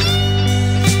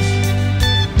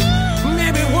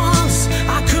 Maybe once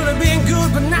I could have been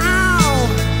good, but now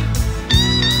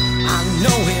I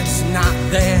know it's not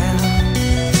there.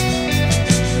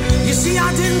 You see,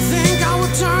 I didn't think I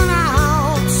would turn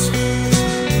out,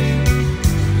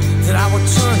 that I would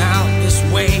turn out this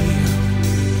way.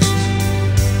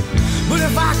 But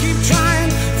if I keep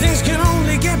trying, things can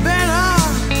only get better.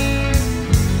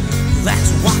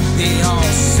 That's what they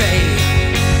all say.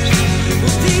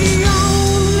 The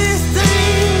only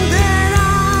thing that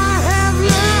I have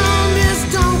learned is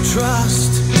don't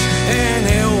trust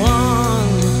anyone.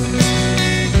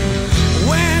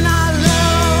 When I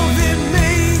love, it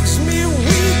makes me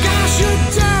weak. I should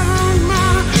turn my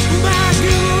back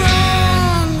and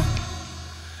run.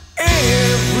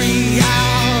 Every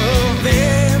hour of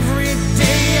every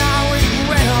day I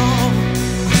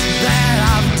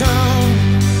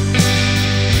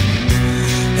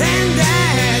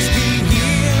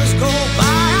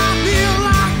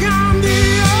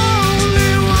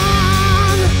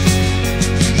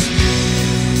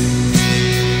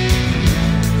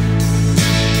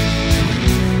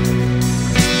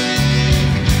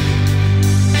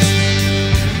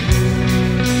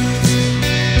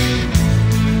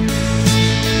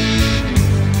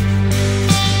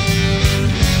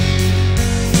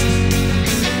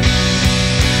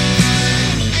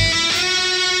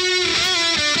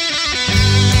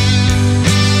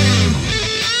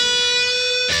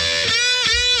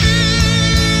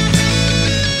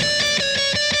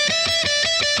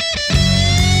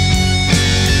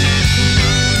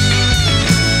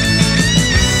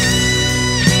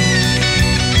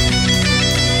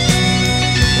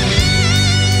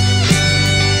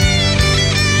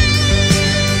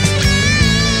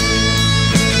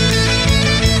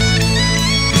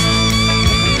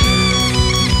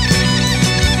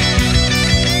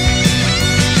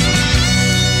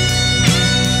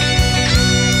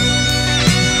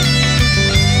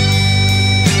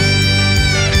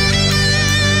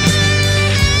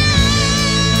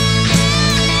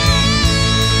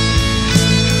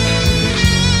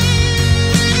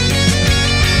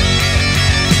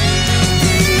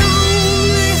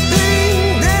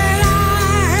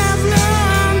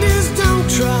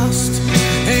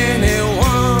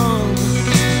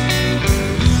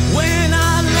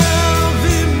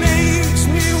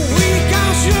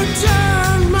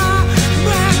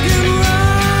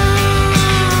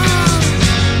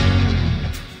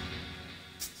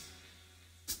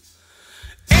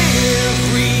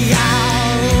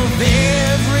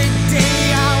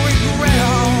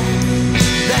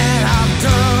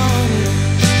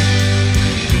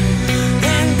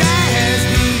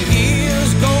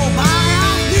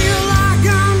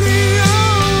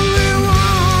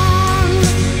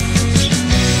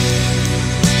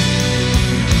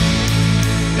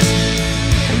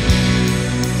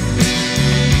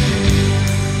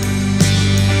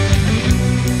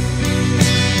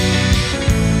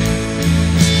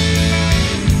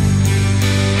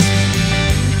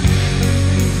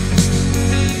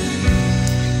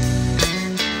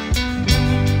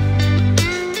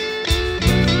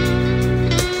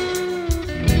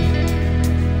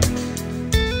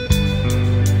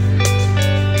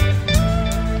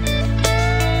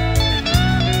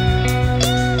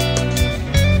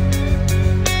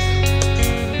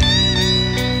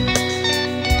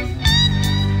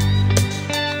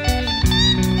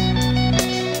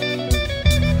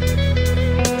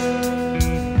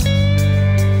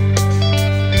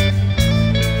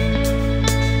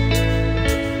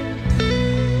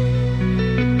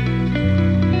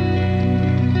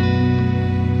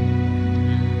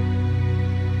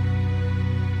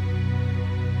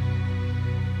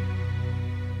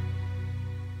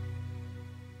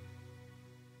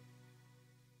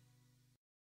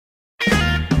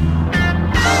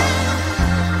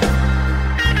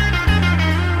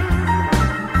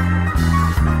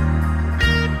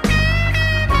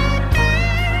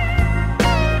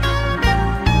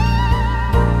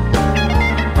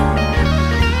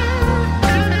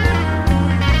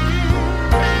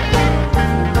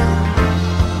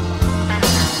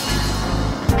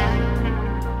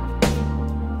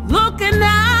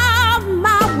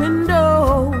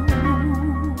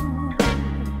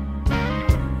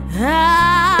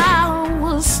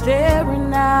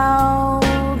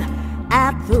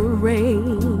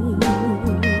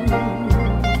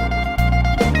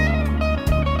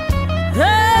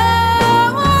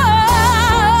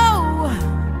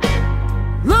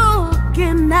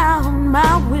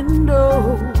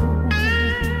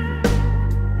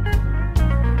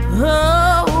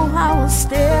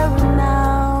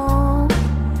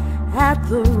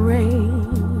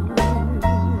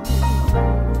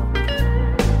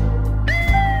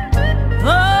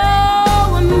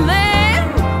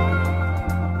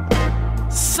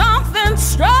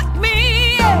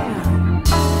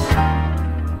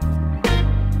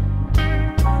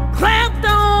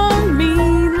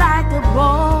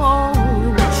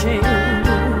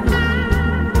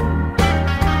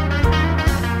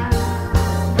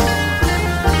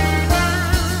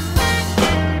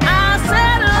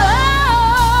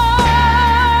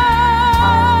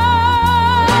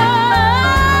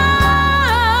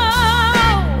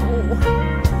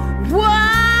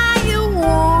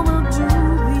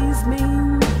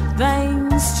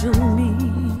to me.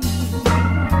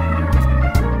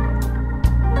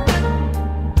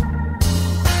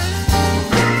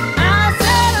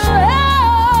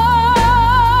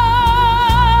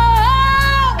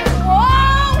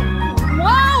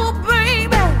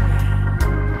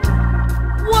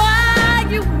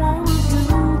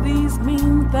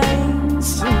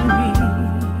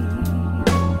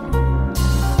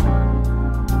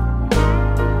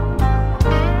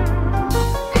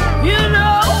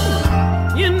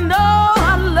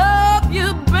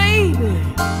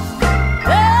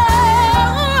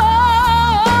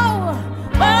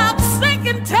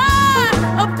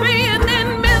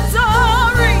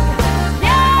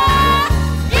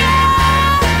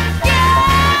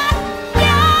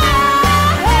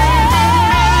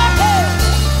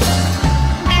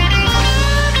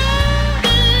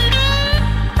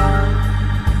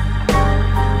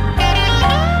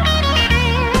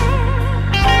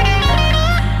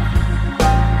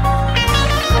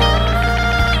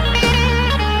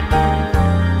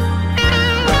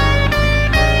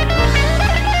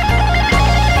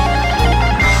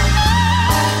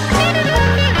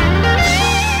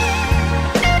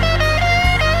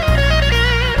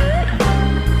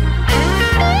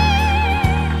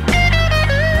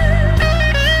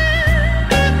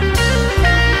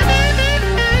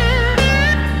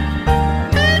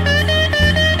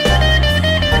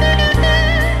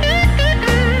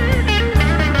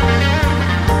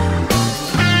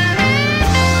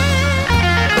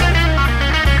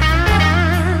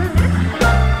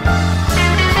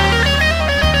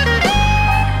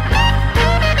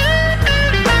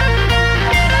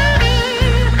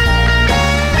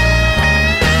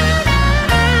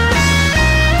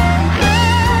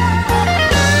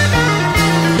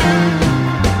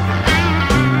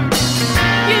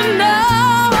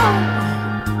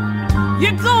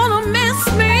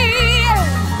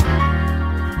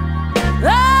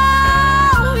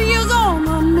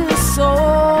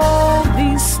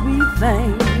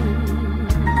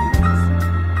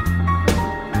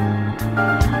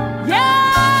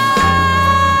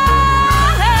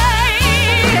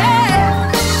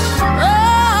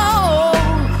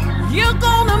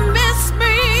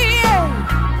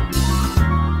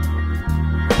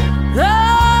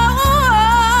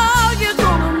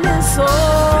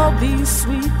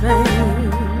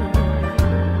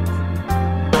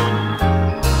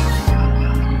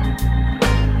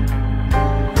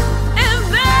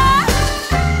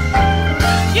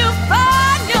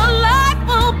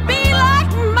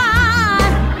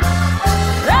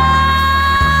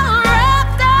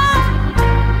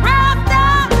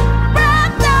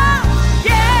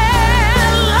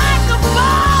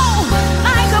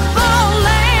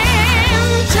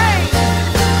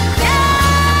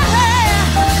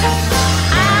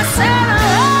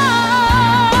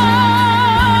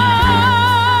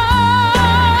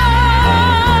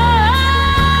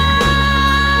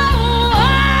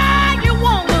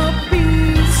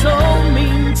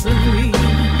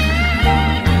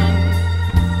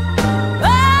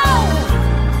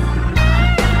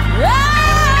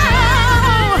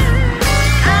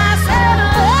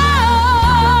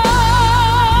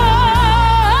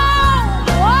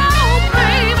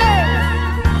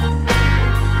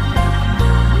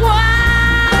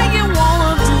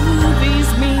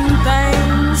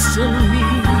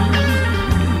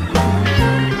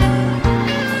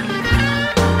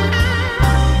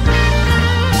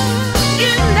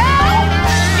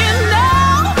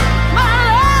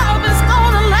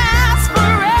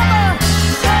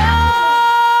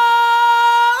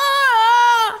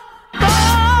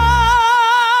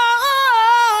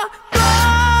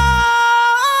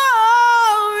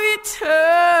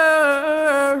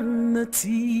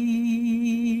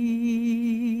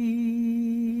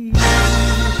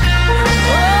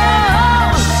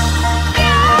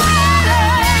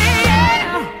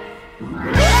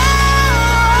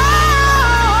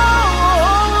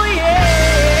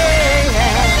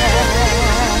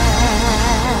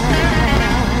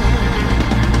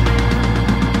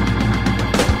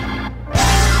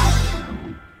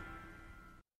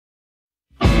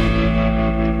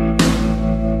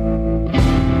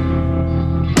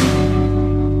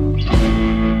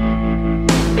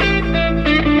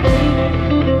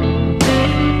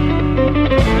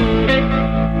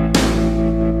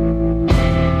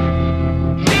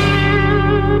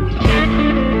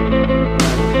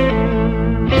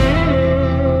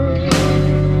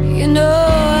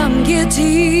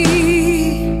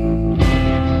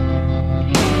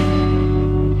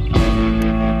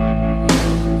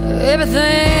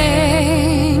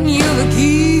 everything you've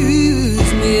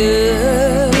accused me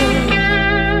of.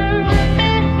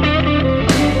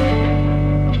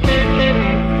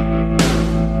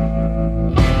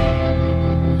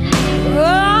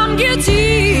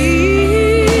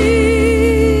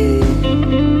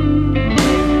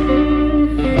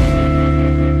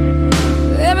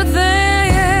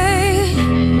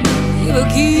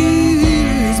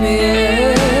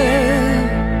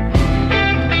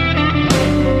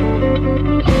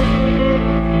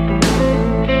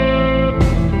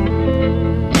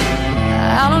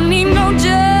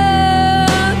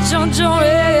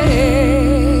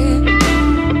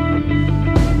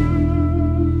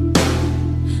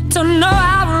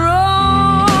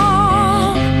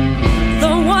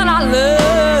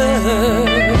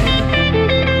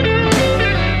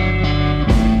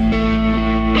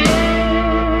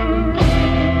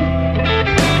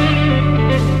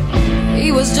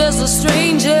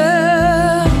 stranger.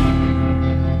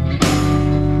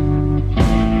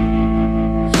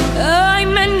 I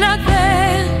meant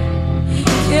nothing,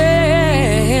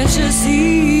 can't you see?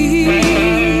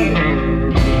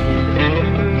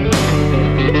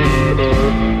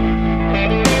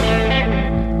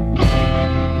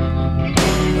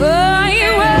 Oh,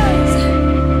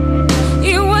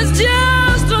 he was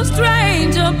just a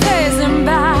stranger passing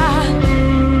by.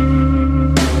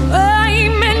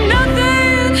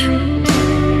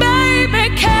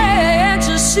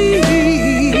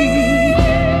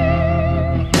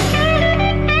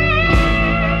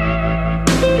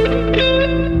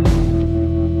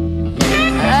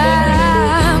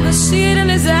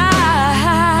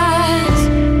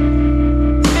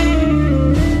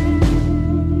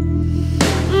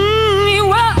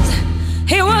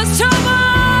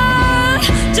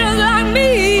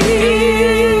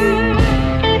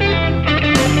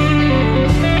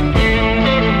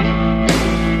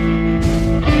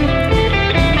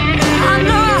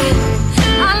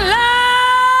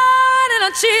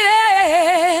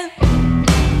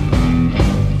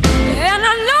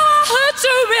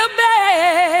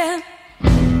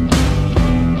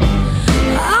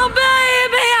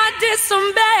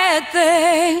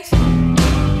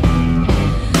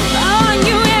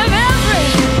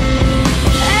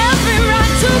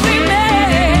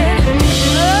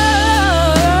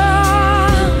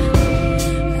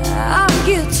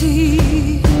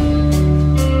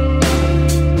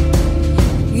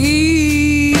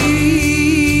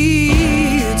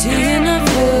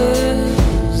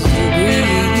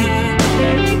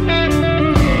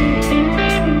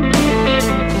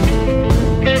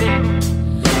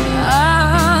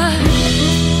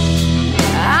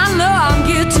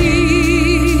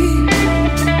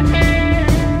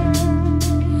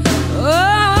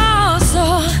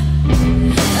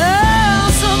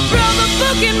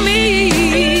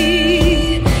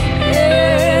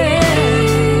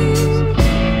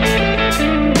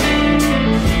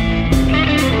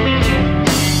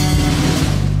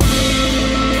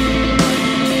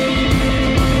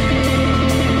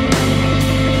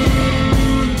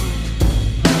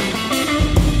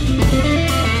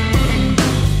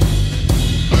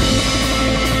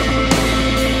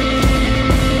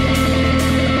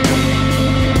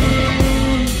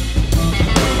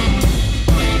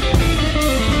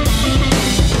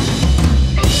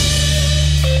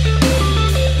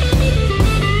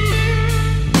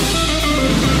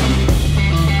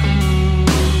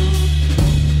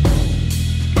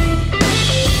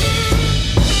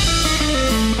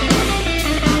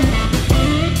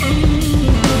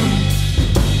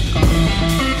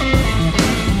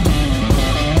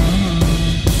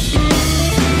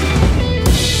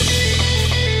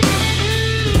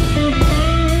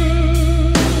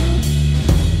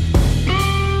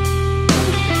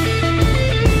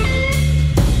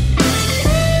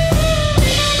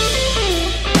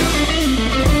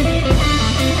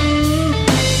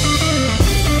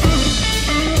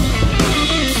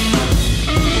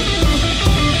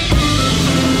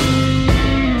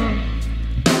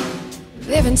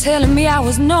 Telling me I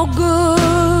was no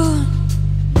good,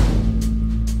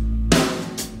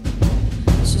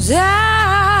 since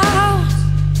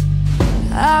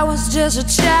I was just a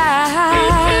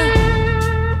child.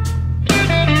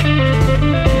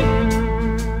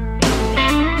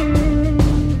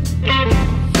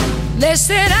 They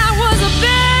said I was a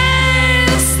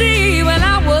bestie when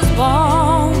I was born.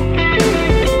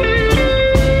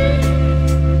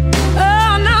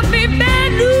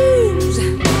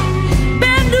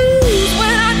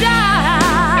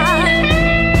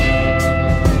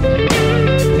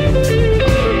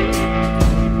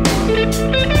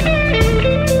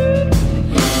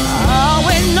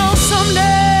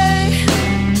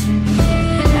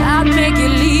 Make you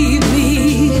leave me.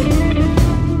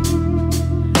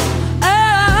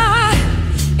 Oh,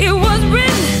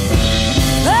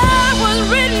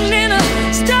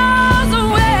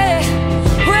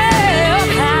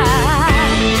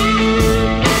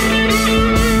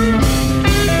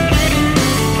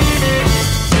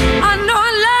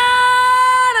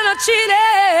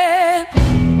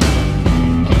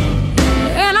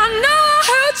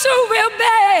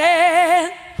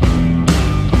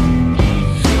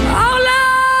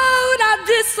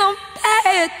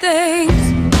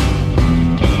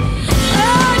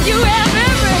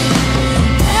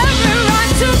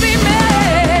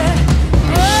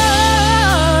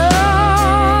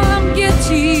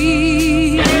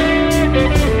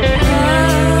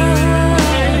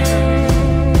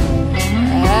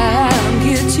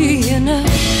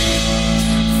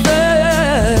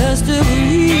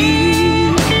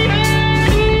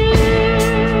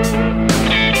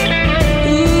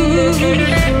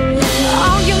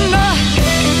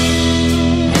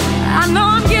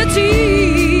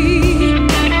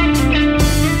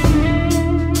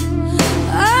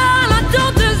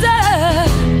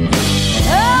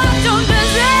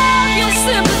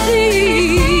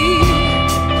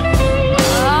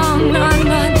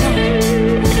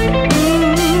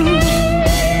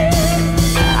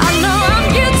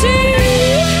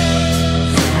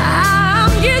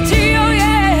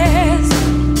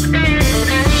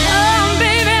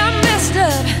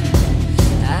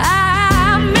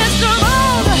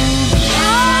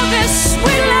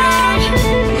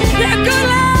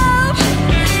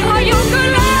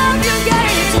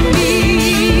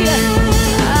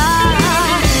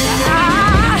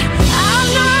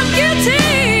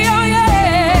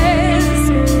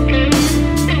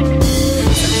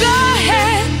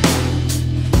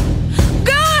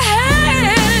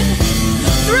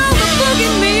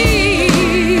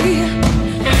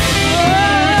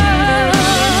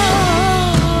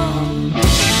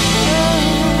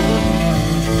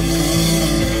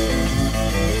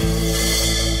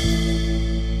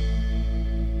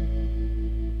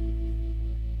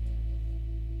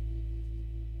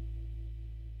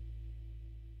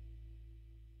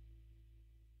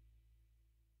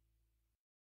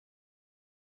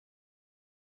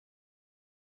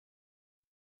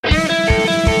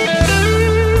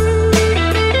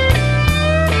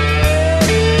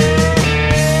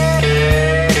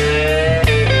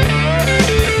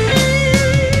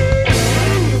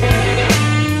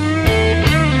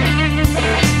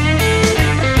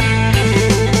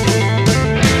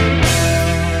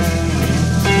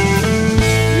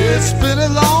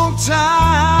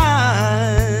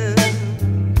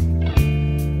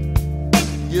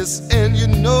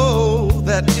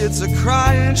 it's a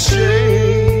crying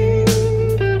shame.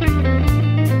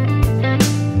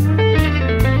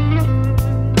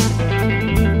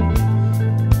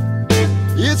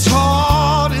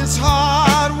 It's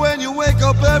hard when you wake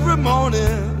up every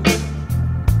morning.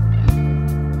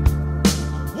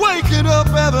 Waking up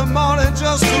every morning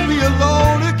just to be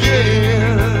alone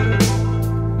again.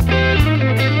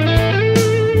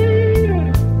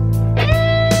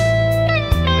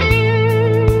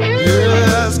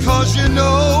 Yes, 'cause you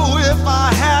know if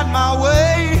I had my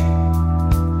way,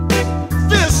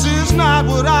 this is not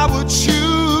what I would choose.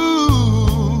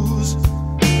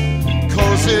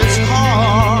 'Cause it's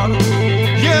hard,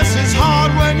 yes, it's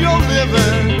hard when you're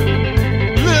living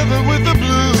with the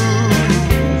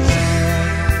blues.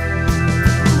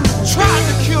 Tried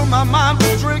to kill my mind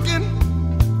with drinking,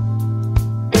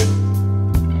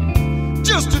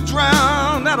 just to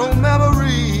drown that old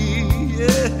memory, yeah.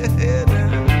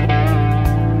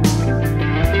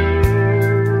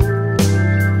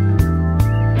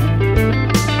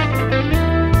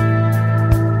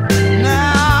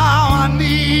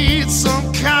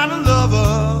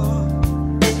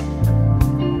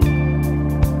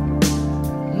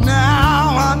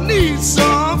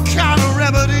 Some kind of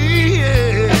remedy,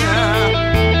 yeah.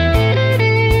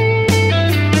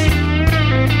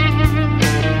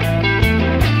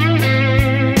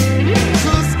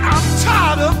 'Cause I'm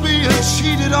tired of being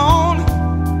cheated on,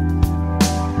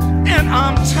 and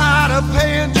I'm tired of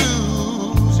paying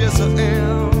dues, yes I am.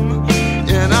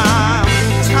 And I'm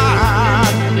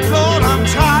tired, Lord, I'm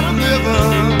tired of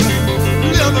living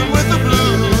with the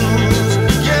blues,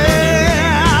 yeah.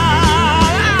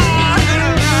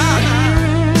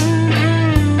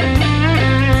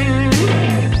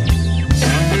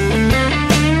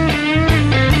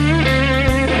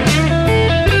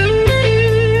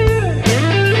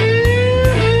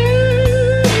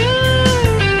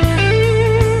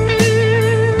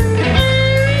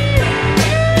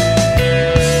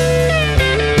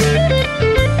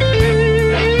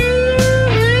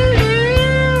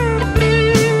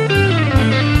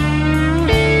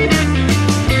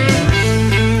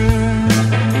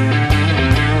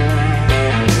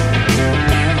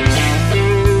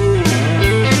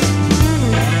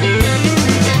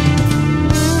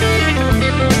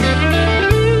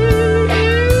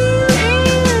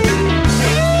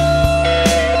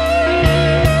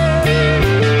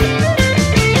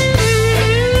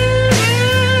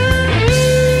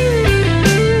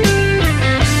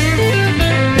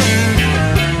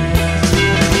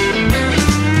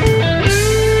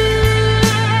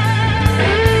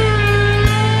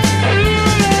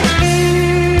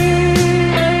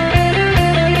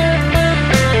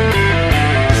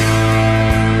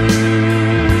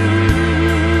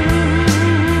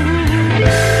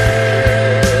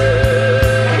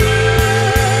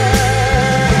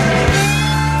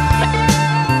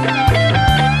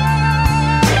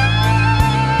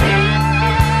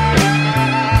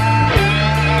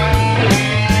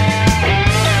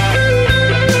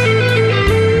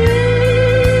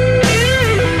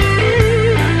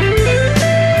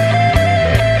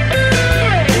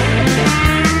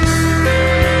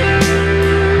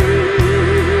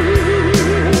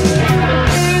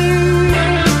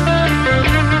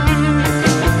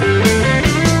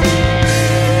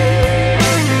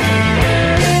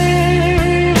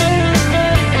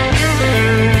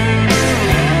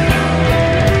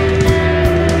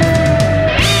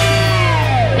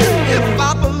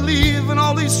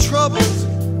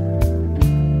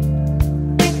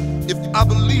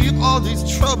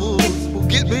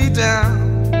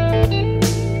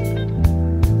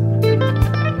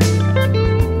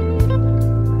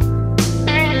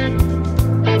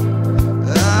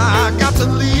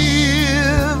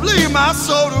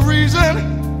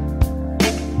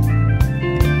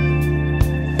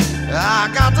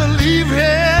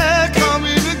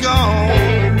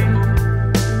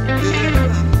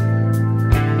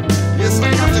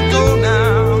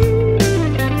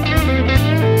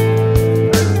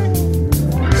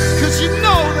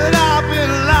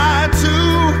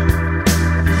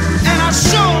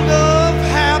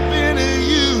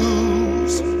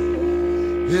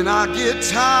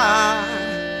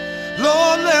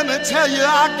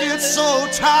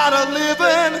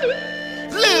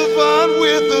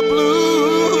 With the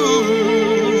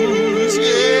blues,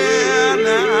 yeah,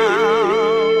 now.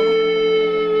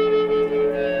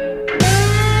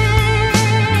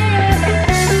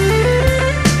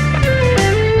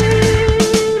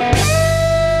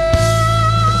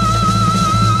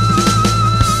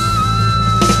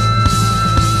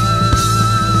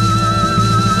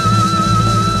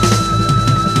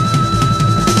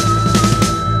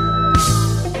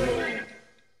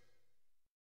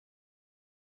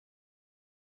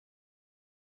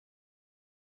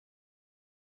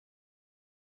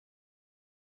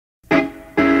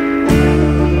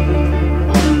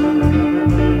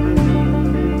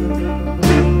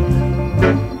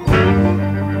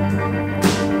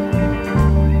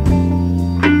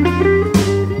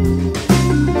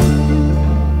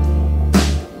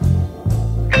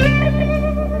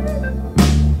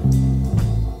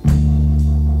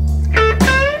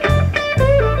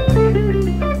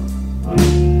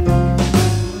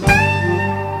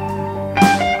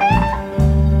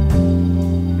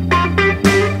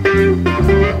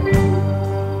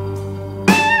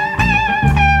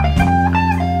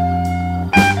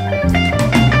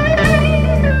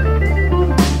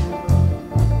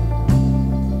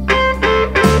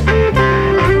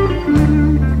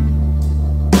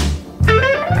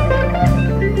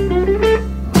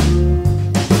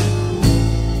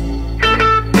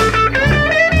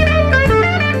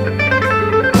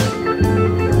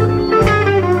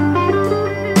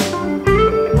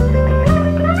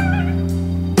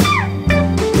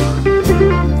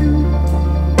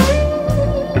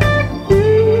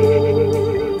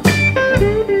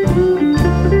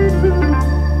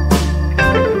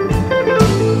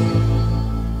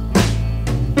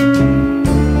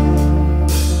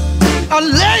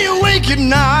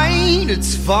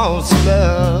 false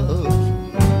love.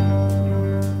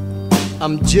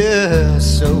 I'm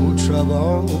just so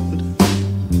troubled.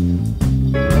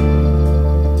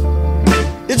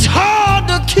 It's hard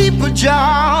to keep a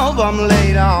job. I'm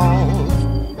laid off.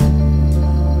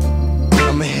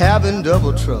 I'm having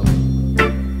double trouble.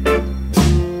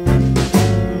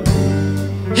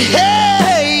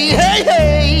 Hey, hey,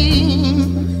 hey.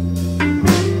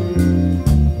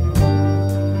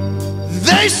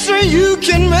 They say you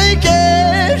can make it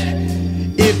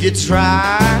if you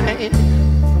try.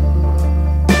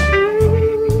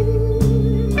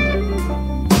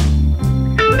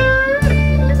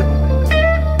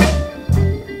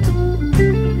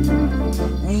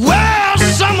 Well,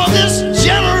 some of this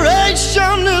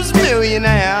generation is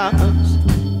millionaires.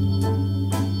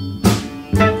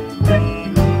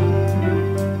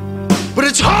 But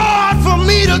it's hard for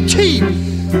me to keep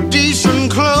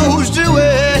decent clothes to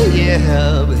wear,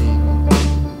 yeah, baby.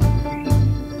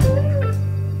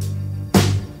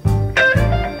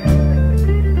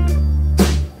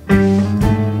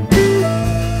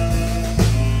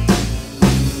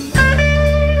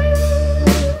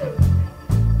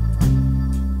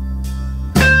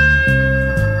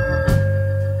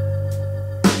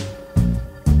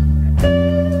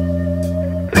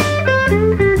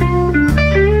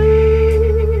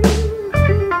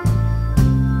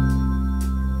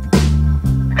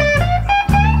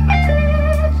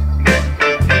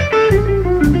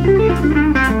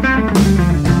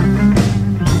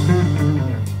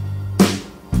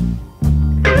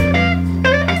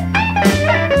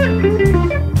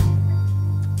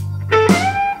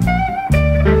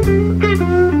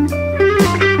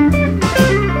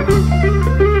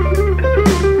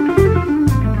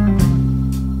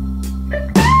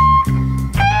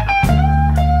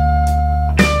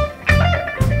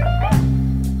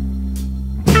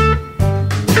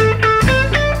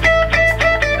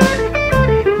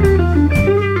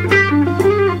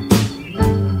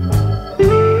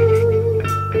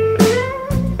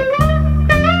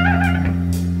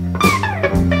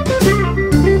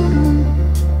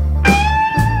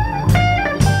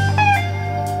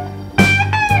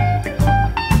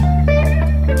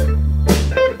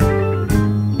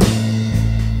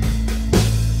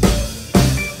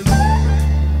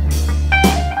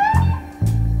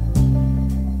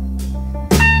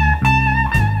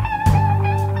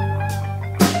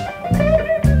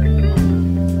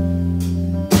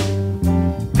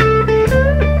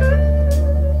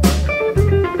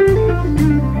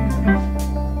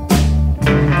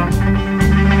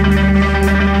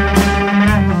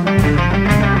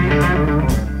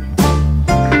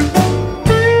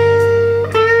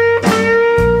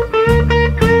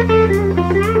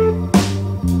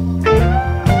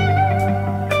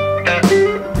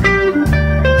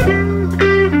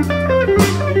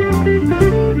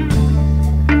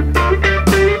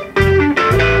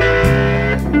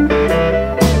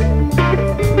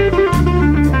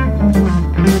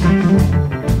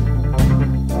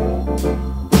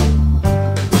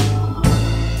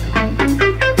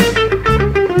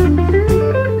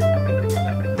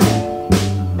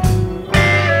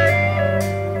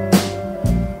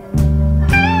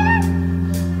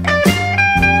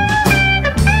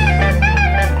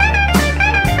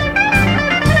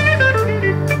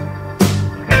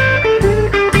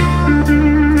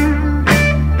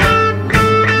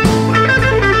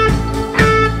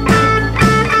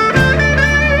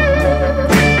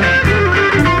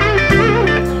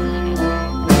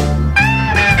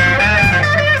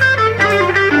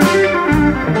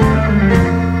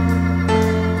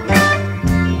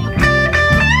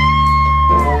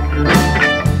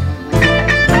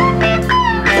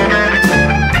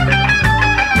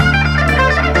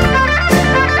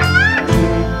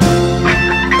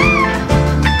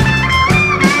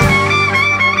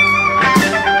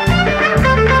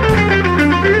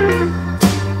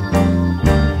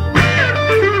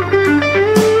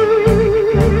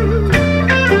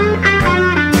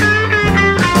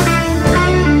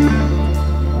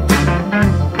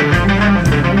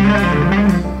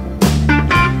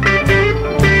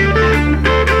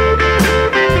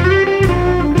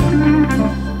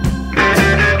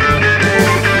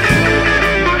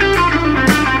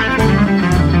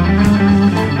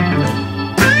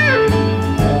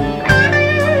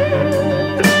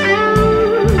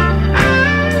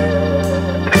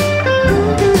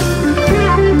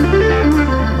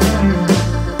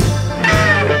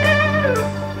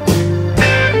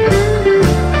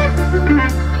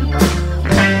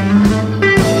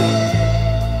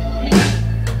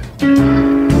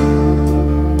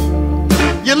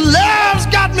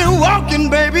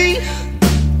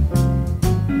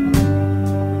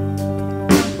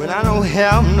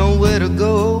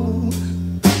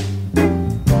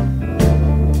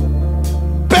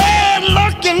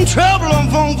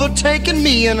 taking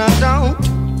me, and I don't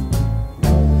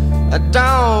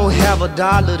have a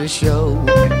dollar to show.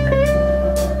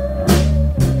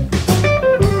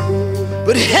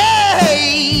 But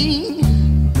hey,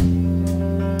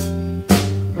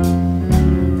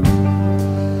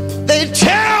 they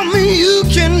tell me you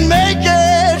can make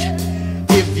it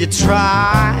if you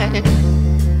try.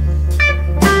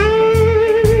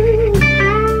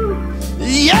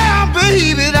 Yeah,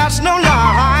 baby, that's no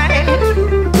lie.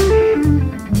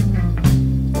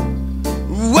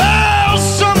 Well,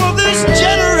 some of this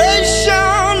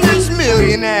generation is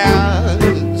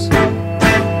millionaires,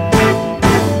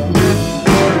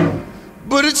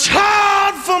 but it's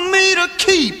hard for me to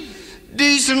keep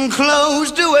decent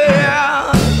clothes to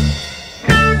wear.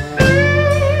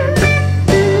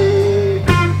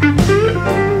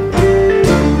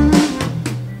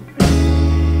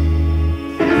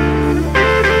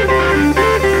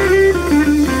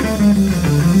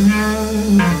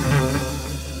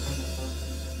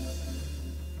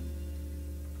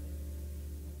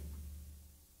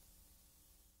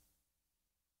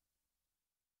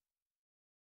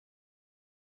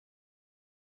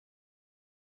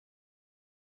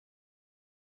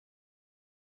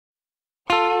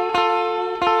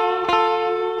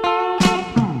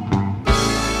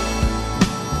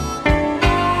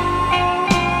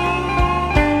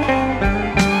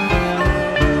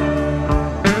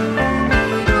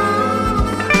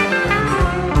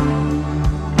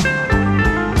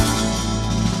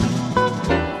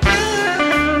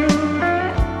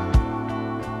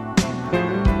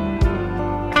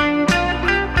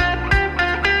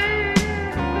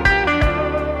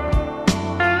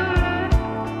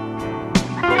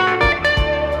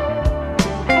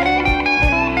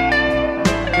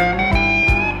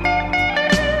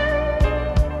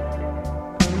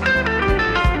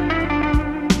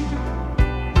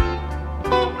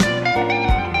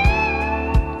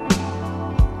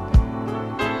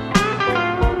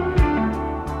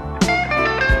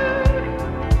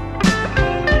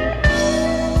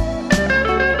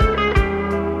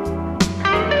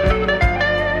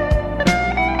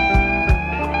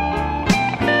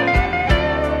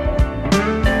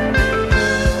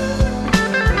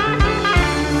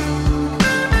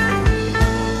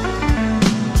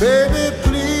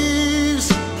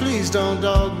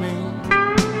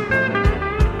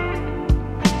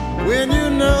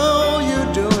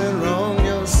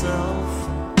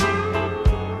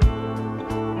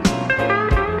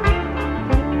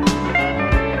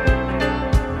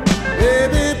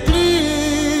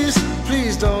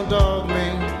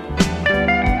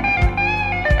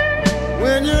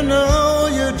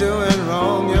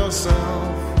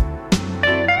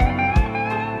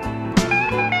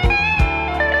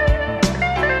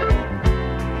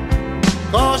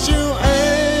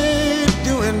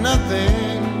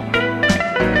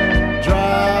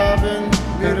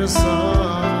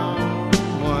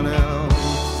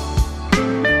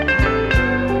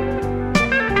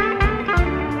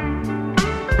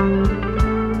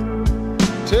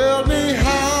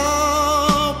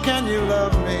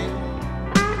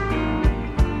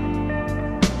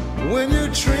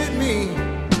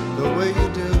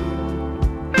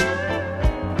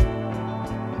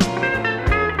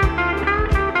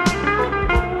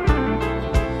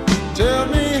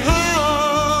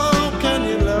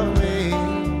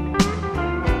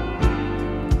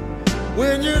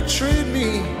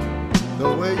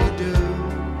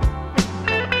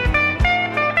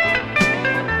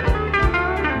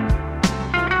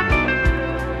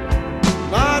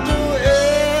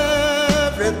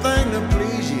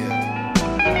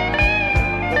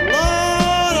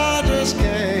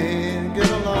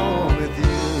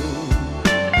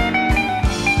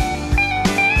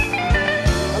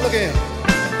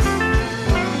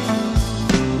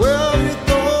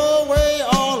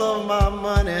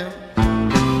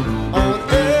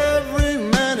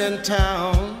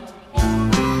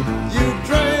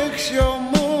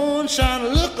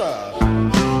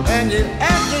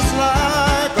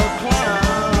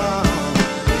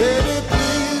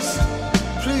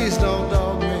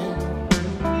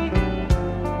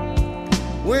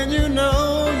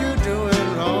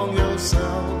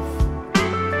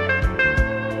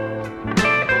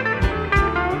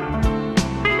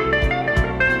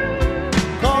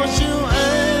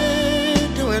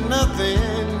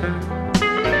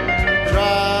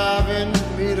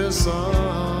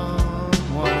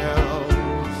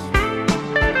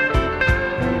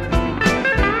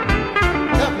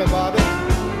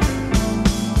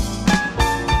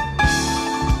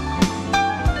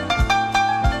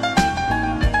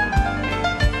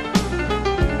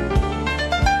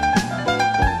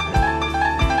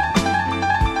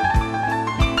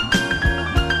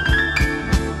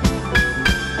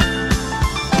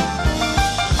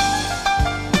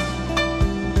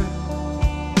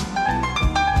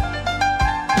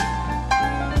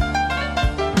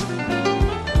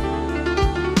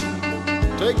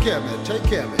 care of me, take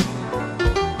care of me.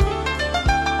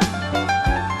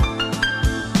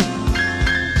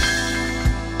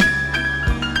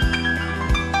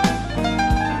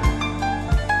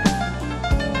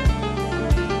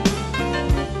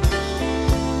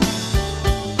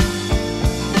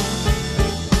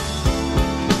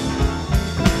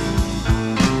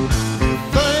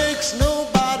 Thanks,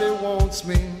 nobody wants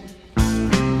me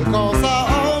because I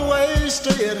always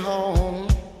stay at home.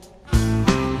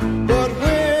 But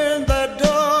when that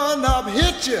doorknob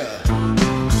hits you,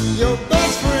 your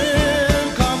best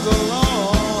friend comes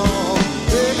along.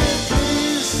 Baby,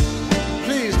 please,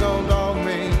 please don't dog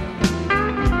me.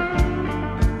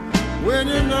 When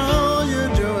you know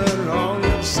you're doing wrong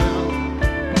yourself,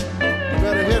 you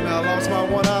better hit me. I lost my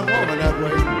one-eyed woman that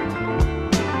way.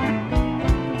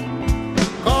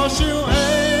 'Cause you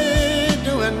ain't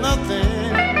doing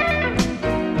nothing,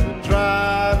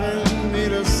 driving me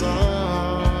to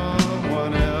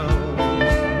someone else.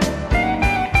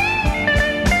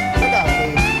 Look out,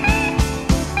 baby.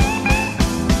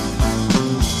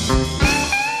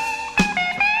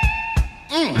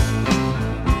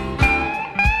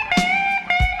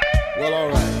 Well, all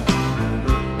right.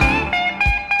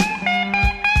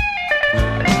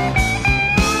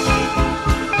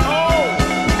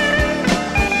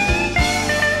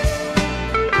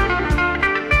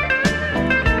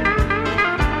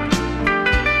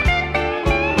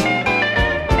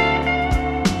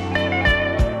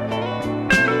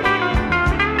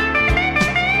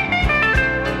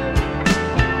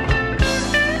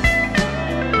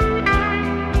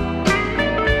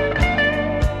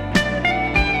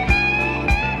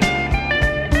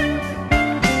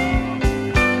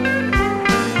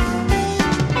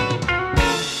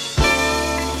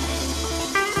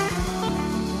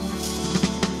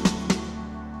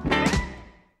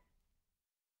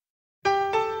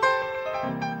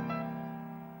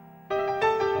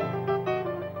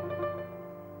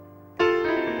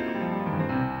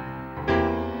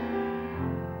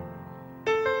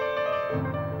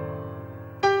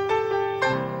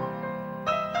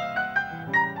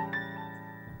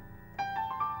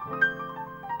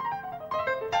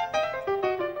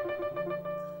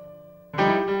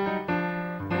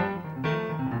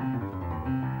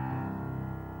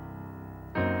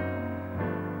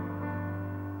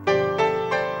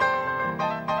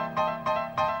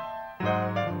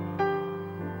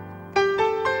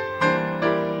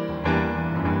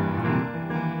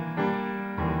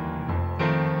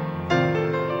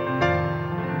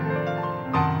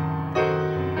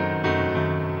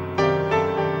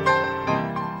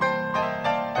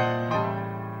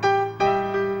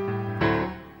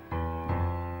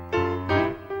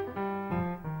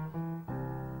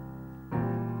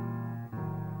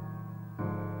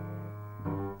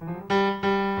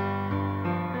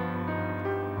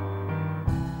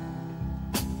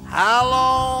 How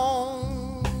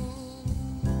long,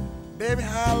 baby,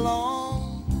 how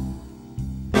long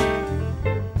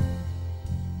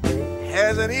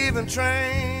has an even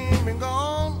train been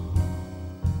gone?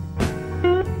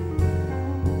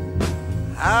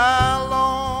 How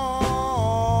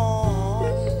long,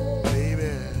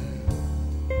 baby,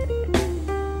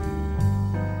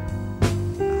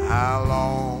 how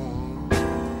long?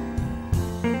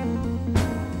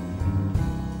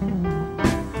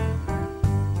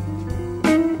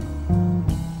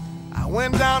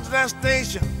 Went down to that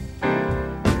station,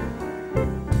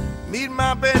 meet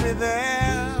my baby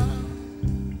there.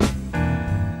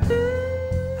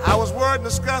 I was worried and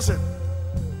discussing,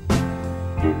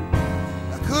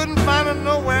 I couldn't find her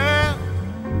nowhere.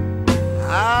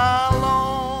 How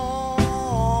long,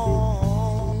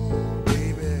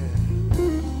 baby?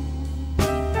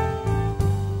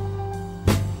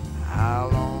 How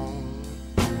long?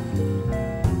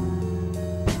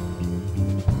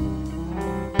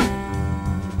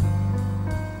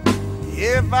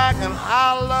 If I can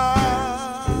holler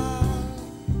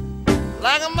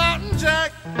like a mountain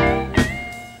jack,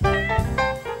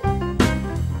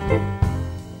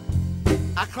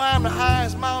 I climb the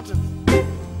highest mountain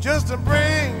just to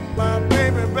bring my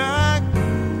baby back.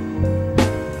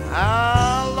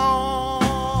 How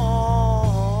long,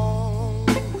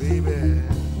 baby?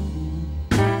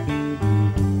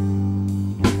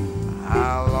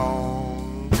 How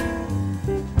long?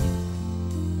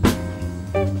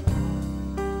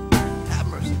 Have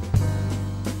mercy.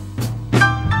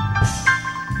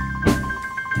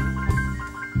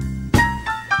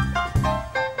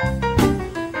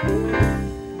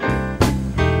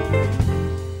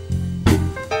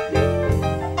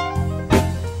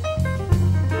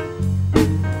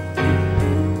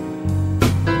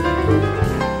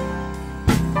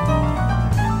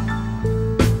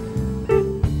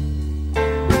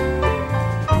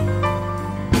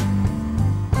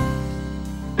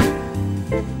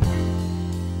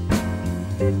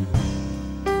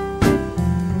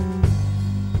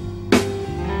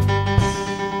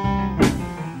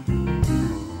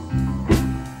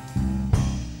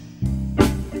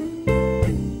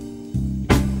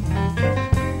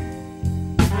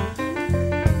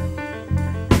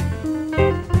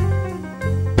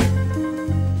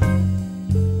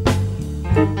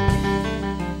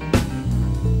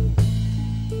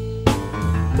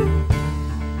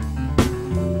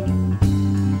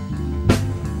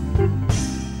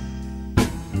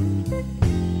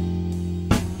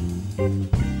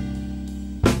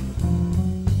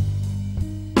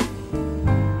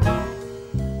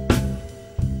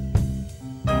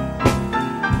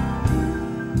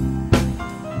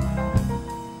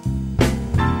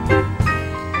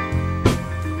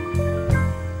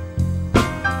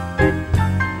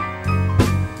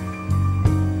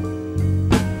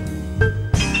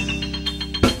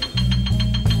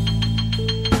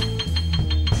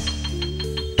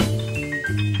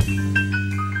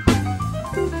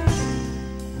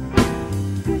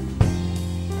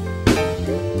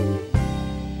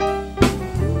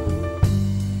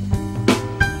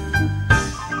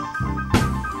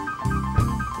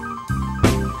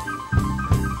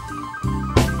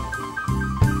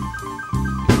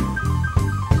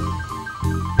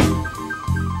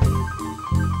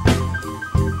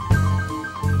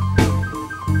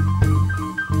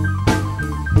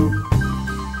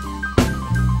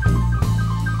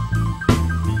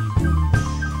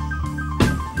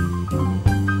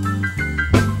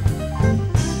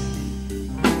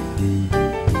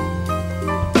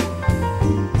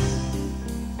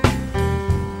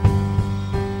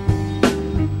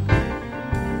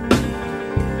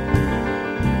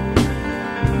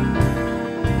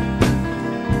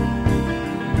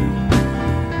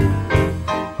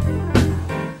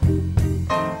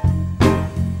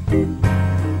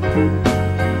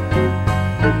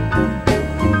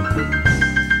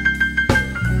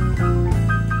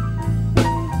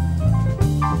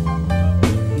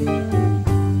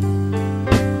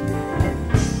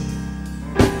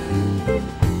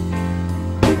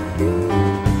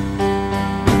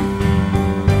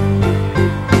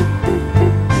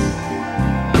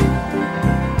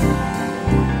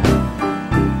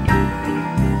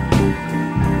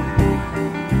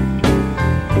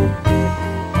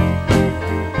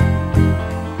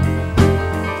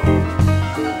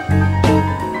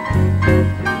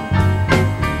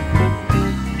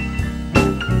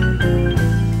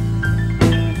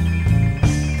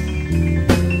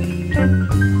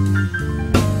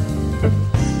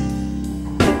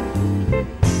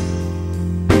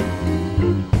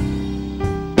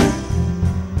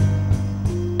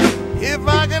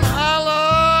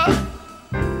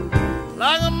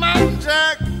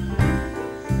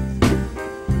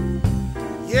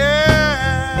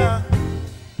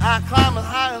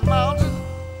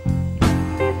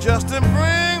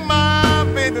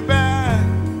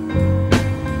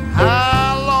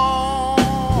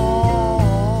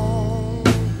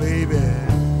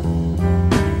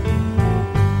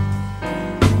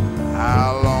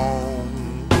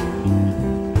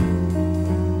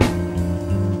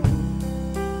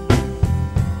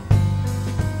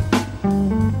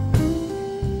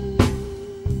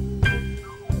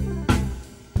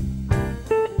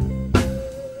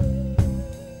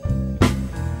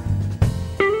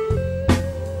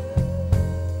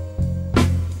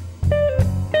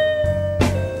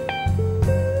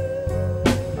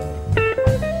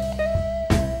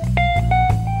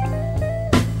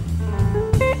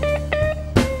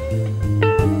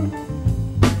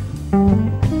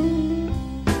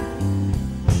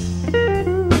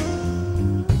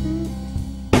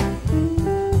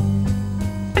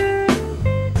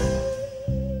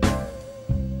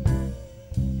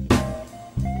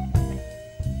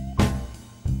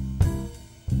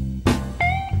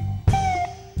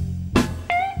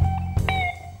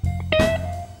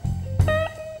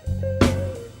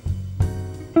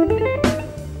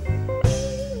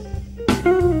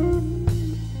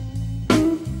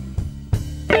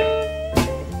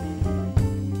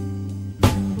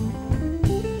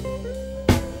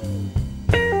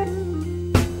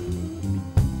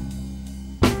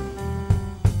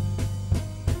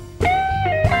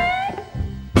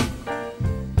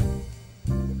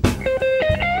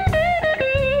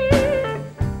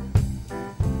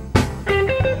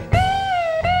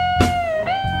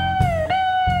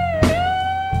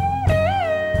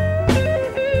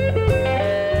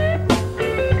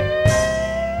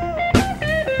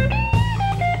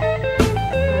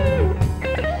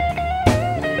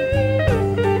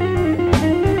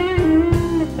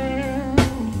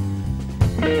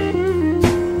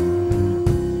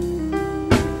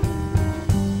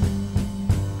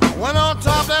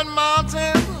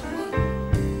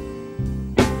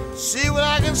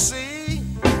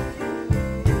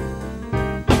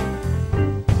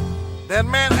 That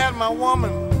man had my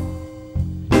woman,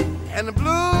 and the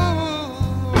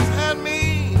blues had me.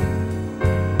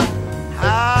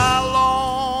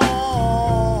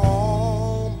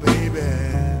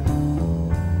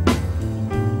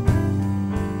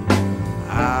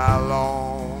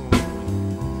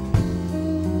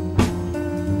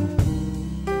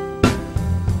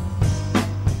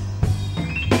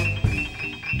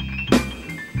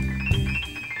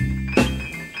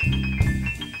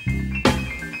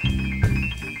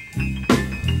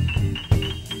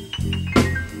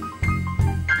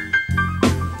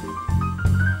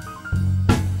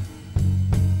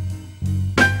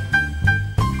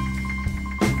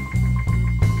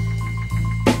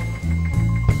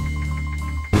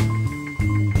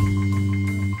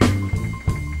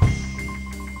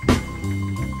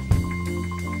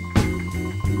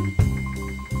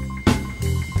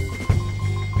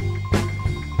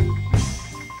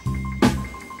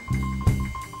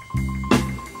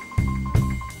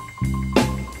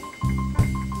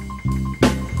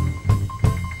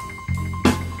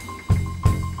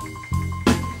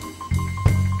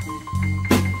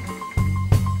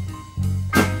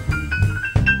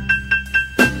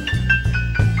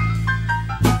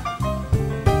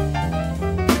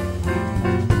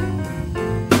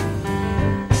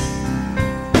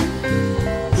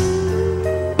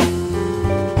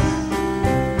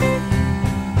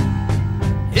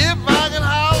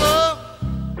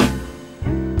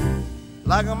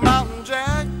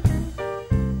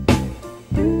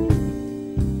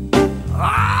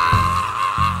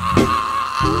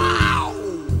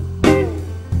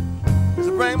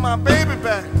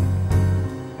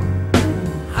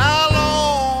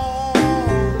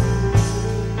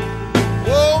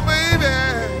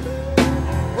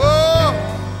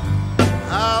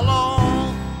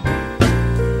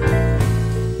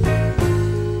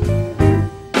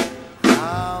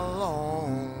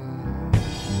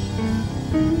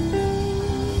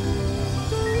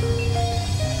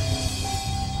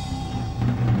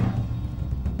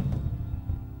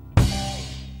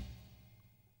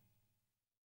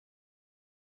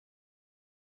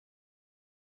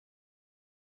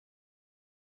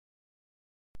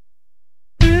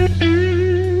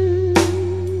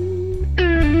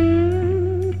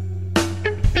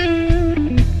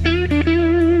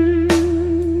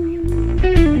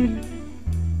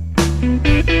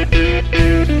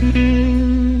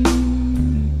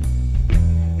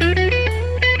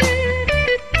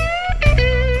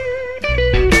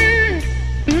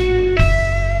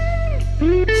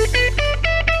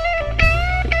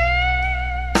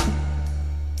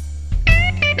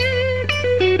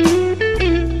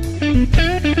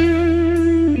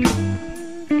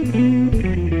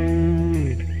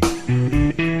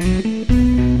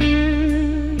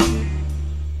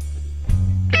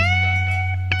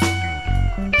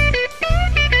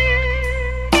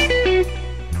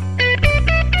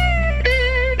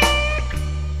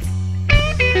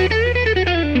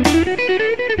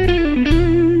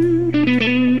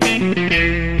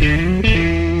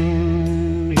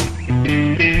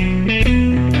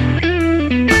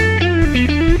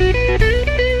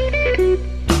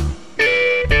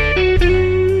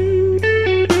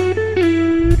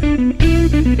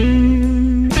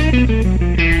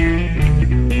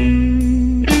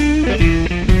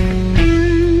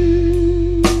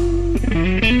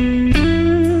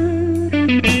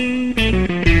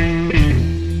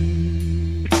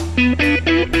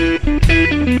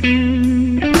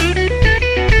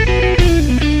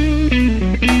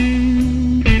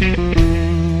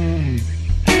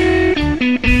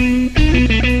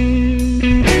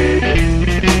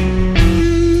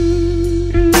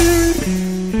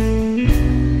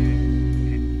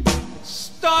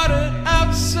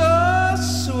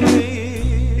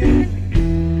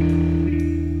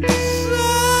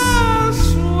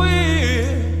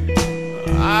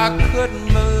 I couldn't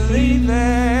believe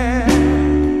it.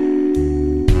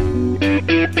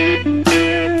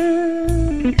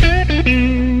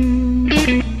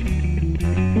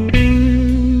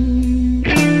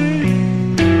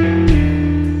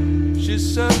 She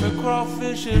served me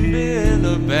crawfish and beer in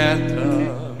the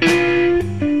bathtub.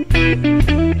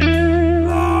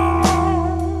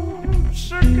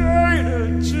 She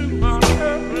catered to my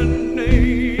every need.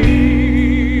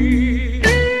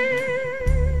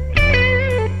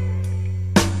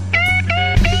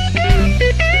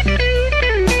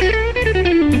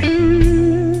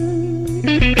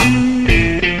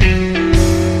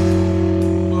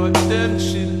 But then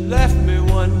she left me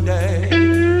one day.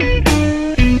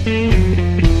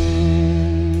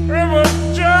 It was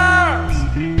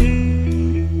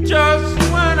just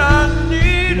when I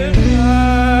needed her,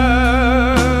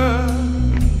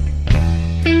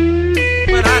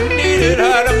 when I needed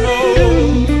her the most.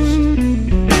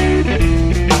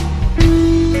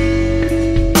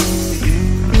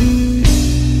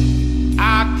 I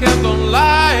kept on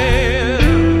lying,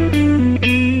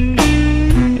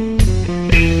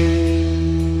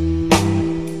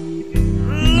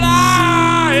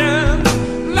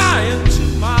 lying to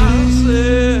myself.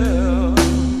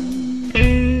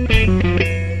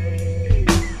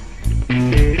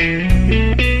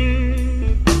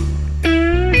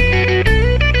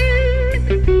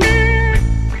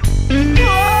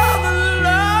 All the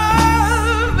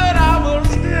love that I was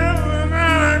giving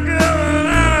and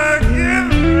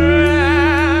giving,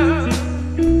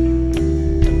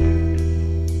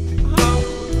 I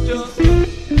was just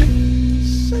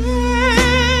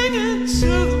singing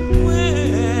to the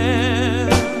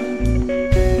wind.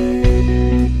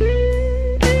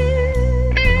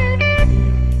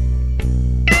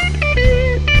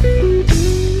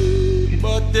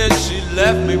 But then she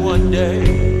left me one day.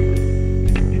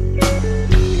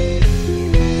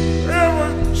 It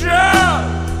was just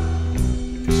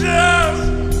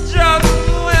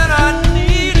when I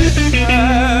needed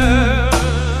her,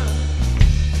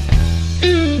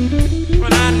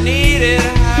 when I needed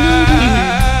her.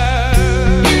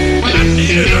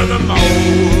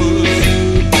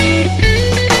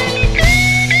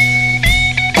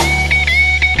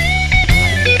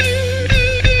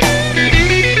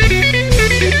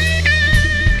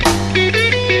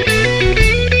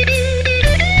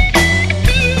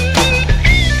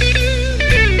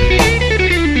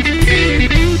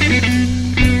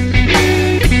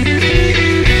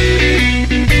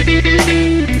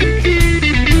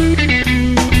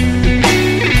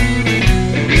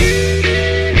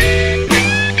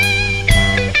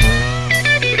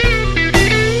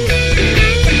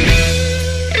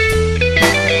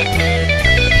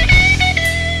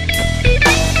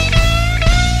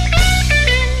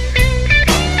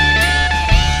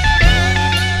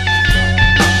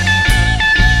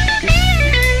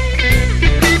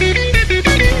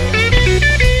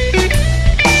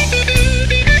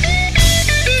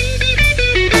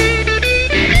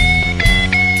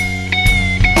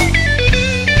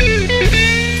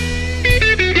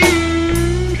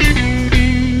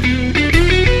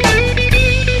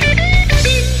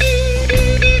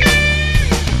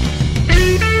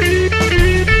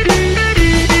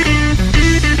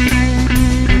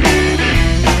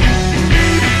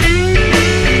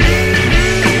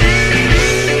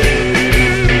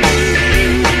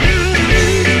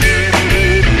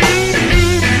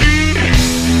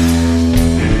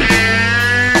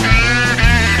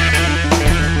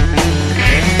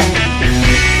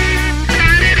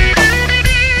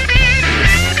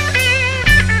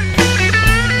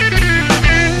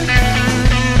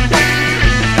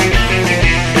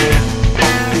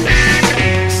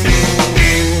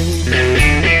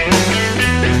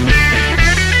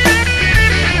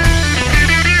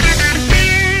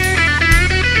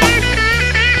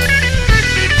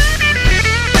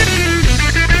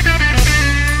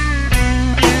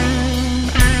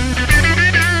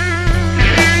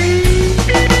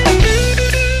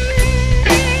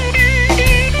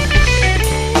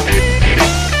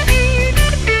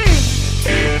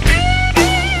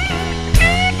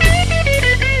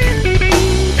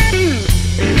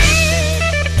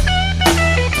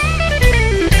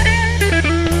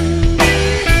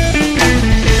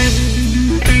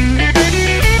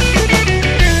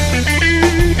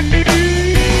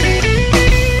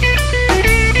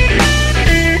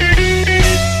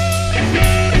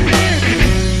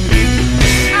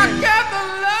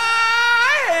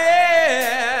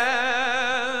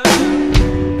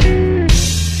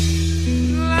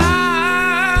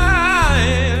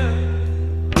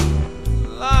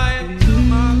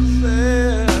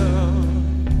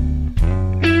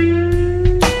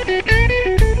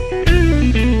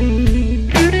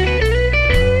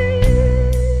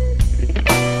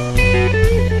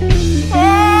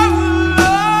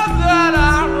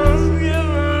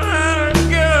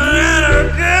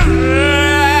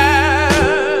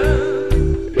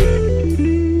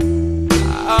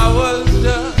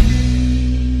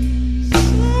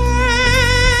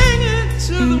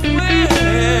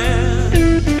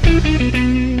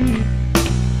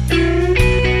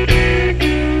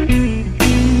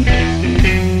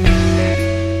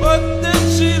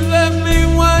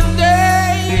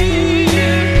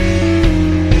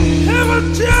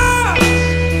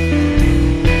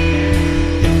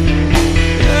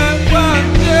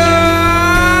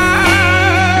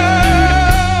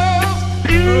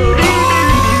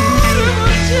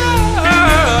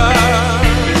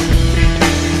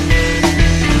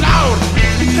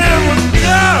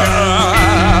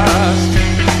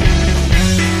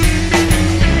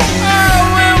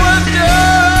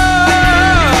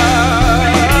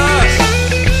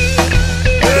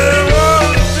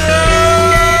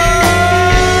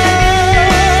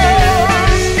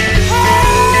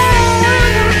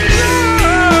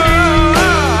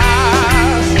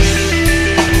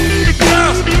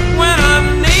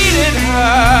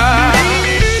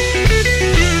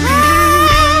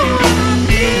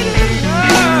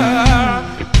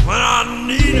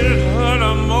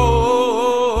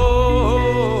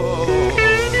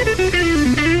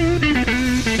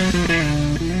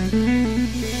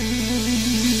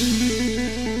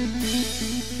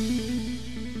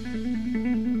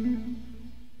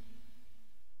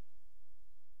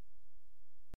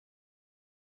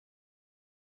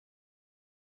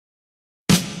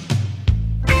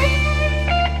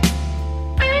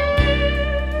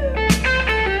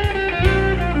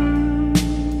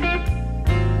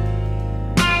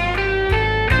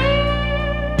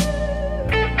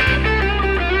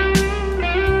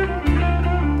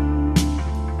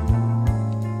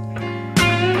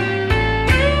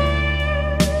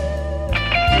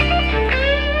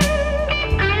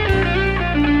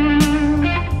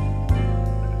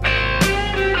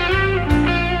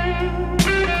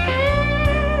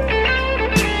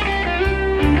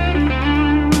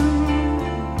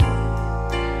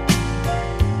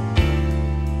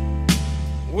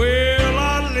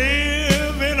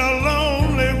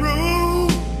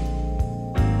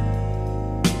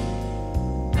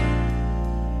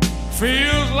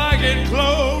 feels like it's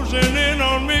closing in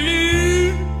on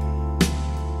me.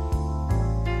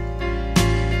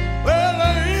 Well,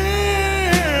 the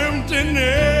emptiness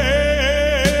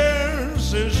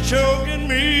is choking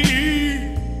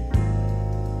me.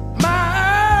 My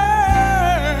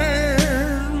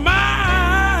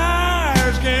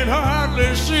eyes can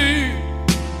hardly see.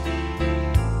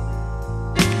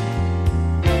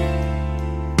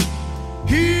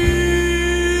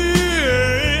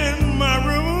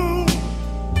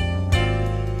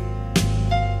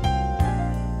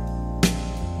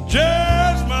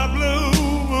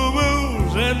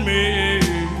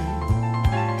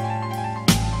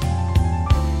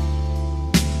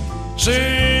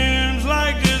 Seems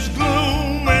like this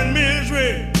gloom and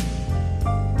misery.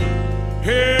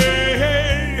 Hey,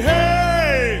 hey,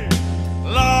 hey,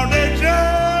 Lord, they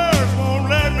just won't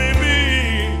let me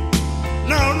be.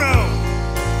 No, no.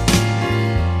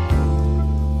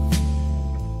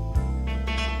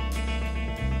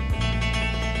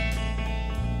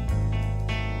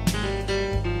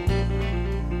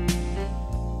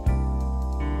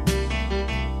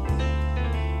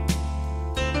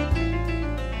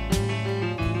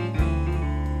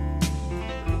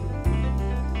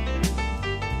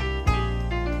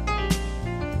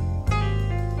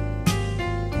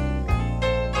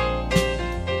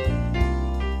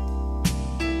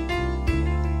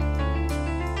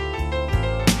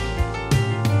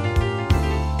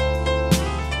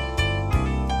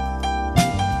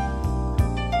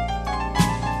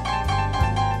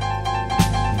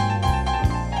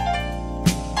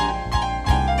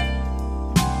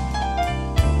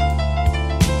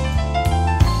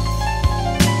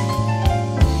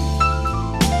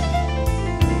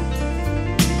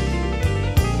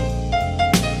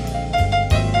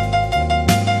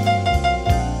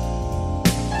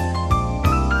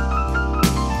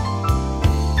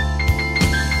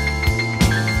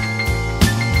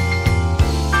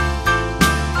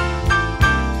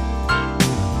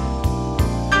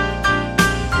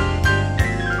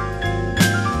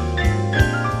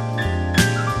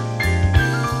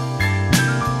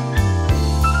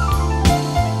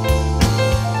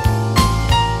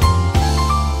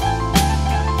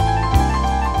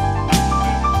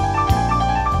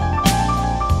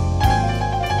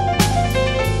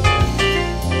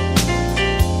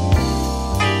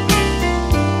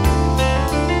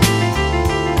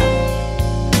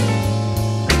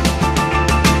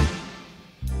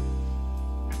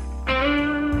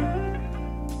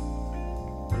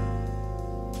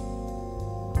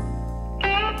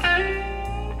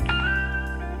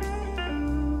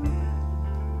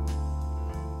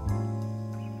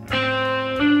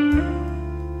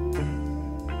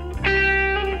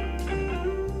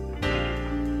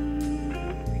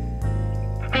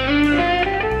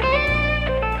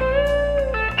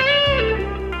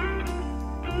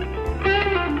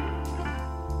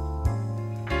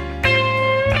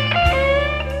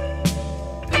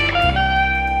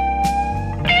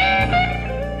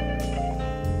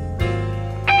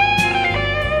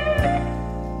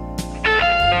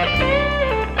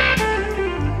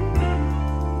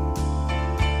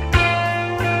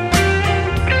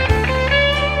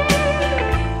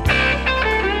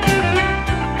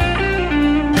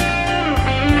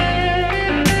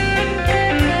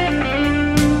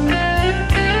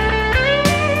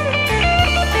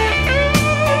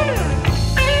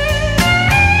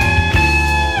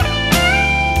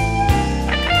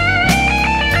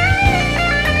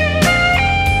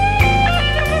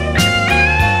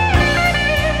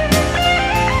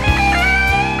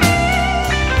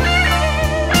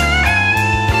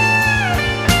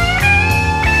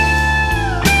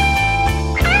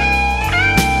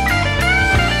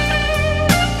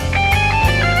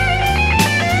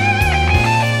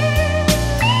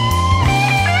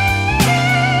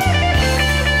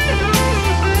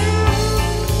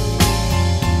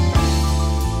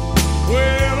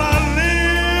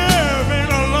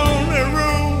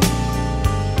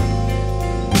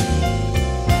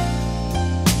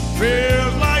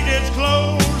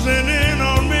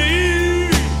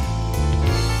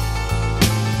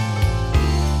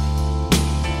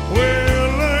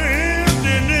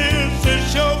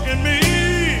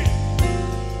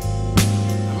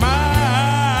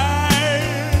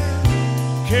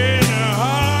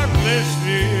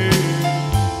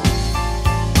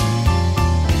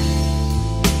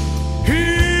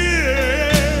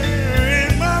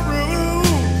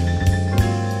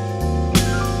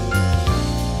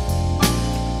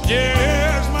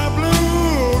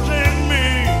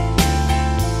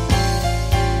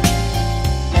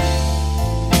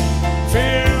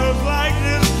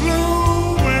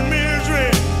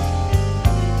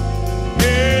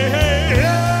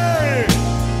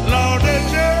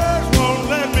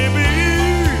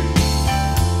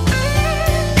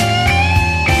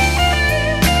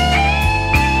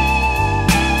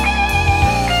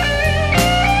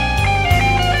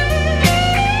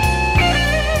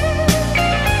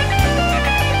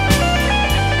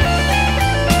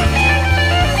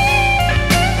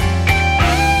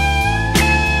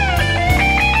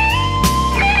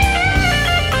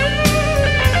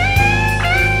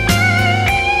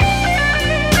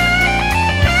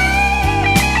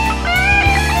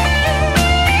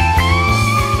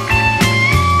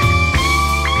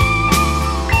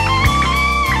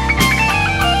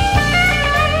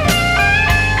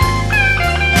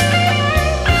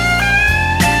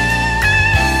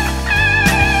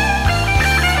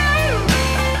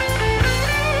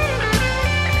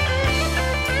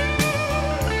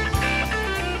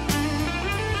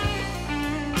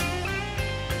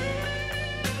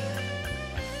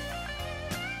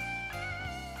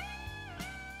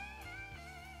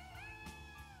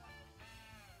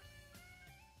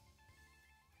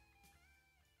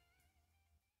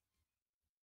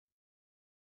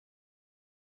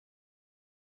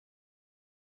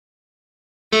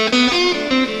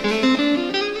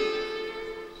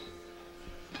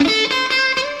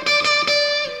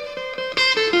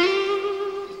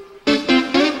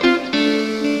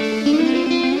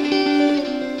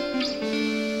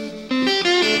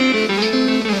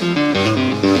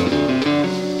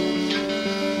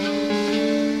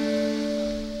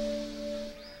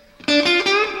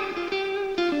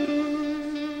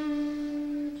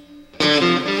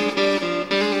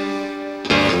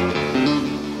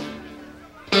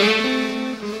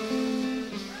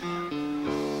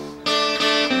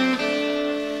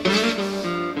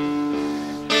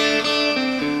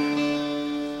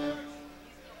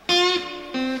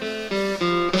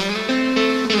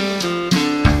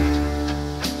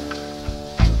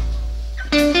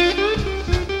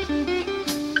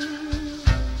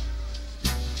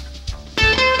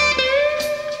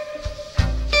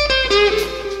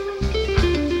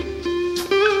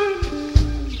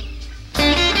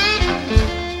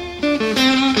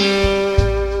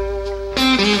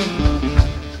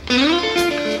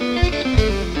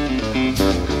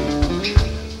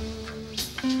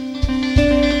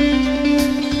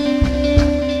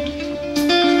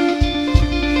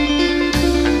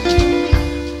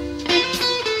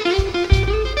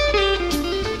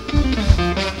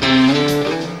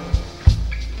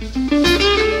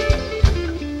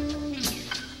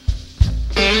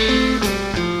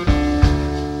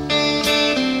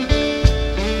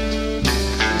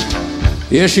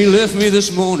 Yeah, she left me this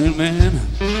morning, man.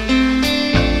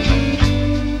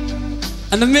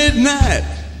 And the midnight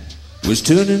was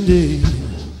turning day.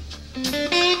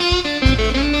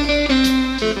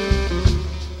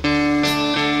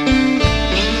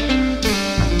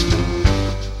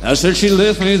 I said she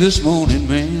left me this morning,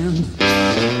 man.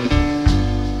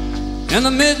 And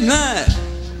the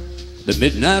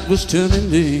midnight was turning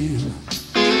day.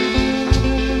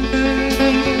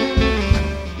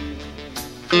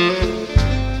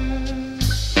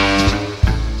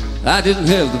 I didn't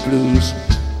have the blues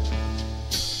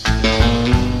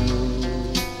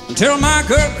until my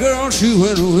good girl, she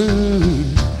went away.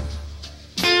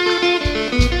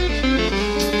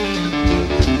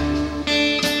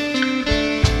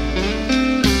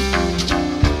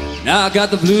 Now I got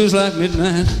the blues like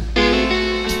midnight.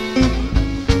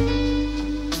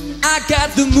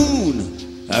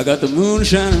 I got the moon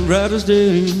shining bright as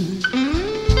day.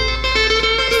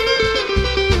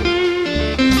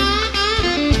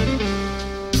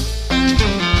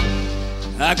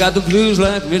 I got the blues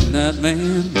like midnight,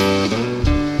 man.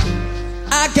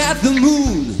 I got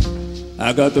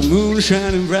the moon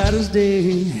shining bright as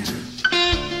day.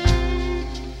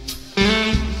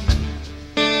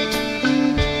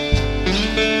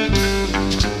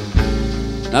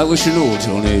 I wish an old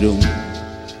tornado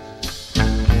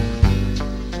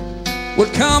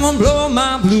would come and blow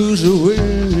my blues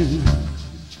away.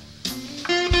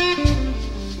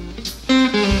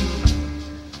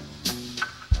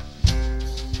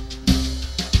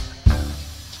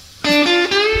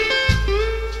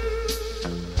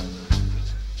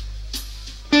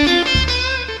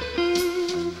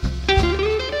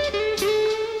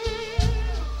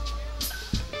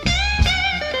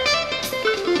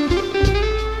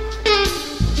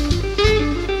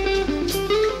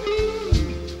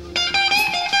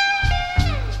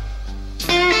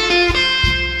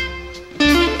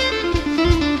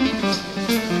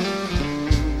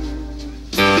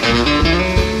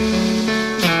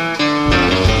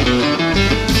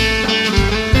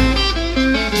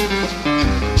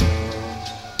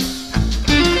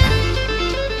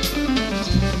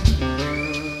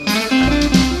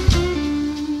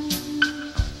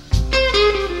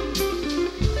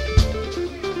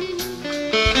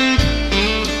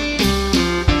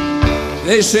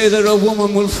 They say that a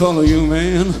woman will follow you,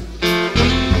 man,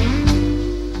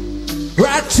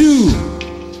 right to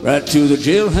the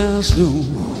jailhouse door.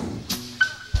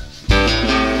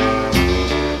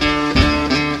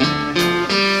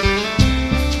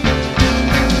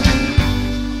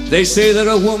 They say that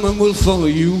a woman will follow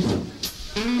you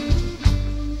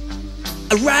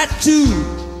right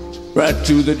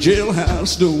to the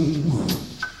jailhouse door.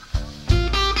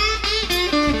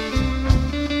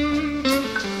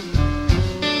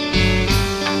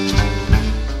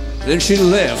 Then she'll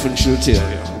laugh and she'll tell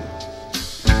you,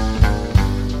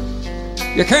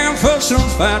 you can't fuss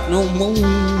and fight no more.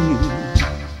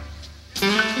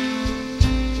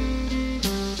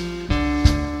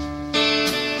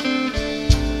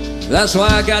 That's why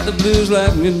I got the blues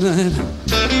like midnight.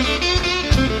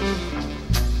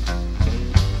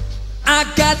 I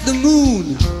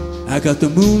got the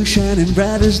moon shining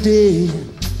bright as day.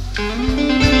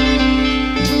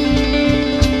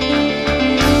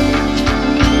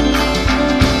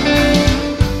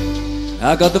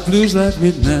 I got the blues like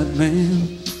midnight,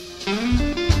 man.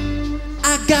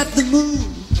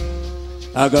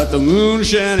 I got the moon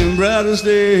shining bright as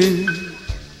day.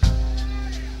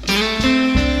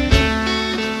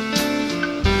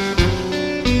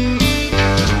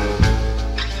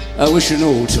 I wish an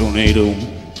old tornado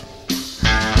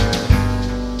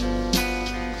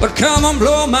would come and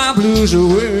blow my blues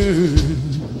away.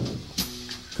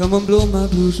 Come and blow my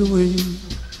blues away.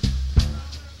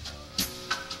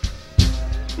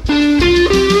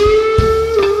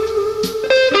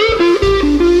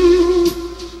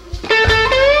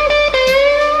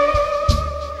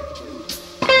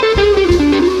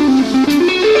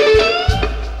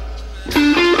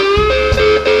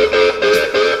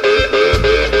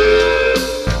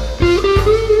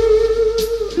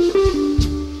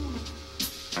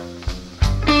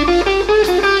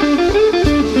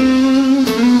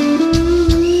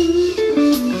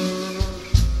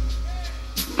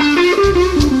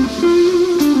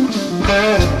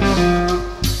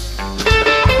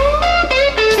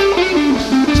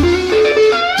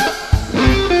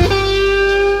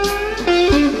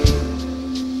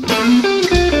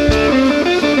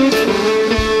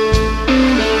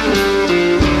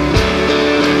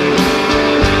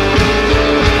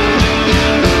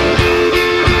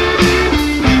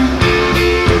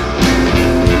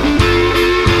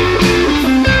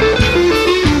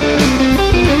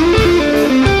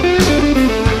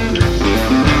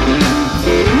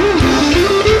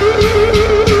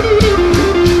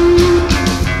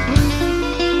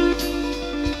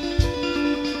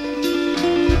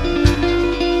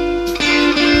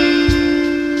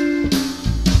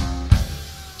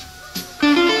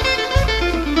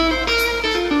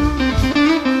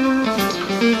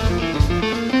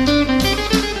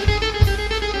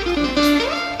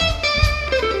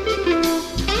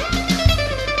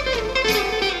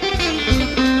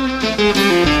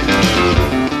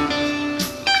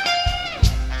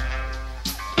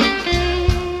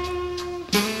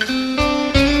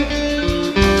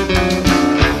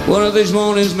 of these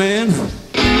mornings, man,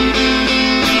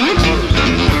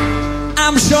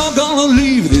 I'm sure gonna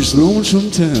leave this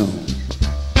lonesome town.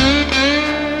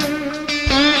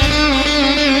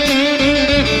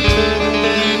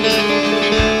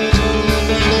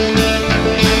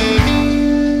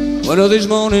 One of these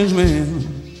mornings, man,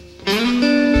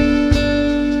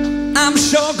 I'm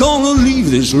sure gonna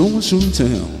leave this lonesome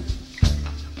town.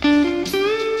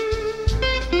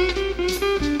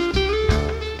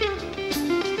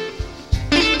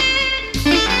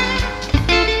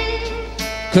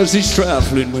 'Cause these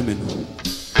trifling women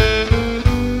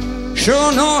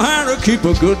sure know how to keep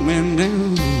a good man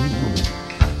down.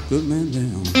 Good man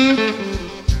down.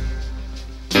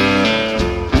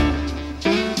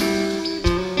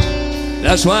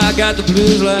 That's why I got the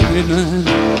blues like midnight.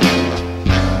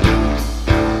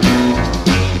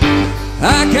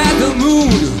 I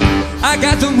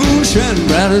got the moon shining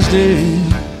bright as day.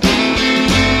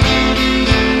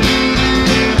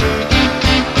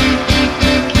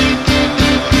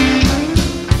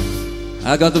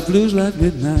 I got the blues like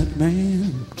midnight,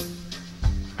 man.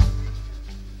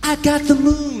 I got the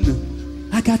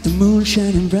moon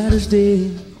shining bright as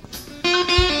day.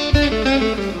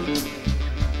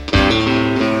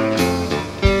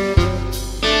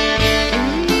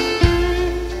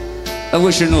 I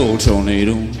wish an old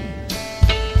tornado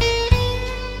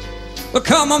would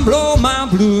come and blow my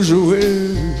blues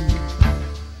away.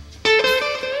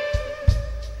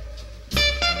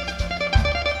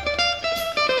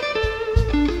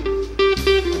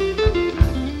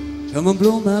 Come and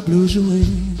blow my blues away.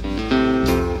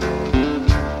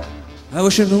 I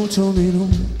wish an old tornado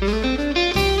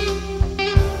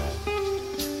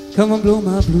come and blow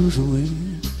my blues away.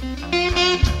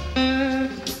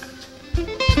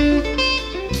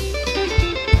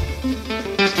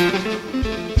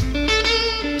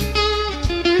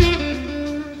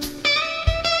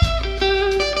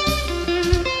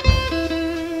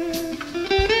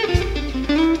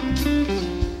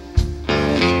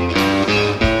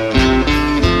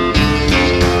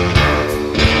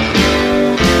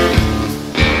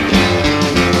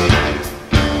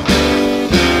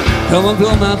 Come and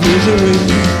blow my blues away.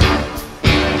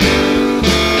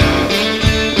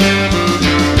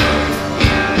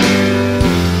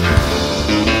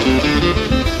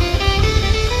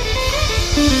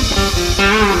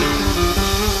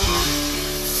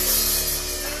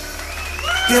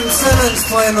 Jim Simmons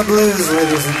playing the blues,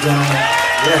 ladies and gentlemen.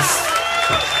 Yes.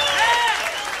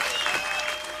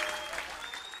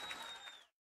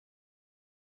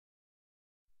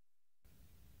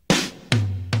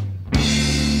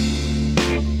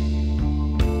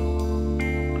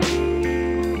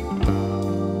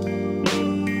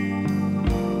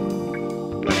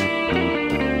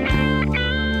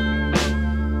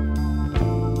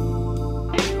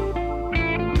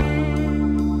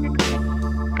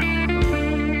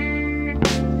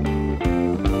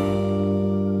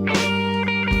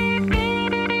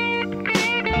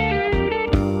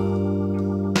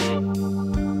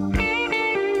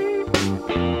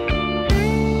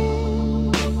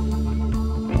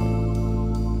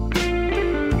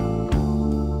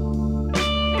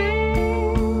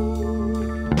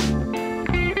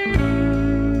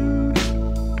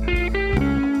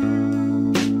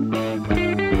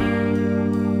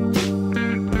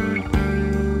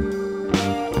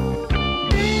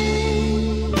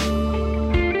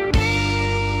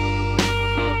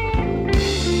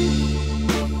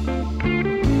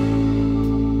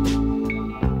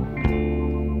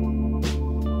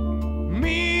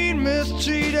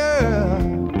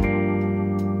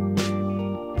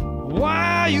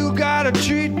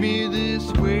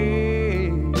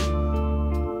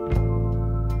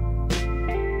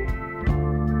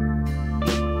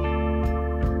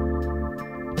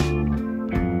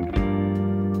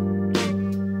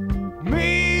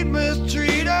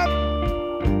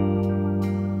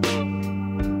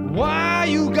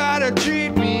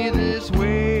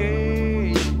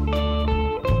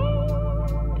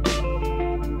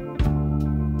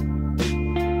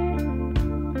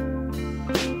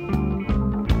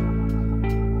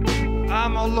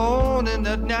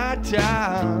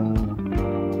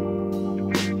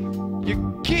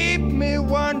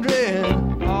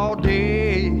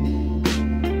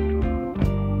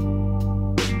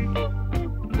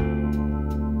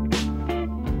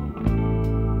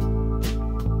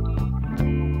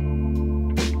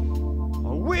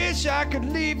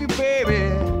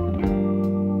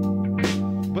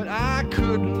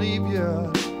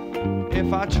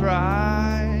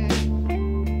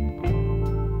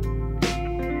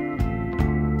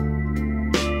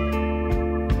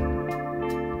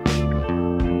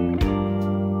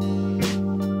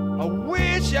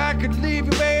 could leave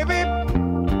you, baby,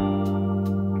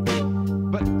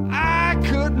 but I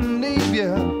couldn't leave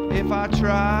you if I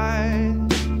tried.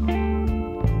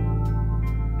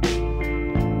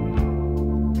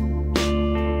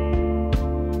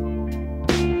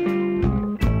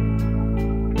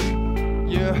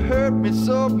 You hurt me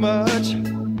so much,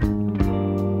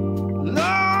 Lord,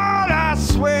 I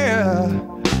swear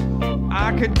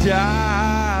I could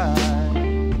die.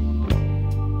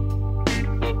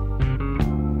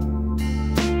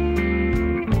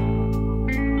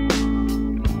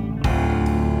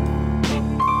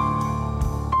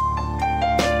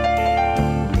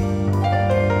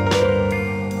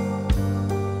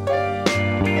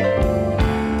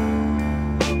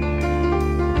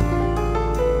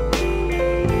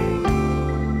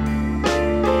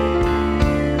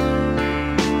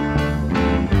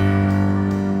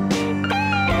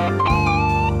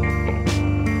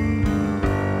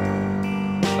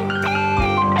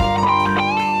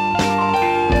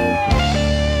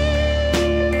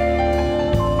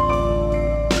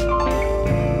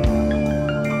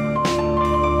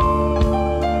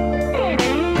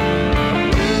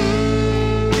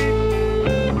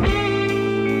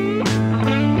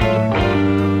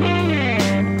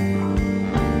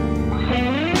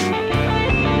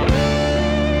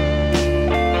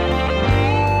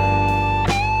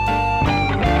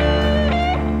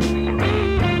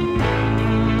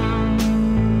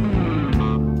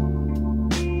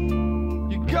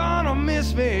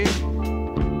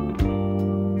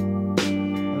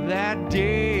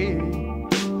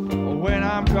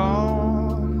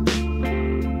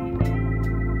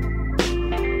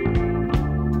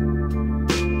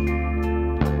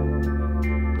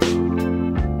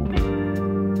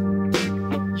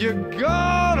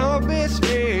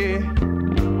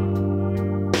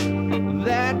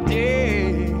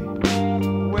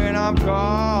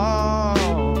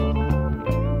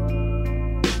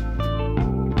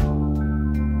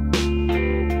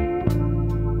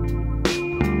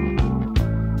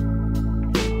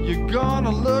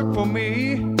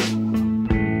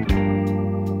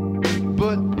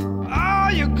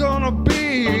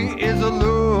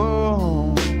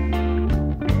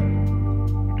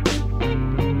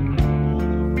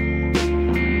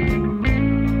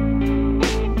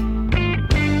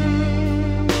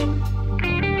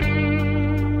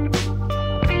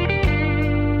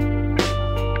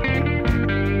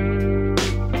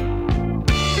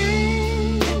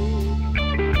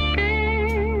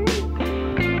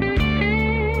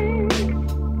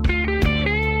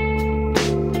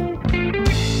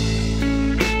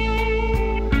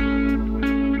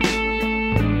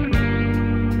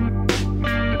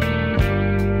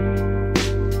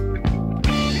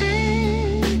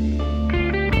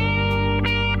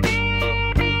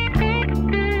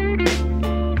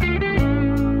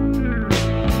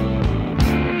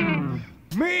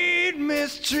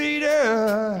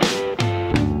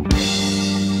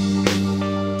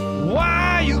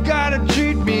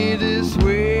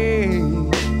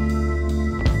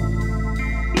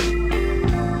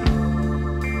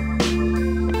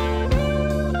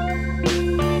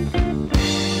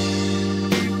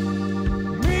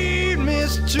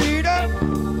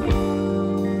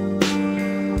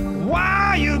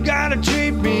 Why you gotta treat